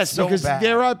 America, I guess so because bad?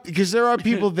 there are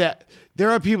people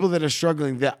that are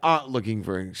struggling that aren't looking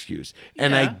for an excuse,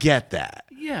 and I Yeah. get that.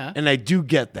 Yeah. And I do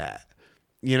get that.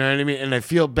 You know what I mean? And I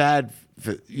feel bad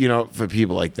for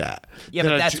people like that. Yeah, that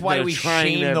but are that's tr- why that are we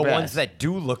trying shame their the best. ones that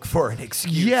do look for an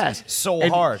excuse. Yes, so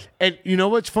And- hard. And you know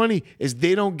what's funny is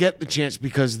they don't get the chance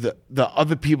because the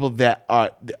other people that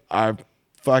are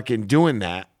fucking doing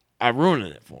that are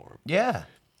ruining it for them. Yeah.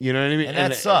 You know what I mean? And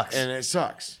that sucks. And it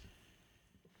sucks.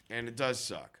 And it does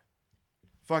suck.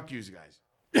 Fuck you guys.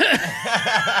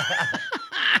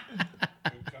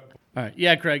 All right.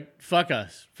 Yeah, Craig. Fuck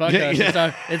us. Fuck Yeah, us.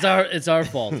 yeah. It's our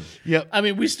fault. Yep. I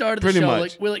mean, we started the Pretty show much.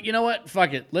 like we're like, you know what?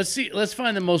 Fuck it. Let's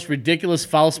find the most ridiculous,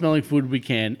 foul-smelling food we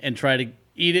can and try to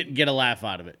eat it and get a laugh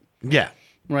out of it. Yeah.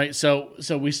 Right. So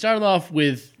we started off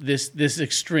with this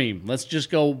extreme. Let's just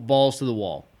go balls to the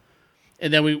wall,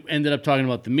 and then we ended up talking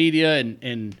about the media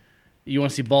and you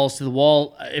want to see balls to the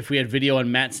wall. If we had video on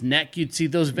Matt's neck, you'd see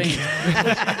those veins. Well,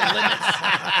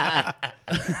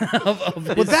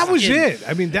 that was it.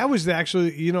 I mean, that was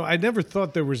actually, you know, I never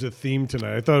thought there was a theme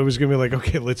tonight. I thought it was going to be like,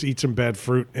 okay, let's eat some bad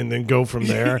fruit and then go from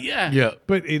there. Yeah. Yeah.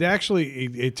 But it actually,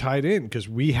 it tied in because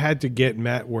we had to get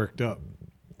Matt worked up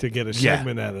to get a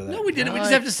segment out of that. No, we didn't. We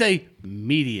just have to say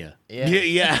media.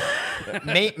 Yeah.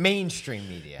 Mainstream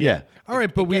media. Yeah. All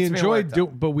right, but we gets me enjoyed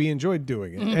worked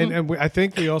doing it, and I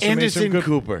think we also made Anderson some good.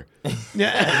 Cooper.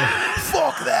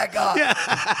 Fuck that guy.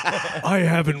 I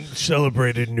haven't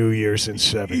celebrated New Year since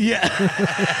 7. Yeah.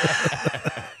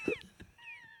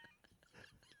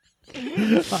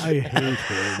 I hate him.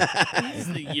 This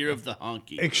is the year of the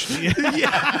honky.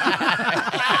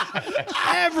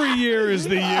 Every year is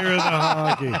the year of the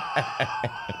honky.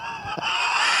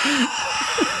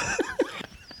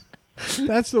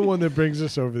 That's the one that brings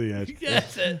us over the edge.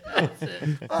 That's it. That's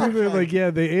it. People are like, yeah,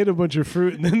 they ate a bunch of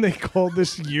fruit, and then they called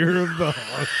this year of the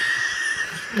honky.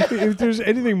 If there's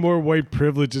anything more white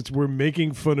privilege, it's we're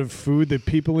making fun of food that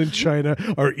people in China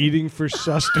are eating for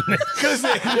sustenance. Because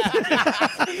they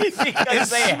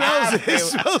have It to.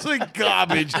 smells like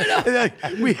garbage. Like,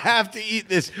 we have to eat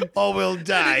this or we'll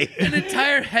die. An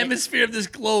entire hemisphere of this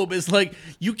globe is like,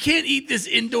 you can't eat this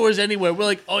indoors anywhere. We're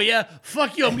like, oh yeah,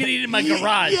 fuck you, I'm gonna eat it in my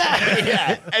garage.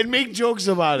 Yeah. And make jokes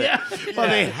about it. Yeah. Or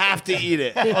they have to eat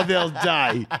it or they'll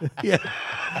die. Yeah.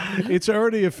 It's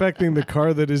already affecting the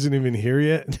car that isn't even here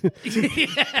yet.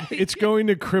 It's going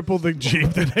to cripple the Jeep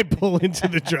that I pull into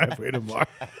the driveway tomorrow.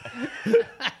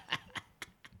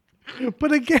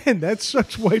 But again, that's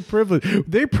such white privilege.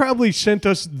 They probably sent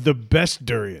us the best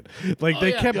durian. Like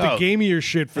they kept the gamier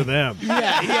shit for them.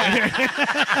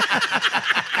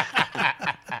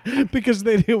 Because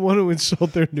they didn't want to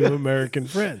insult their new American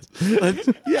friends.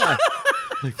 Yeah.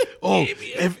 Oh,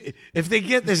 if they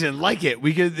get this and like it,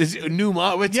 we get this new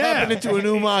market. We're tapping into a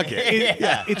new market.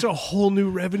 It's a whole new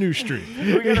revenue stream.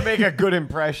 We're going to make a good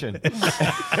impression.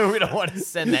 We don't want to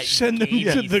send that. Send them to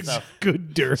gamey the stuff.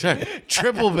 good dirt.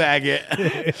 Triple bag it,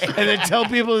 and then tell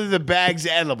people that the bag's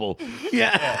edible.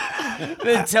 Yeah.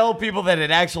 Then tell people that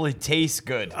it actually tastes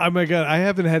good. Oh my God, I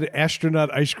haven't had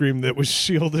astronaut ice cream that was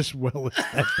sealed as well as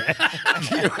that.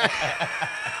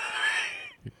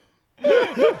 You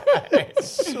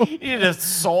need a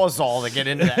sawzall to get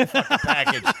into that fucking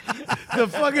package. The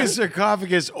fucking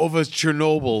sarcophagus over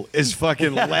Chernobyl is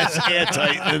fucking less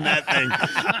airtight than that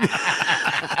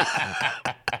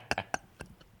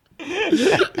thing.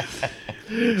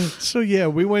 So yeah,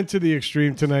 we went to the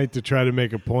extreme tonight to try to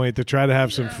make a point, to try to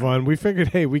have some fun. We figured,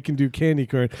 hey, we can do candy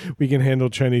corn, we can handle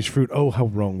Chinese fruit. Oh, how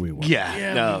wrong we were.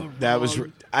 That was.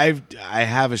 I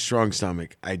have a strong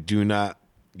stomach. I do not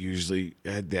usually.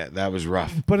 That was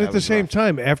rough. But That at the was same rough.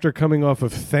 time, after coming off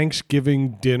of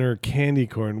Thanksgiving dinner candy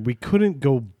corn, we couldn't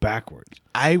go backwards.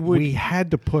 We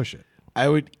had to push it. I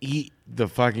would eat the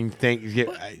fucking thing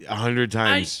 100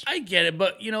 times. I get it,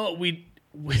 but you know we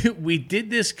did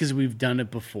this because we've done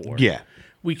it before. Yeah.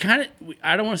 We kind of,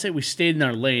 I don't want to say we stayed in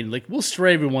our lane. Like, we'll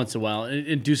stray every once in a while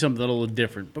and do something a little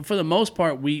different. But for the most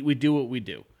part, we do what we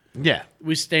do. Yeah.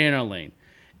 We stay in our lane.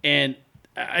 And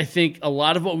I think a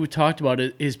lot of what we talked about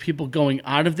is people going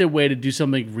out of their way to do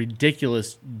something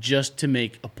ridiculous just to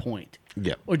make a point.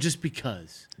 Yeah. Or just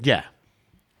because. Yeah.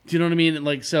 Do you know what I mean?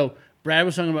 Like, so Brad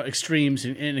was talking about extremes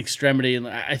and extremity. And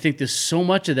I think there's so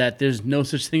much of that, there's no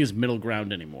such thing as middle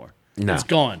ground anymore. No. It's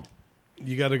gone.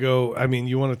 You got to go. I mean,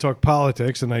 you want to talk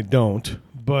politics, and I don't.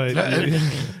 But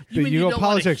You mean you go don't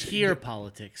politics. want to hear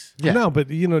politics? Yeah. No, but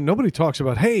nobody talks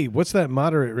about. Hey, what's that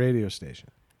moderate radio station?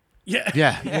 Yeah.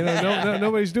 Yeah.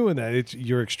 Nobody's doing that. It's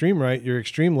you're extreme right, you're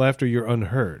extreme left, or you're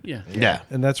unheard. Yeah. Yeah.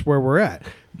 And that's where we're at.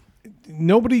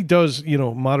 Nobody does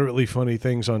moderately funny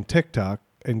things on TikTok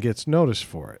and gets noticed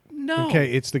for it. No.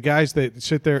 Okay, it's the guys that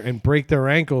sit there and break their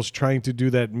ankles trying to do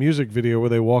that music video where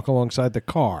they walk alongside the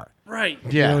car. Right.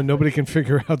 Yeah. Nobody can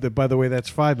figure out that, by the way, that's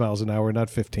 5 miles an hour, not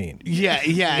 15. Yeah.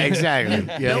 Exactly.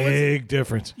 Yeah. Big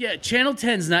difference. Yeah, Channel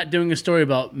 10's not doing a story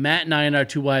about Matt and I and our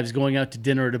two wives going out to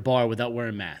dinner at a bar without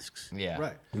wearing masks. Yeah.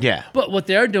 Right. Yeah. But what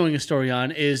they're doing a story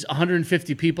on is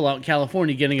 150 people out in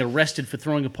California getting arrested for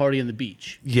throwing a party on the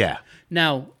beach. Yeah.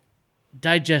 Now,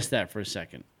 digest that for a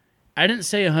second. I didn't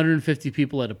say 150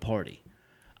 people at a party.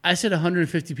 I said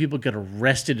 150 people got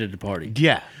arrested at a party.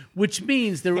 Yeah. Which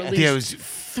means there were at There least was-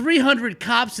 300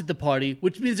 cops at the party,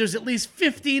 which means there's at least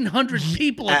 1,500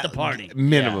 people at the party.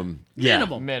 Minimum. Yeah.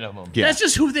 Minimum. Yeah. That's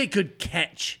just who they could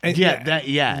catch. And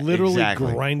literally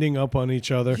exactly. grinding up on each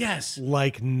other. Yes.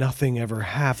 Like nothing ever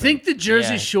happened. Think the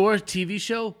Jersey Yeah. Shore TV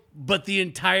show, but the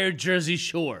entire Jersey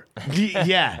Shore.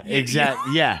 Yeah.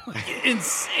 Exactly. Yeah.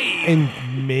 Insane.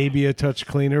 and maybe a touch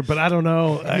cleaner, but I don't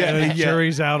know. Yeah.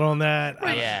 Jury's out on that.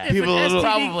 Yeah. If People an a little- STD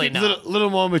Probably could- not. Little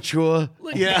more mature.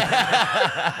 Yeah.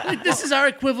 Like, this is our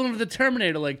equivalent of the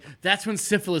Terminator. Like, that's when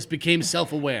syphilis became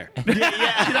self-aware.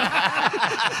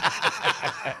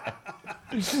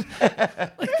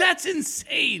 Like, that's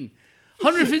insane.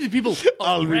 150 people.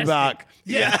 I'll be arrested. back.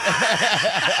 Yeah.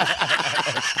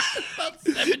 About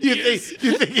 7 years.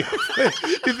 You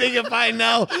think if I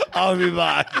know, I'll be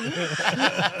back.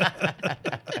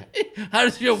 How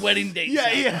does your wedding date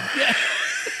sound? Yeah.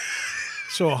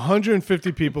 So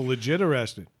 150 people legit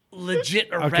arrested. Legit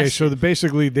arrested. Okay, so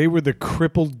basically they were the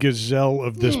crippled gazelle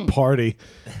of this party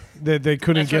that they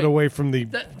couldn't That's get right. away from the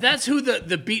That's who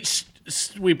the beach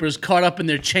sweepers caught up in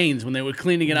their chains when they were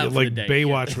cleaning it out for the like day.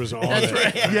 Baywatch was on That's it.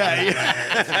 right.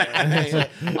 Yeah.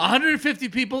 150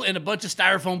 people in a bunch of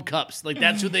styrofoam cups. Like,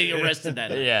 that's who they arrested that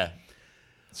day. Yeah.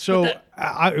 So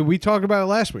we talked about it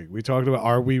last week. We talked about,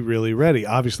 are we really ready?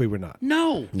 Obviously, we're not.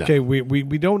 No. Okay,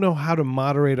 we don't know how to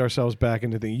moderate ourselves back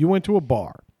into things. You went to a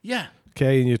bar. Yeah.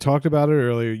 Okay, and you talked about it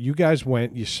earlier. You guys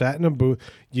went, you sat in a booth.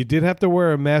 You did have to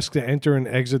wear a mask to enter and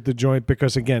exit the joint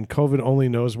because, again, COVID only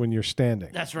knows when you're standing.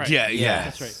 That's right. Yeah.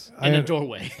 That's right. In a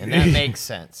doorway. And that makes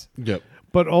sense. Yep.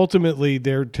 But ultimately,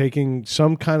 they're taking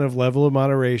some kind of level of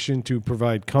moderation to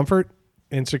provide comfort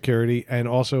and security and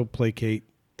also placate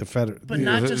the federal. But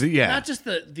not just Yeah. not just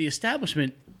the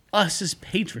establishment, us as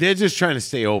patrons. They're just trying to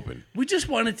stay open. We just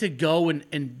wanted to go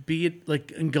and be it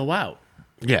like and go out.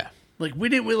 Yeah. Like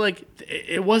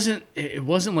it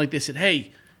wasn't like they said,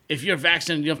 hey, if you're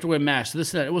vaccinated, you have to wear masks.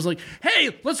 This and that. It was like,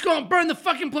 hey, let's go and burn the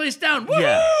fucking place down. Woo!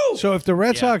 Yeah. So if the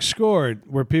Red Sox scored,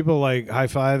 were people like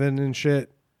high-fiving and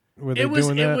shit? Were they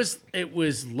doing that? It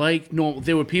was like normal.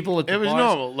 There were people at the It was bars.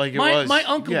 normal, like it my, was. My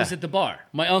uncle Yeah. was at the bar.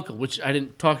 My uncle, which I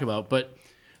didn't talk about, but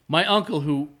my uncle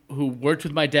who worked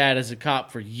with my dad as a cop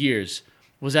for years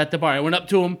was at the bar. I went up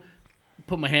to him,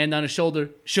 put my hand on his shoulder,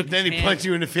 shook Then his he hand. punched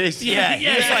you in the face. Yeah.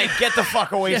 He's like, get the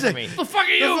fuck away from me. The fuck are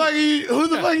you? The fuck are you? Who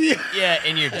the fuck are you? Yeah,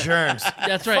 and your germs.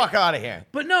 That's right. Fuck out of here.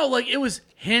 But no, like it was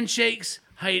handshakes,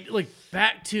 like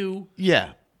back to,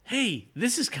 Yeah. hey,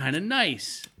 this is kind of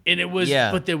nice. And it was,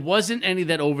 Yeah. but there wasn't any of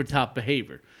that overtop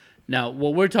behavior. Now,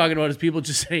 what we're talking about is people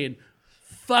just saying,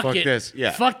 fuck it. this,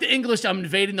 yeah. Fuck the English, I'm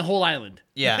invading the whole island.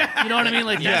 Yeah. You know what I mean?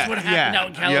 Like, that's Yeah, what happened yeah, out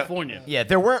in California. Yeah,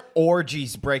 there weren't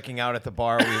orgies breaking out at the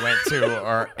bar we went to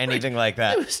or anything like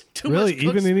that. It was too Really? much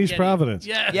Even cooked in East spaghetti. Providence?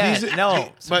 Yeah. Yeah, no,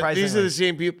 But these are surprisingly. the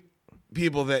same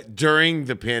people that during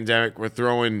the pandemic were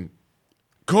throwing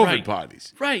COVID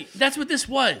parties. Right. That's what this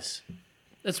was.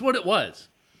 That's what it was.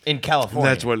 In California.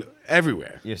 That's what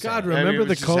everywhere. you're saying. God, remember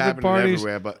the COVID parties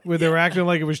where they were acting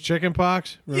like it was chicken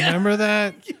pox? Remember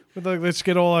that? With like, let's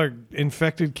get all our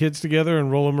infected kids together and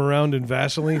roll them around in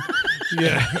Vaseline.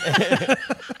 Yeah.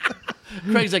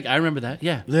 Craig's like, I remember that.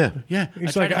 Yeah. Yeah. Yeah. He's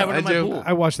I tried like, to have it in my do. pool.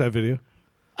 I watched that video.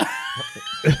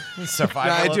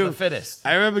 Survival of the fittest.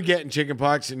 I remember getting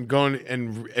chickenpox and going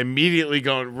and immediately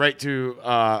going right to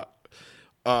a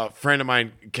friend of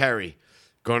mine, Carrie,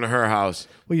 going to her house.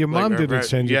 Well, your mom her- didn't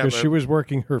send you yeah, because but- she was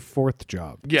working her 4th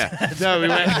job. Yeah, no, we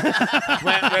went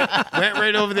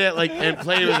right over there, like, and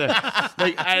played with her.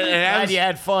 Like, Glad you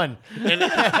had fun.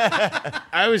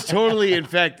 I was totally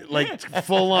infected, like,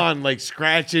 full on, like,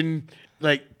 scratching,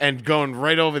 like, and going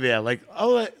right over there, like,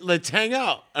 oh, let's hang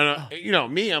out.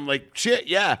 And me, I'm like, shit,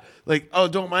 yeah, like, oh,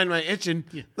 don't mind my itching,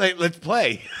 like, let's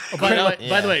play. Oh,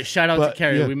 by the way, shout out to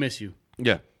Carrie. yeah. We miss you.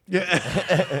 Yeah.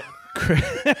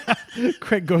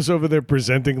 Craig goes over there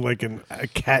presenting like a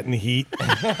cat in heat.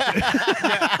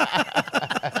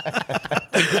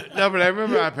 No, but I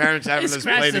remember our parents having us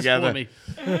Scratch play this together. for me.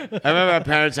 I remember our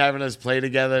parents having us play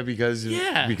together because of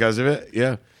it.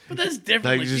 Yeah. But that's different.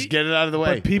 Like, Like, just get it out of the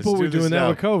way. But people Let's were do this doing that now.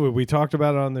 with COVID. We talked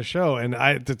about it on the show, and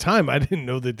at the time, I didn't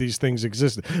know that these things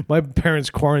existed. My parents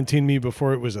quarantined me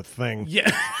before it was a thing.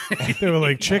 Yeah. They were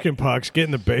like, chicken pox, get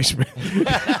in the basement.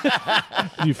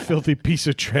 You filthy piece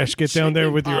of trash. Get down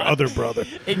there with your other brother.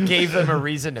 It gave them a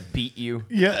reason to beat you.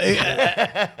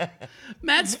 Yeah.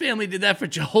 Matt's family did that for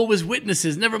Jehovah's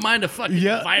Witnesses. Never mind a fucking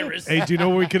virus. Hey, do you know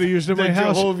what we could have used in my The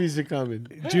house? Jehovah's are coming.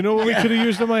 Do you know what we could have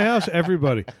used in my house?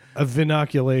 Everybody. A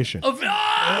vinoculation.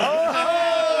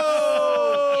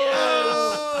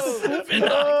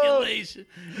 Inoculation.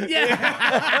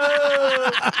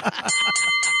 Yeah.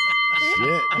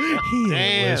 Shit. He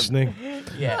ain't listening.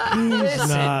 Yeah. He's Listen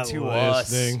not to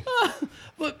us. listening.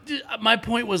 But dude, my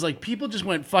point was like people just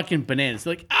went fucking bananas.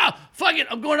 They're like, fuck it,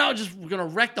 I'm going out. We're gonna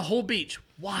wreck the whole beach.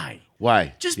 Why?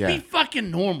 Why? Just Yeah. be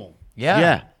fucking normal.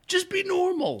 Yeah. Just be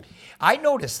normal. I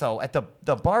noticed though at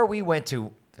the bar we went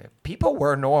to, people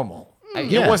were normal.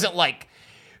 Yeah. It wasn't like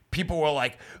people were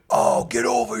like, "Oh, get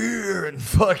over here," and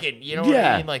fucking, you know what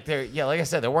Yeah. I mean? Like like I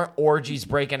said, there weren't orgies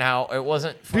breaking out. It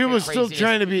wasn't. People were still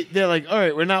trying to be. They're like, all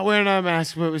right, we're not wearing our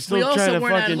masks, but we're still We also trying to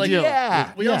weren't at, fucking like- deal.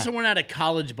 Yeah. We also weren't at a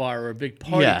college bar or a big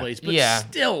party Yeah. place, but Yeah.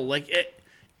 still, like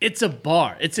it's a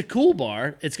bar. It's a cool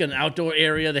bar. It's got an outdoor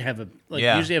area. They have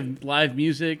usually have live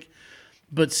music,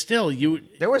 but still,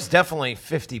 There was definitely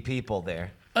 50 people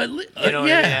there. you You know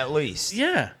what I mean? At least.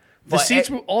 Yeah. The But seats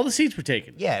were all the seats were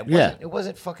taken. Yeah, it Yeah. wasn't. It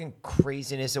wasn't fucking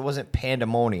craziness. It wasn't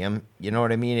pandemonium. You know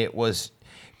what I mean? It was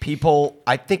people.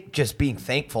 I think just being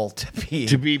thankful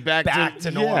to be back to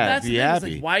normal. yeah. That's be the thing, it's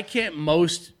happy. like, why can't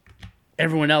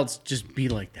everyone else just be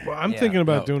like that? Well, I'm Yeah. thinking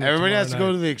about doing it Everybody tomorrow has to night.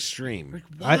 go to the extreme.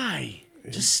 Why?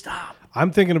 Just stop.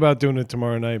 I'm thinking about doing it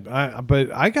tomorrow night.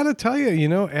 But I got to tell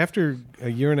you, after a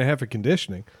year and a half of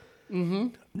conditioning,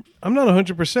 I'm not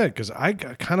 100% because I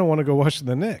kind of want to go watch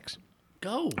the Knicks.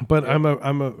 Go. But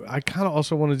I kind of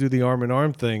also want to do the arm in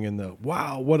arm thing and the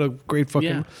wow, what a great fucking.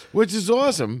 Yeah. Which is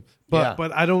awesome. But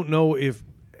I don't know if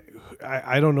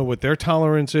I don't know what their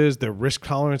tolerance is, their risk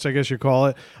tolerance, I guess you call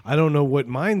it. I don't know what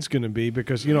mine's going to be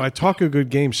because I talk a good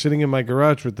game sitting in my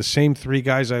garage with the same 3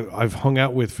 guys I've hung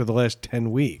out with for the last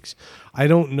 10 weeks. I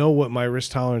don't know what my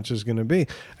risk tolerance is going to be,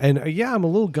 and I'm a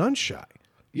little gun shy.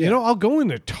 I'll go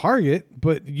into Target,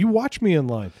 but you watch me in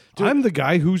line. I'm the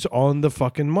guy who's on the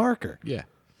fucking marker. Yeah.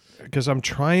 Because I'm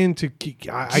trying to keep.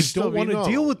 I still don't be want to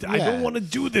normal. deal with it. I Yeah. don't want to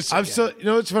do this. I'm again.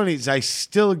 still. What's funny is I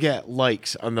still get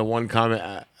likes on the one comment.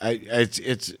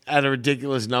 It's at a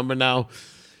ridiculous number now,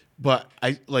 but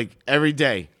I like every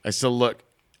day. I still look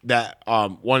that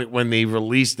when they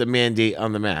released the mandate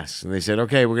on the masks and they said,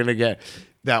 okay, we're gonna get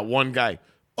that one guy.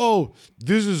 Oh,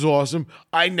 this is awesome.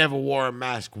 I never wore a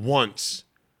mask once.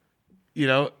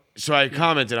 So I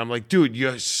commented. I'm like, dude,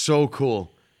 you're so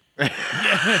cool.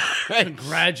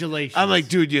 Congratulations. I'm like,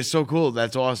 dude, you're so cool.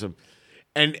 That's awesome.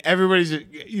 And everybody's,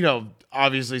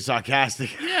 obviously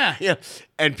sarcastic. Yeah.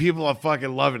 And people are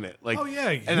fucking loving it. Like, Oh yeah,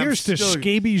 and I'm here's to still-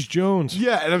 Scabies Jones.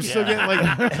 Yeah, and I'm still getting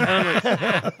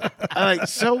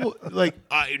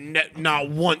not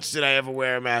once did I ever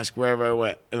wear a mask wherever I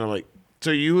went. And I'm like,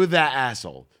 so you were that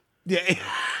asshole. Yeah.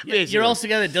 You're also the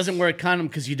guy that doesn't wear a condom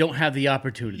because you don't have the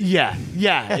opportunity. Yeah,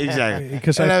 exactly.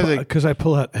 Because And I, was like, I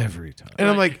pull out every time. and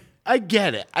I'm like, I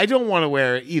get it. I don't want to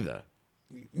wear it either.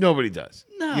 Nobody does.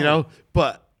 No.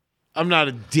 But I'm not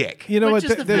a dick. You know But what?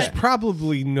 just the There's fact-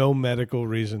 probably no medical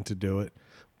reason to do it,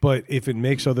 but if it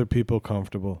makes other people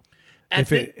comfortable,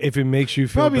 if it makes you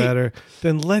feel Probably- better,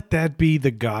 then let that be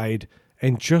the guide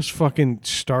and just fucking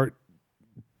start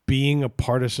being a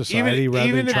part of society rather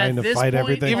even than if- trying At to this fight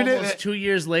point, everything. almost 2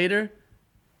 years later,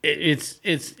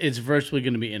 it's virtually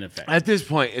going to be ineffective. At this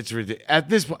point, it's ridiculous. At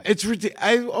this point, it's ridiculous.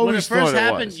 I When it always first thought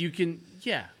happened, it was. you can,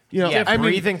 You know, Yeah, I mean,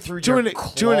 breathing through to your an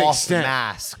cloth extent.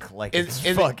 mask like In- it's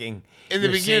in- fucking in the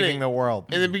you're beginning, saving the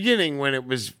world. In the beginning, when it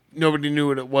was nobody knew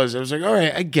what it was, I was like, all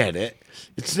right, I get it.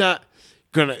 It's not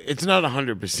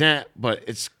 100%, but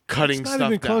it's cutting It's not stuff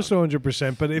even close to down.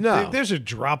 100%, but if No. there's a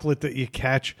droplet that you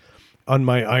catch on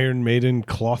my Iron Maiden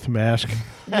cloth mask,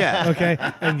 Yeah. okay,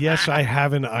 and yes, I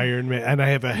have an Iron Man, and I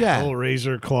have a Yeah.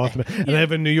 Hellraiser cloth mask, and I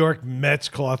have a New York Mets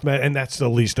cloth mask, and that's the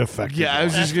least effective. Yeah, I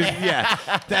was just gonna. Yeah,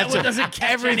 that's one doesn't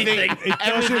catch anything. It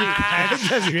doesn't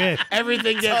catch shit.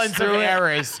 Everything gets Tons of through it.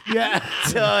 errors. Yeah,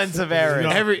 Tons of errors.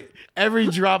 every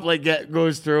droplet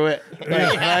goes through it.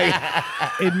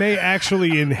 It may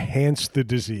actually enhance the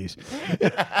disease.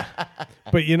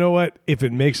 But you know what? If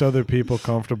it makes other people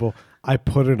comfortable, I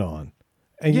put it on.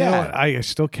 And you know Yeah. what? I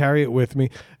still carry it with me.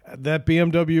 That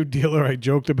BMW dealer I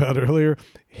joked about earlier,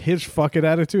 his fuck it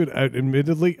attitude,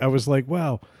 admittedly, I was like,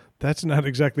 wow, that's not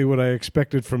exactly what I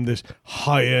expected from this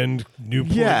high-end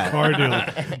Newport car dealer.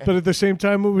 But at the same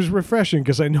time, it was refreshing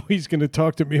because I know he's going to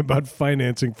talk to me about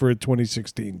financing for a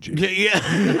 2016 Jeep.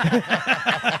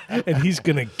 Yeah, And he's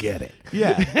going to get it.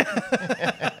 yeah.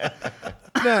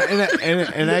 No,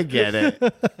 and I get it.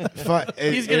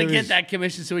 He's going to get that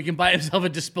commission so he can buy himself a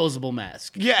disposable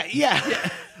mask. Yeah.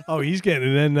 Oh, he's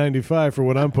getting an N95 for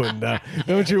what I'm putting down.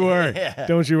 Don't you worry.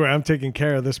 Don't you worry. I'm taking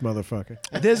care of this motherfucker.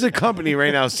 There's a company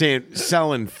right now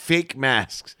selling fake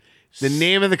masks. The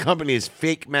name of the company is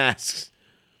Fake Masks.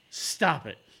 Stop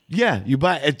it. Yeah, you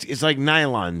buy it's like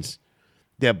nylons.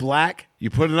 They're black.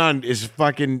 You put it on. It's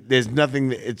fucking. There's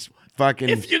nothing. It's fucking.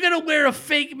 If you're going to wear a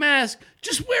fake mask,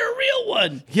 just wear a real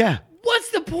one. Yeah. What's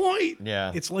the point?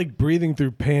 Yeah. It's like breathing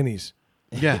through panties.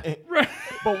 Yeah. Right.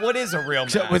 But what is a real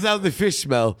mask? So without the fish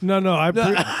smell. No,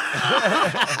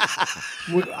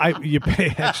 you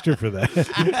pay extra for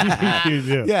that. You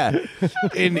do. Yeah.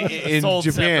 In Sold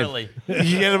Japan. separately.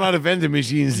 You get them out of vending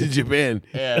machines in Japan.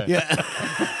 Yeah.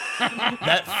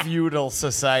 That feudal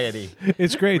society.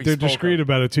 It's great. We They're spoke discreet of.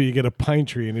 about it too. You get a pine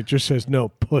tree and it just says no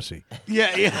pussy. Yeah.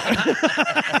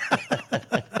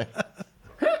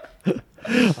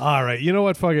 All right. You know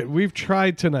what? Fuck it. We've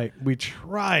tried tonight. We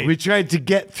tried. We tried to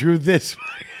get through this.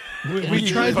 We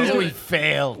tried to We do.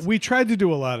 failed. We tried to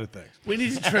do a lot of things. We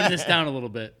need to trim this down a little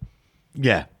bit.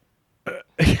 Yeah.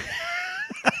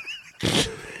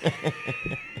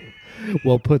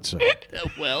 Well put, sir.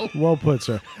 Well, Well put,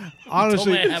 sir. told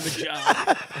Honestly, me I have a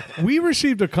job. we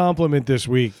received a compliment this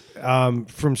week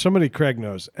from somebody Craig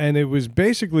knows, and it was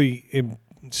basically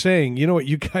saying, you know what,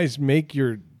 you guys make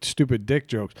your stupid dick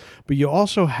jokes, but you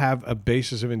also have a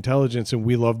basis of intelligence, and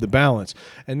we love the balance.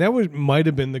 And that might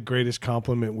have been the greatest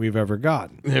compliment we've ever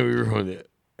gotten. Yeah, we ruined it.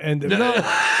 And no,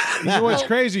 you know what's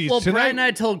crazy? Well, Tonight- Brad and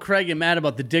I told Craig and Matt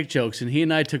about the dick jokes, and he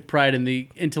and I took pride in the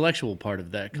intellectual part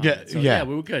of that comment. Yeah, So, yeah.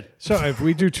 we were good. So if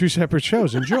we do two separate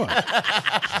shows, enjoy.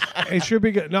 It should be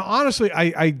good. Now, honestly,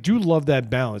 I do love that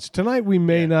balance. Tonight we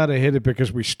may not have hit it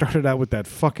because we started out with that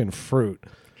fucking fruit.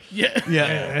 Yeah.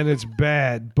 And it's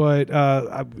bad. But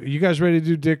you guys ready to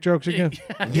do dick jokes again?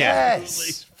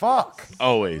 Yes. Fuck.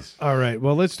 Always. All right.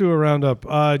 Well, let's do a roundup.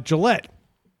 Gillette.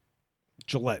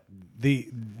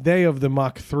 They of the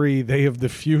Mach 3, they of the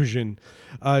Fusion.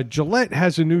 Gillette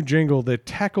has a new jingle that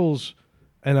tackles,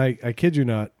 and I kid you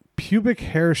not, pubic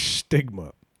hair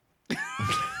stigma.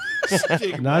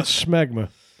 Not smegma.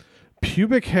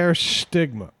 Pubic hair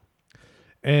stigma.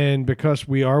 And because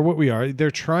we are what we are, they're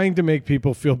trying to make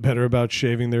people feel better about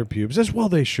shaving their pubes. As well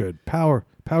they should. Power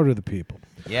to the people.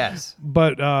 Yes.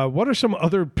 But what are some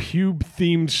other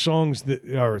pube-themed songs that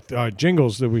are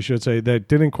jingles that we should say that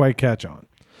didn't quite catch on?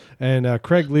 And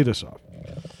Craig, lead us off.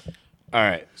 All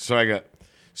right. So I got.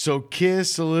 So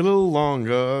kiss a little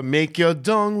longer, make your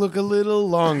dong look a little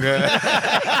longer.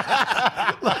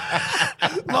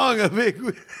 Longer, big.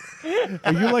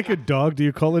 Are you like a dog? Do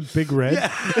you call it Big Red?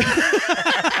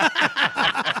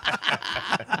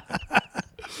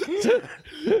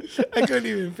 I couldn't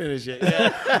even finish it.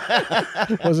 Yeah.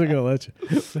 Wasn't gonna let you.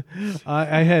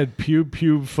 I had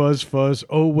pube, fuzz, fuzz.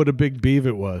 Oh, what a big beeve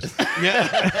it was.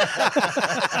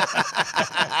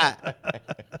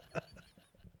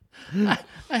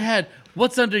 I had,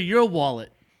 what's under your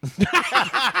wallet?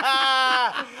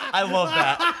 I love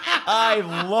that. I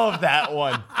love that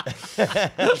one.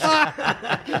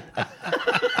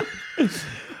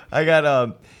 I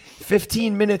got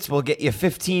 15 minutes will get you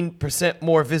 15%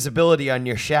 more visibility on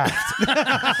your shaft.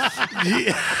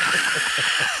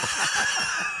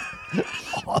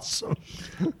 Awesome.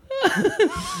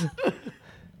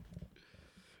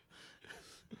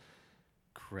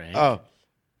 Craig. Oh,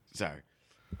 sorry.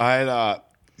 I had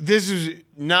this is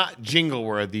not jingle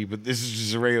worthy, but this is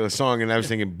just a regular song, and I was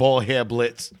thinking ball hair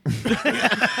blitz.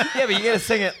 Yeah, but you gotta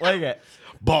sing it like it.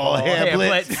 Ball hair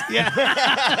blitz.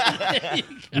 Yeah.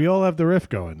 We all have the riff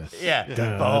going.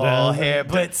 Yeah. Ball hair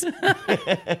blitz.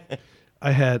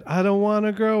 I had, I don't want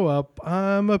to grow up.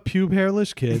 I'm a pube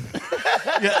hairless kid.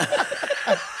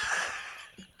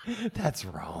 That's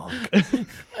wrong.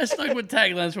 I stuck with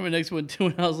taglines for my next one too,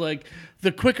 and I was like,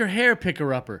 the quicker hair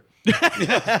picker upper.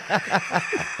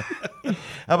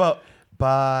 How about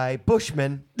by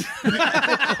Bushman?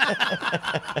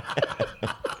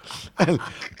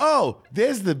 Oh,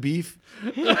 there's the beef.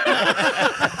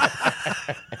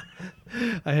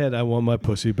 I had, I want my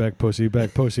pussy back, pussy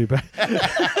back, pussy back.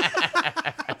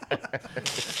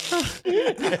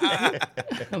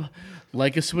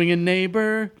 Like a swinging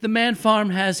neighbor, the man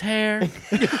farm has hair.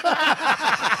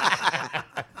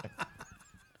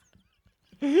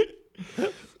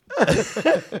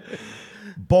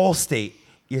 Ball State,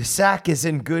 your sack is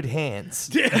in good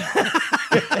hands.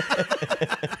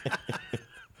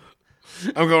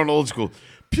 I'm going old school.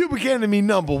 Pubic enemy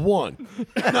number 1.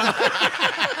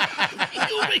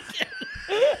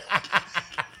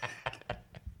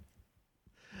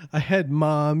 I had,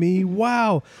 mommy,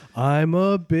 wow, I'm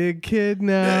a big kid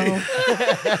now.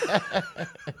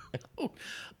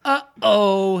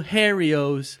 Oh,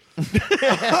 Harrios.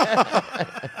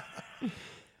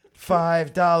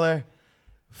 $5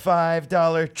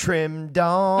 trim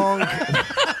dong.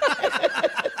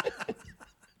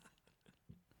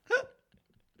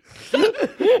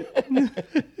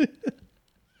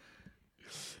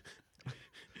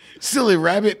 Silly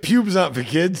rabbit, pubes aren't for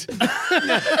kids.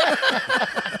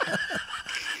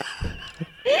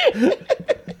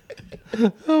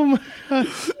 Oh my God.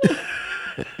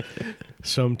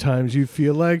 Sometimes you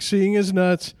feel like seeing his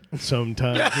nuts.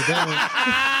 Sometimes you don't.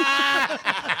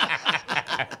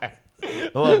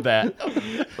 Love that.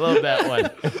 Love that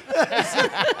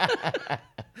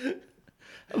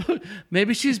one.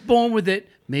 Maybe she's born with it.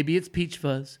 Maybe it's peach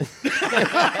fuzz.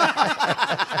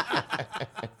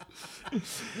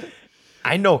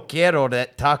 I no quiero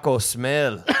that taco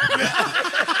smell.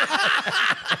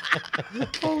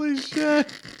 Holy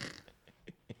shit.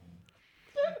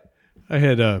 I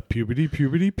had puberty.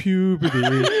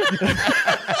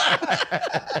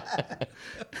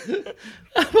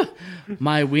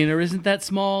 My wiener isn't that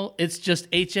small. It's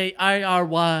just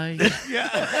HAIRY. This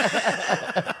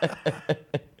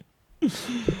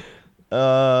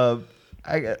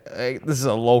is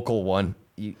a local one.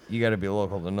 You got to be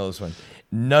local to know this one.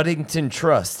 Nuttington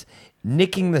Trust,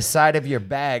 nicking the side of your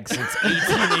bag since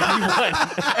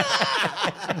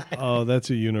 1881. Oh, that's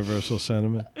a universal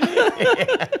sentiment.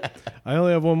 I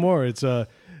only have one more. It's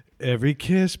every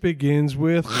kiss begins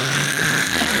with.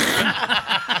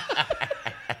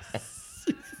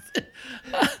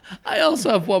 I also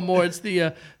have one more. It's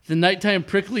the nighttime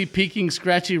prickly, peeking,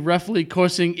 scratchy, roughly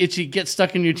coursing, itchy, get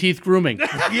stuck in your teeth grooming.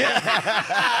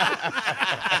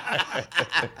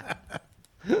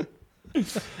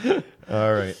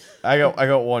 All right. I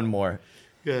got one more.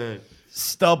 Good.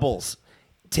 Stubbles,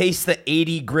 taste the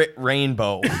 80 grit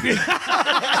rainbow.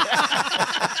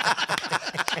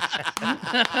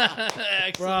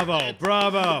 Bravo.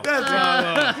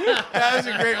 That was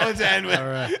a great one to end with. All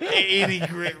right. 80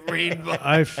 grit rainbow.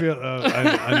 I feel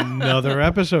another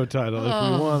episode title if we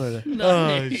wanted it.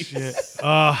 Nice.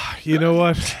 You know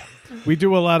what? We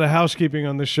do a lot of housekeeping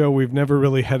on the show. We've never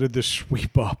really headed the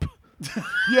sweep up.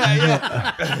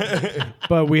 Yeah.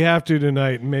 But we have to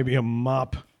tonight. Maybe a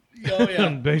mop. Oh, yeah.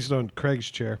 Based on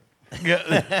Craig's chair.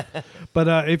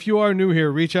 But if you are new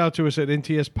here, reach out to us at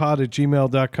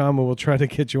ntspod@gmail.com and we'll try to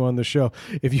get you on the show.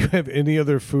 If you have any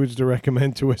other foods to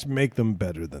recommend to us, make them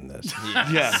better than this.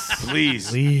 Yes,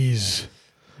 please. Please.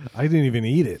 I didn't even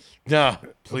eat it. No,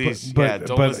 please. But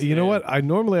don't but listen you know to what? I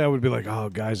would be like, oh,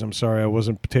 guys, I'm sorry. I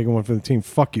wasn't taking one for the team.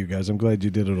 Fuck you guys. I'm glad you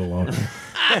did it alone.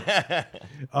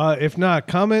 If not,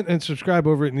 comment and subscribe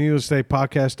over at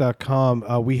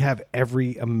needlessstatepodcast.com. We have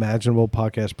every imaginable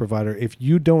podcast provider. If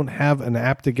you don't have an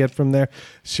app to get from there,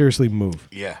 seriously, move.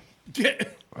 Yeah.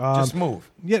 Just move.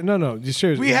 Yeah, no. Just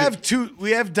seriously. We have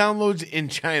downloads in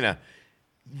China.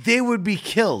 They would be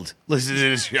killed listening to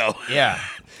this show. Yeah.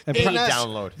 And Any pro-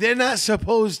 download. They're not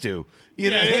supposed to.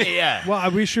 You know what I mean? Yeah.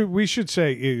 Well, we should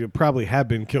say it probably have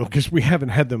been killed because we haven't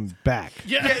had them back.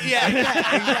 Yeah.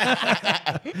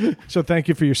 So thank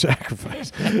you for your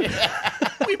sacrifice.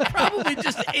 We probably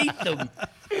just ate them.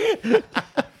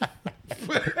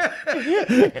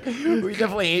 We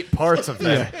definitely ate parts of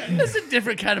that. It's a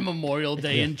different kind of Memorial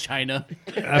Day in China.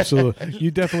 Absolutely.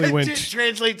 You definitely went.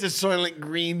 Translate to Soylent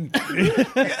Green.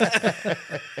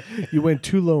 You went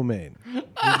too low main. You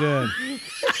did.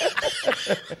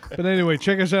 But anyway,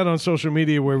 check us out on social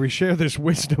media where we share this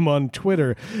wisdom on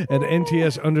Twitter at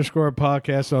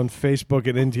NTS_podcast, on Facebook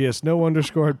at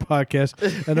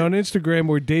NTS_podcast, and on Instagram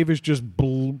where Dave is just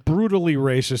brutally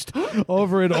racist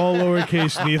over at all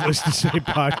lowercase needless to say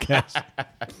podcast.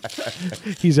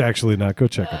 He's actually not. Go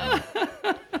check him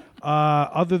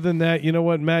out. Other than that, you know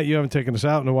what, Matt? You haven't taken us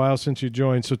out in a while since you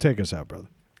joined, so take us out, brother.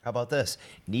 How about this?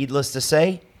 Needless to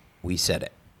say, we said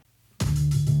it.